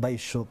have to buy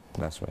shop.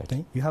 That's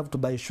right. You have to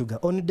buy sugar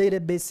on a daily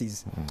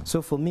basis.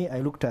 So for me,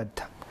 I looked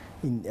at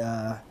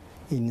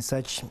in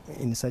such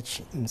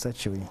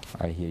a way.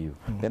 I hear you.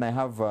 Then I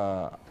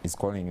have, he's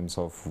calling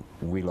himself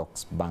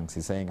Willox Banks.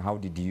 He's saying, how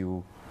did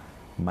you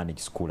manage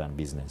school and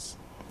business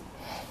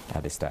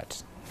at the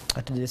start?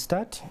 At the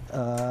start,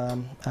 I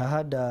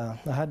had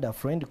a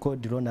friend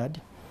called Ronald.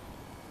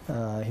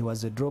 He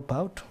was a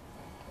dropout.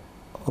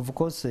 Of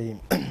course,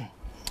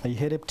 he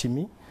helped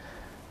me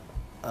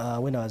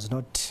when I was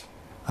not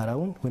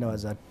around, when I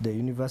was at the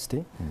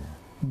university.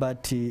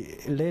 But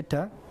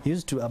later, he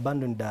used to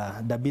abandon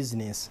the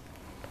business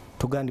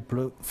to go and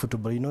play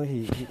football. You know,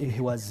 he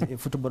was a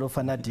football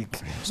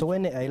fanatic. So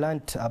when I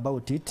learned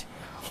about it,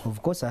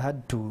 of course I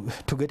had to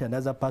get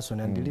another person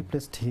and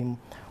replaced him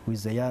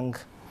with a young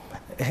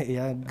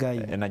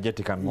guy,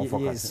 energetic and more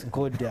focused.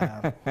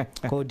 Yes,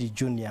 called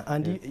Junior.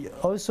 And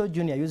also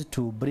Junior used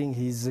to bring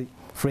his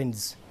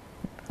friends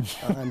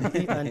and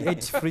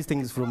ate free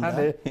things from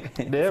the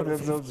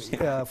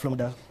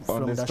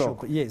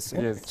shop. Yes.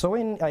 So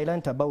when I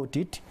learned about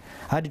it,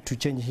 I had to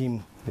change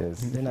him.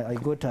 Then I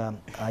got a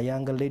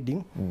young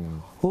lady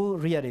who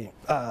really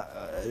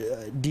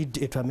did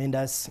a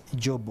tremendous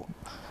job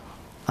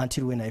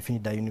until when I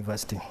finished the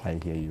university. I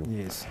hear you.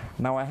 Yes.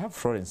 Now I have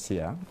Florence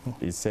here.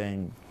 He's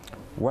saying,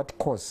 what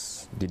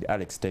course did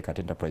Alex take at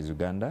Enterprise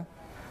Uganda?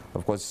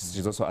 Of course,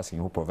 she's also asking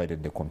who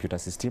provided the computer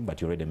system, but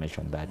you already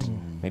mentioned that.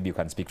 Maybe you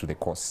can speak to the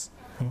course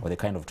or the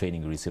kind of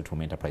training you received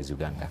from Enterprise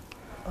Uganda.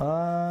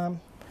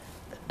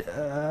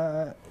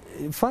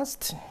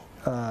 First,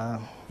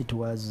 it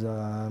was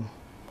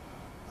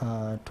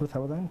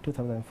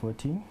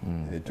 2014.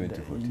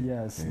 2014.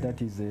 Yes,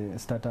 that is a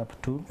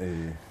startup too.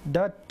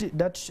 That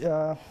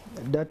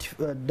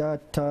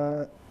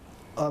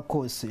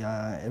course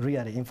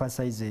really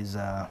emphasizes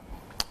the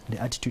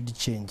attitude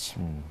change.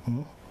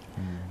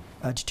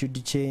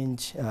 Attitude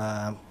change,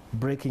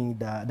 breaking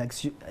the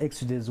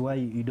excuses why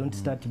you don't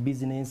start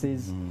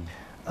businesses.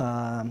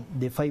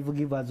 The 5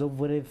 givers of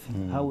wealth,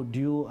 how do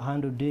you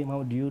handle them,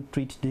 how do you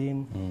treat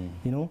them,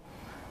 you know,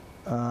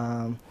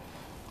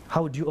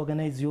 how do you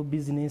organize your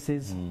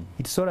businesses.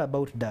 It's all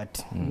about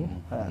that.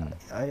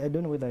 I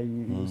don't know whether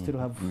you still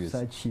have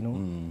such, you know,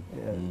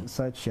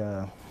 such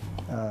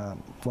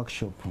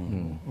workshop.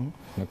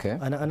 Okay.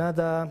 And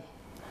another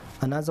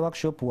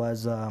workshop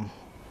was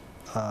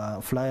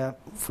flyer.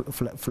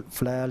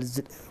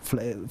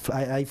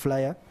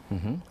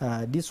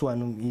 This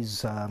one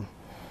is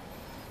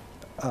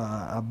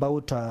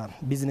about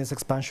business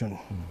expansion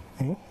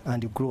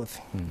and growth,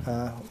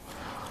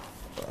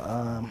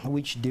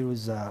 which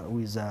deals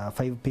with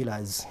 5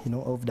 pillars, you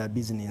know, of the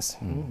business,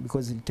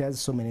 because it has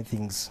so many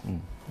things.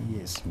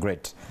 Yes.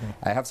 Great.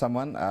 I have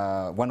someone,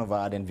 one of our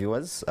ardent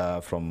viewers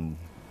from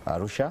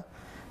Arusha,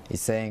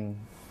 is saying,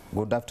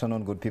 good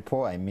afternoon, good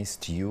people. I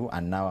missed you,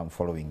 and now I'm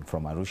following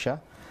from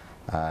Arusha,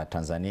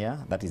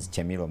 Tanzania. That is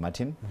Chemilo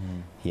Martin.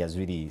 He has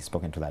really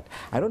spoken to that.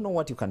 I don't know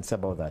what you can say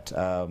about that,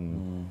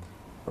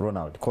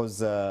 Ronald, because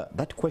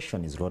that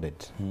question is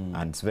loaded,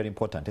 and it's very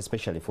important,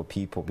 especially for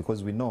people,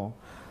 because we know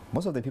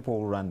most of the people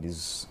who run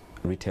these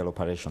retail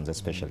operations,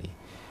 especially,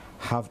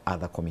 have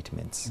other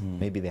commitments.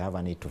 Maybe they have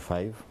an 8 to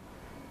 5.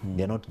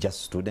 They're not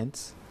just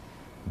students,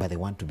 but they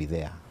want to be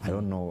there. I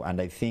don't know, and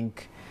I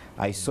think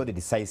I saw the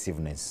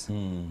decisiveness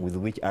with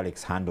which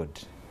Alex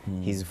handled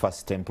his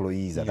first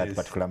employees at that Yes.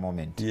 particular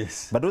moment.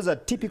 Yes. But those are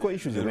typical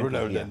issues you're going to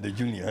Ronald hear. and the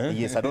junior. Eh?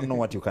 Yes, I don't know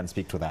what you can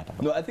speak to that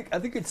about. No, I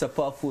think it's a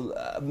powerful.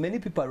 Many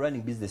people are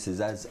running businesses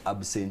as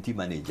absentee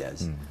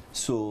managers.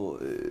 So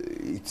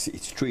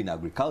it's true in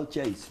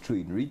agriculture, it's true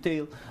in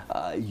retail.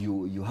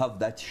 You have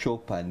that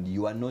shop and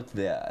you are not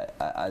there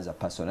as a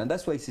person, and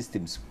that's why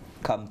systems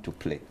come to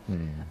play.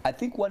 I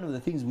think one of the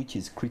things which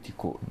is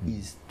critical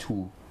is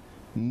to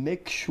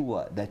make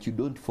sure that you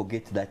don't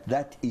forget that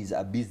that is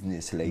a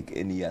business like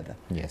any other.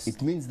 Yes.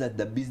 It means that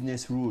the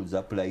business rules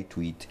apply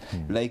to it.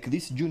 Like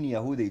this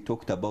junior who they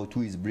talked about,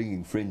 who is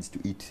bringing friends to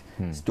eat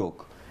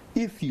stock.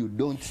 If you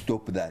don't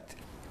stop that,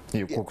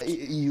 You cooked.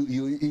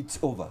 it's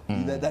over.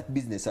 That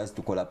business has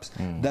to collapse.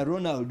 The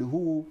Ronald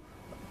who,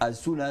 as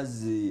soon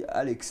as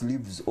Alex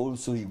leaves,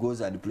 also he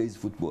goes and plays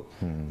football.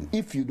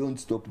 If you don't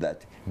stop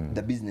that,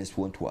 the business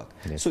won't work.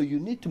 Yes. So you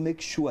need to make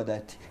sure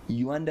that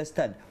you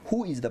understand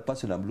who is the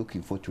person I'm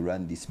looking for to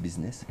run this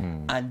business,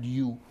 and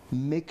you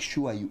make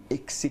sure you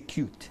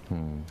execute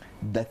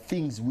the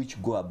things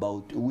which go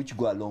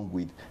along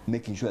with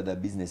making sure the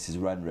business is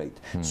run right.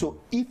 So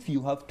if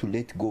you have to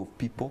let go of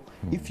people,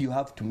 if you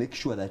have to make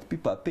sure that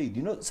people are paid,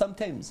 you know,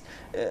 sometimes,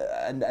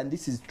 and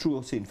this is true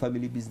also in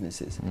family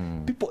businesses,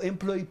 people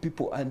employ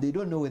people and they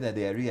don't know whether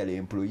they are really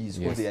employees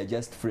or Yes. they are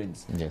just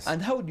friends. Yes.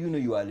 And how do you know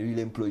you are a real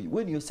employee?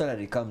 When your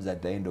salary comes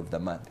at the end of the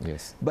month.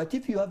 Yes. But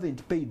if you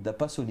haven't paid the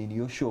person in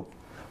your shop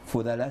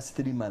for the last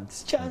 3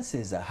 months,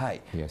 chances are high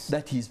Yes.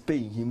 that he's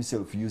paying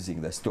himself using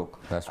the stock.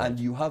 That's right. And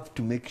you have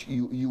to make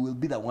you will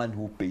be the one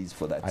who pays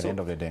for that. At the end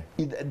of the day.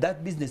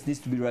 That business needs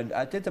to be run.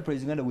 At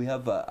Enterprise Uganda, we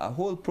have a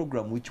whole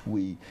program which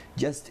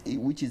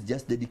is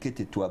just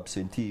dedicated to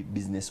absentee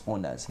business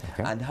owners,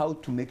 Okay. and how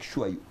to make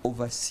sure you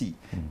oversee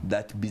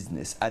that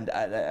business.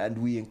 And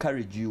we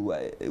encourage you.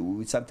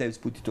 We sometimes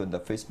put it on the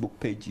Facebook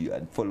page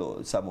and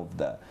follow some of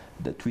the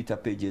Twitter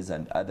pages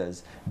and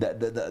others.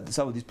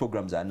 Some of these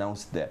programs are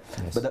announced there.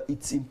 Yes. But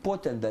it's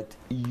important that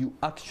you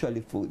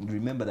actually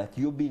remember that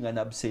you being an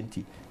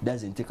absentee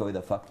doesn't take away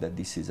the fact that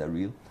this is a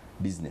real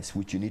business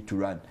which you need to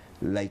run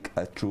like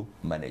a true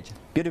manager.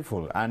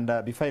 Beautiful.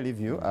 And before I leave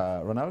you,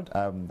 Ronald,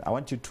 I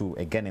want you to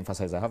again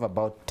emphasize, I have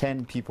about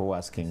 10 people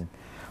asking,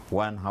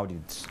 one, how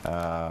did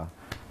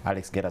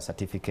Alex get a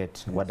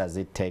certificate? What does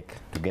it take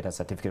to get a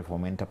certificate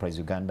from Enterprise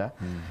Uganda?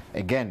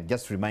 Again,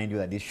 just remind you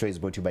that this show is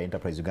brought to you by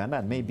Enterprise Uganda,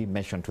 and maybe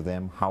mention to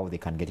them how they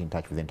can get in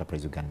touch with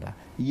Enterprise Uganda.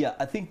 Yeah,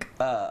 I think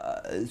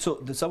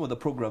some of the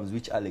programs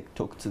which Alex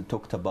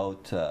talked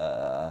about,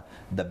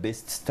 the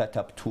best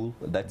startup tool,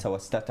 that's our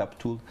startup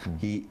tool.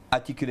 He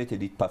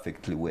articulated it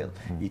perfectly well.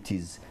 It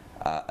is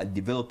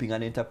developing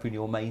an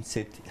entrepreneurial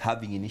mindset,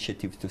 having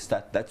initiatives to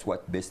start. That's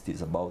what BEST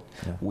is about.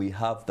 Yeah. We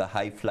have the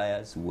high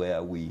flyers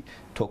where we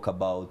talk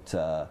about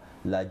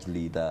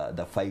largely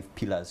the 5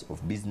 pillars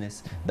of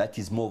business. That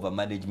is more of a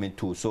management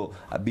tool. So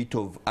a bit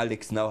of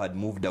Alex now had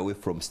moved away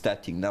from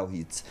starting. Now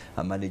it's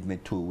a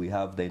management tool. We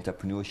have the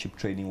entrepreneurship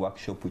training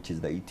workshop, which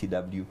is the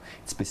ETW,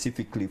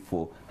 specifically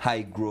for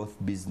high growth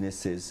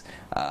businesses,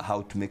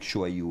 how to make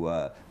sure you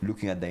are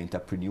looking at the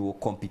entrepreneurial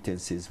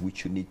competencies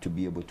which you need to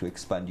be able to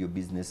expand your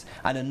business,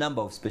 and a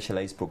number of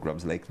specialized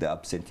programs like the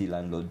absentee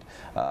landlord,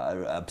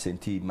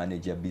 absentee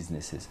manager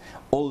businesses.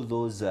 All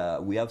those,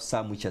 we have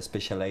some which are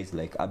specialized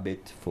like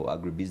ABET for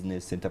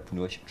agribusiness,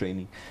 entrepreneurship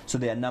training. So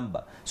there are a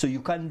number. So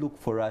you can look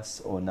for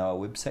us on our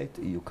website.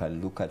 You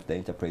can look at the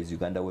Enterprise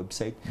Uganda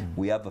website.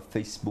 We have a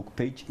Facebook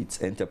page.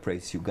 It's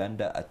Enterprise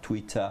Uganda. A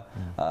Twitter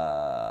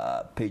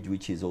page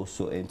which is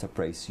also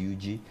Enterprise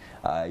UG.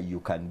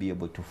 You can be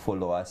able to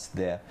follow us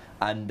there.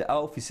 And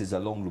our office is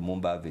along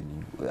Lumumba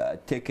Avenue.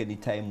 Take any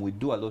time. We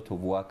do a lot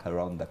of work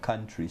around the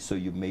country, so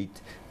you may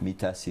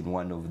meet us in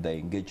one of the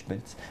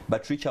engagements.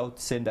 But reach out,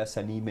 send us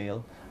an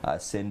email,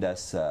 send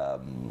us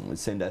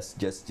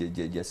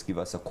just give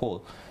us a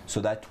call so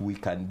that we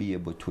can be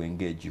able to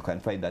engage. You can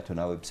find that on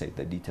our website,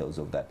 the details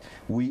of that.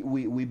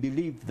 We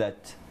believe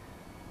that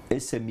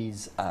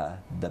SMEs are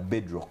the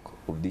bedrock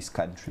of this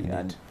country. Indeed.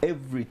 And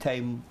every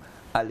time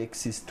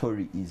Alex's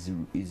story is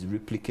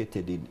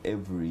replicated in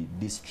every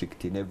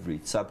district, in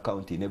every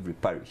sub-county, in every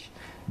parish,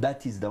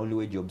 that is the only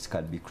way jobs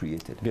can be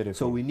created. Beautiful.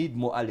 So we need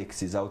more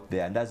Alexes out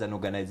there, and as an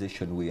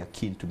organization we are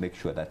keen to make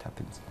sure that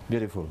happens.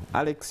 Beautiful.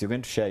 Alex, you're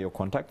going to share your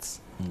contacts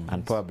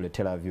and probably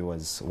tell our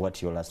viewers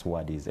what your last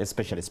word is,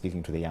 especially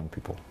speaking to the young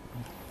people.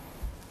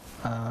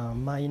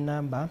 My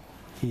number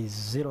is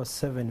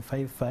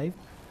 0755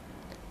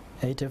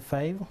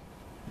 85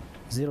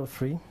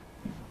 03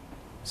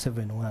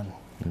 71.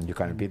 You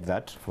can repeat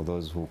that for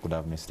those who could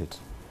have missed it.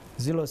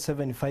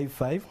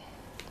 0755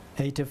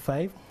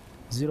 85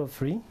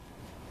 03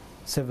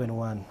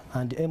 71,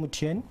 and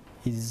MTN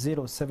is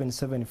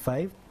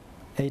 0775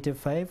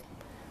 85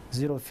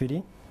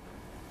 03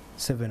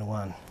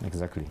 71.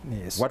 Exactly.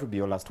 Yes. What would be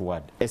your last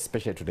word,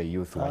 especially to the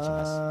youth watching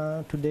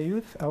us? To the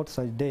youth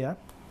outside there,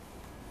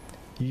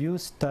 you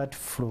start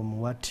from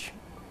what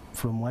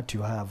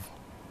you have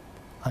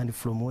and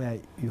from where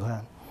you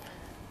are.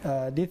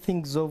 The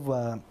things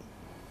of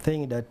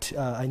thing that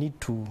I need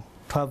to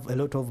have a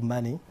lot of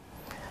money.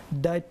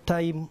 That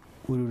time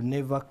will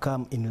never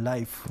come in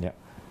life. Yeah.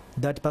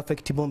 That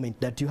perfect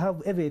moment that you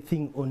have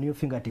everything on your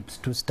fingertips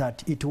to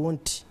start, it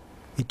won't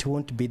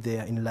be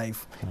there in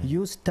life.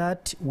 You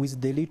start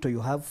with the little you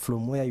have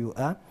from where you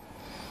are.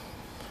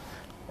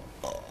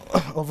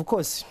 Of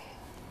course,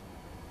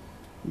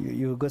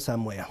 you go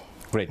somewhere.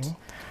 Great.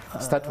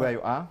 Start where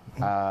you are.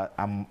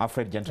 I'm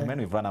afraid, gentlemen,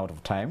 we've run out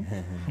of time.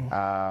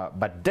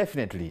 But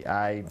definitely,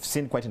 I've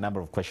seen quite a number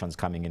of questions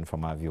coming in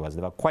from our viewers.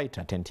 They were quite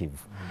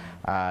attentive.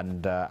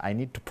 And I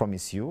need to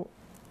promise you,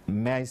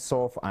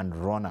 myself and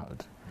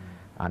Ronald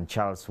and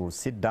Charles will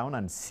sit down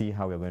and see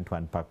how we're going to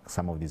unpack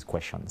some of these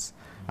questions.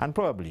 And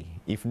probably,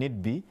 if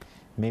need be,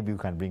 maybe we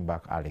can bring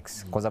back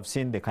Alex, because I've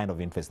seen the kind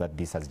of interest that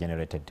this has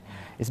generated.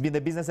 It's been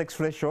the Business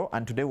Express show,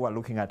 and today we're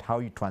looking at how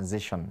you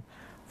transition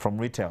from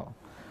retail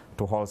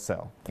to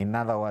wholesale. In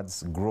other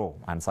words, grow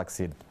and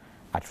succeed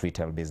at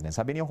retail business.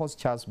 I've been your host,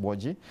 Charles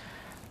Boji.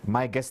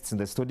 My guests in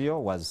the studio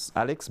was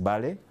Alex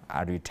Baale,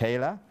 a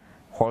retailer,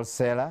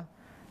 wholesaler,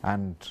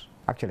 and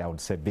actually I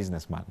would say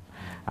businessman,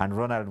 and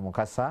Ronald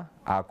Mukasa,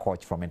 our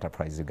coach from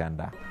Enterprise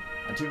Uganda.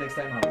 Until next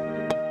time, have a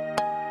good day.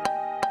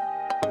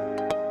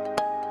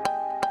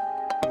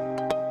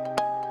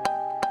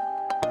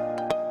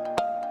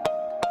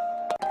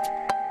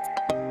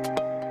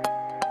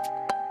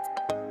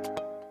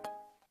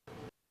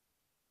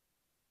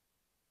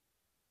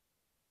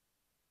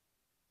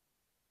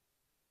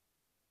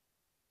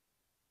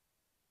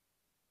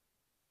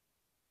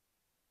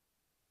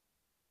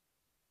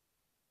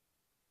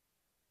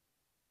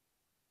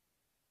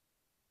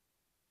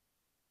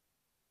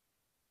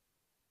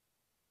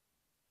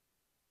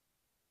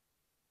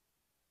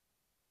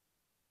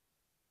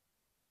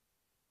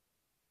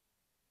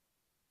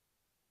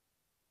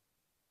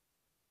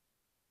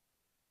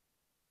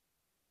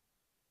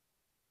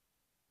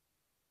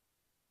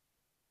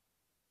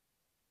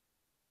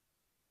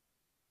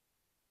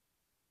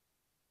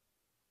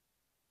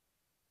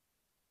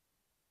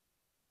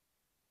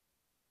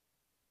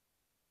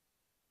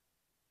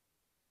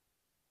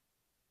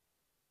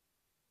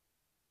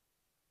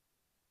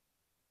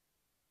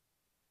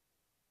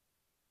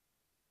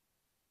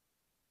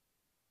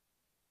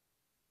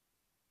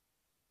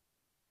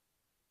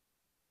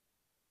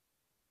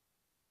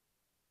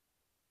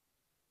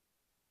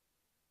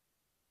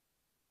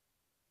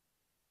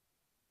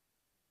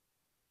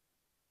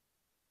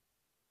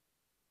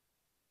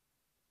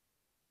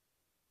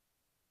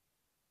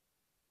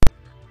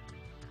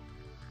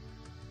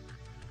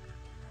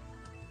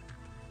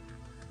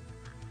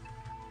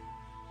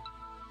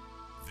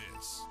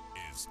 This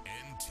is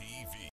NTV.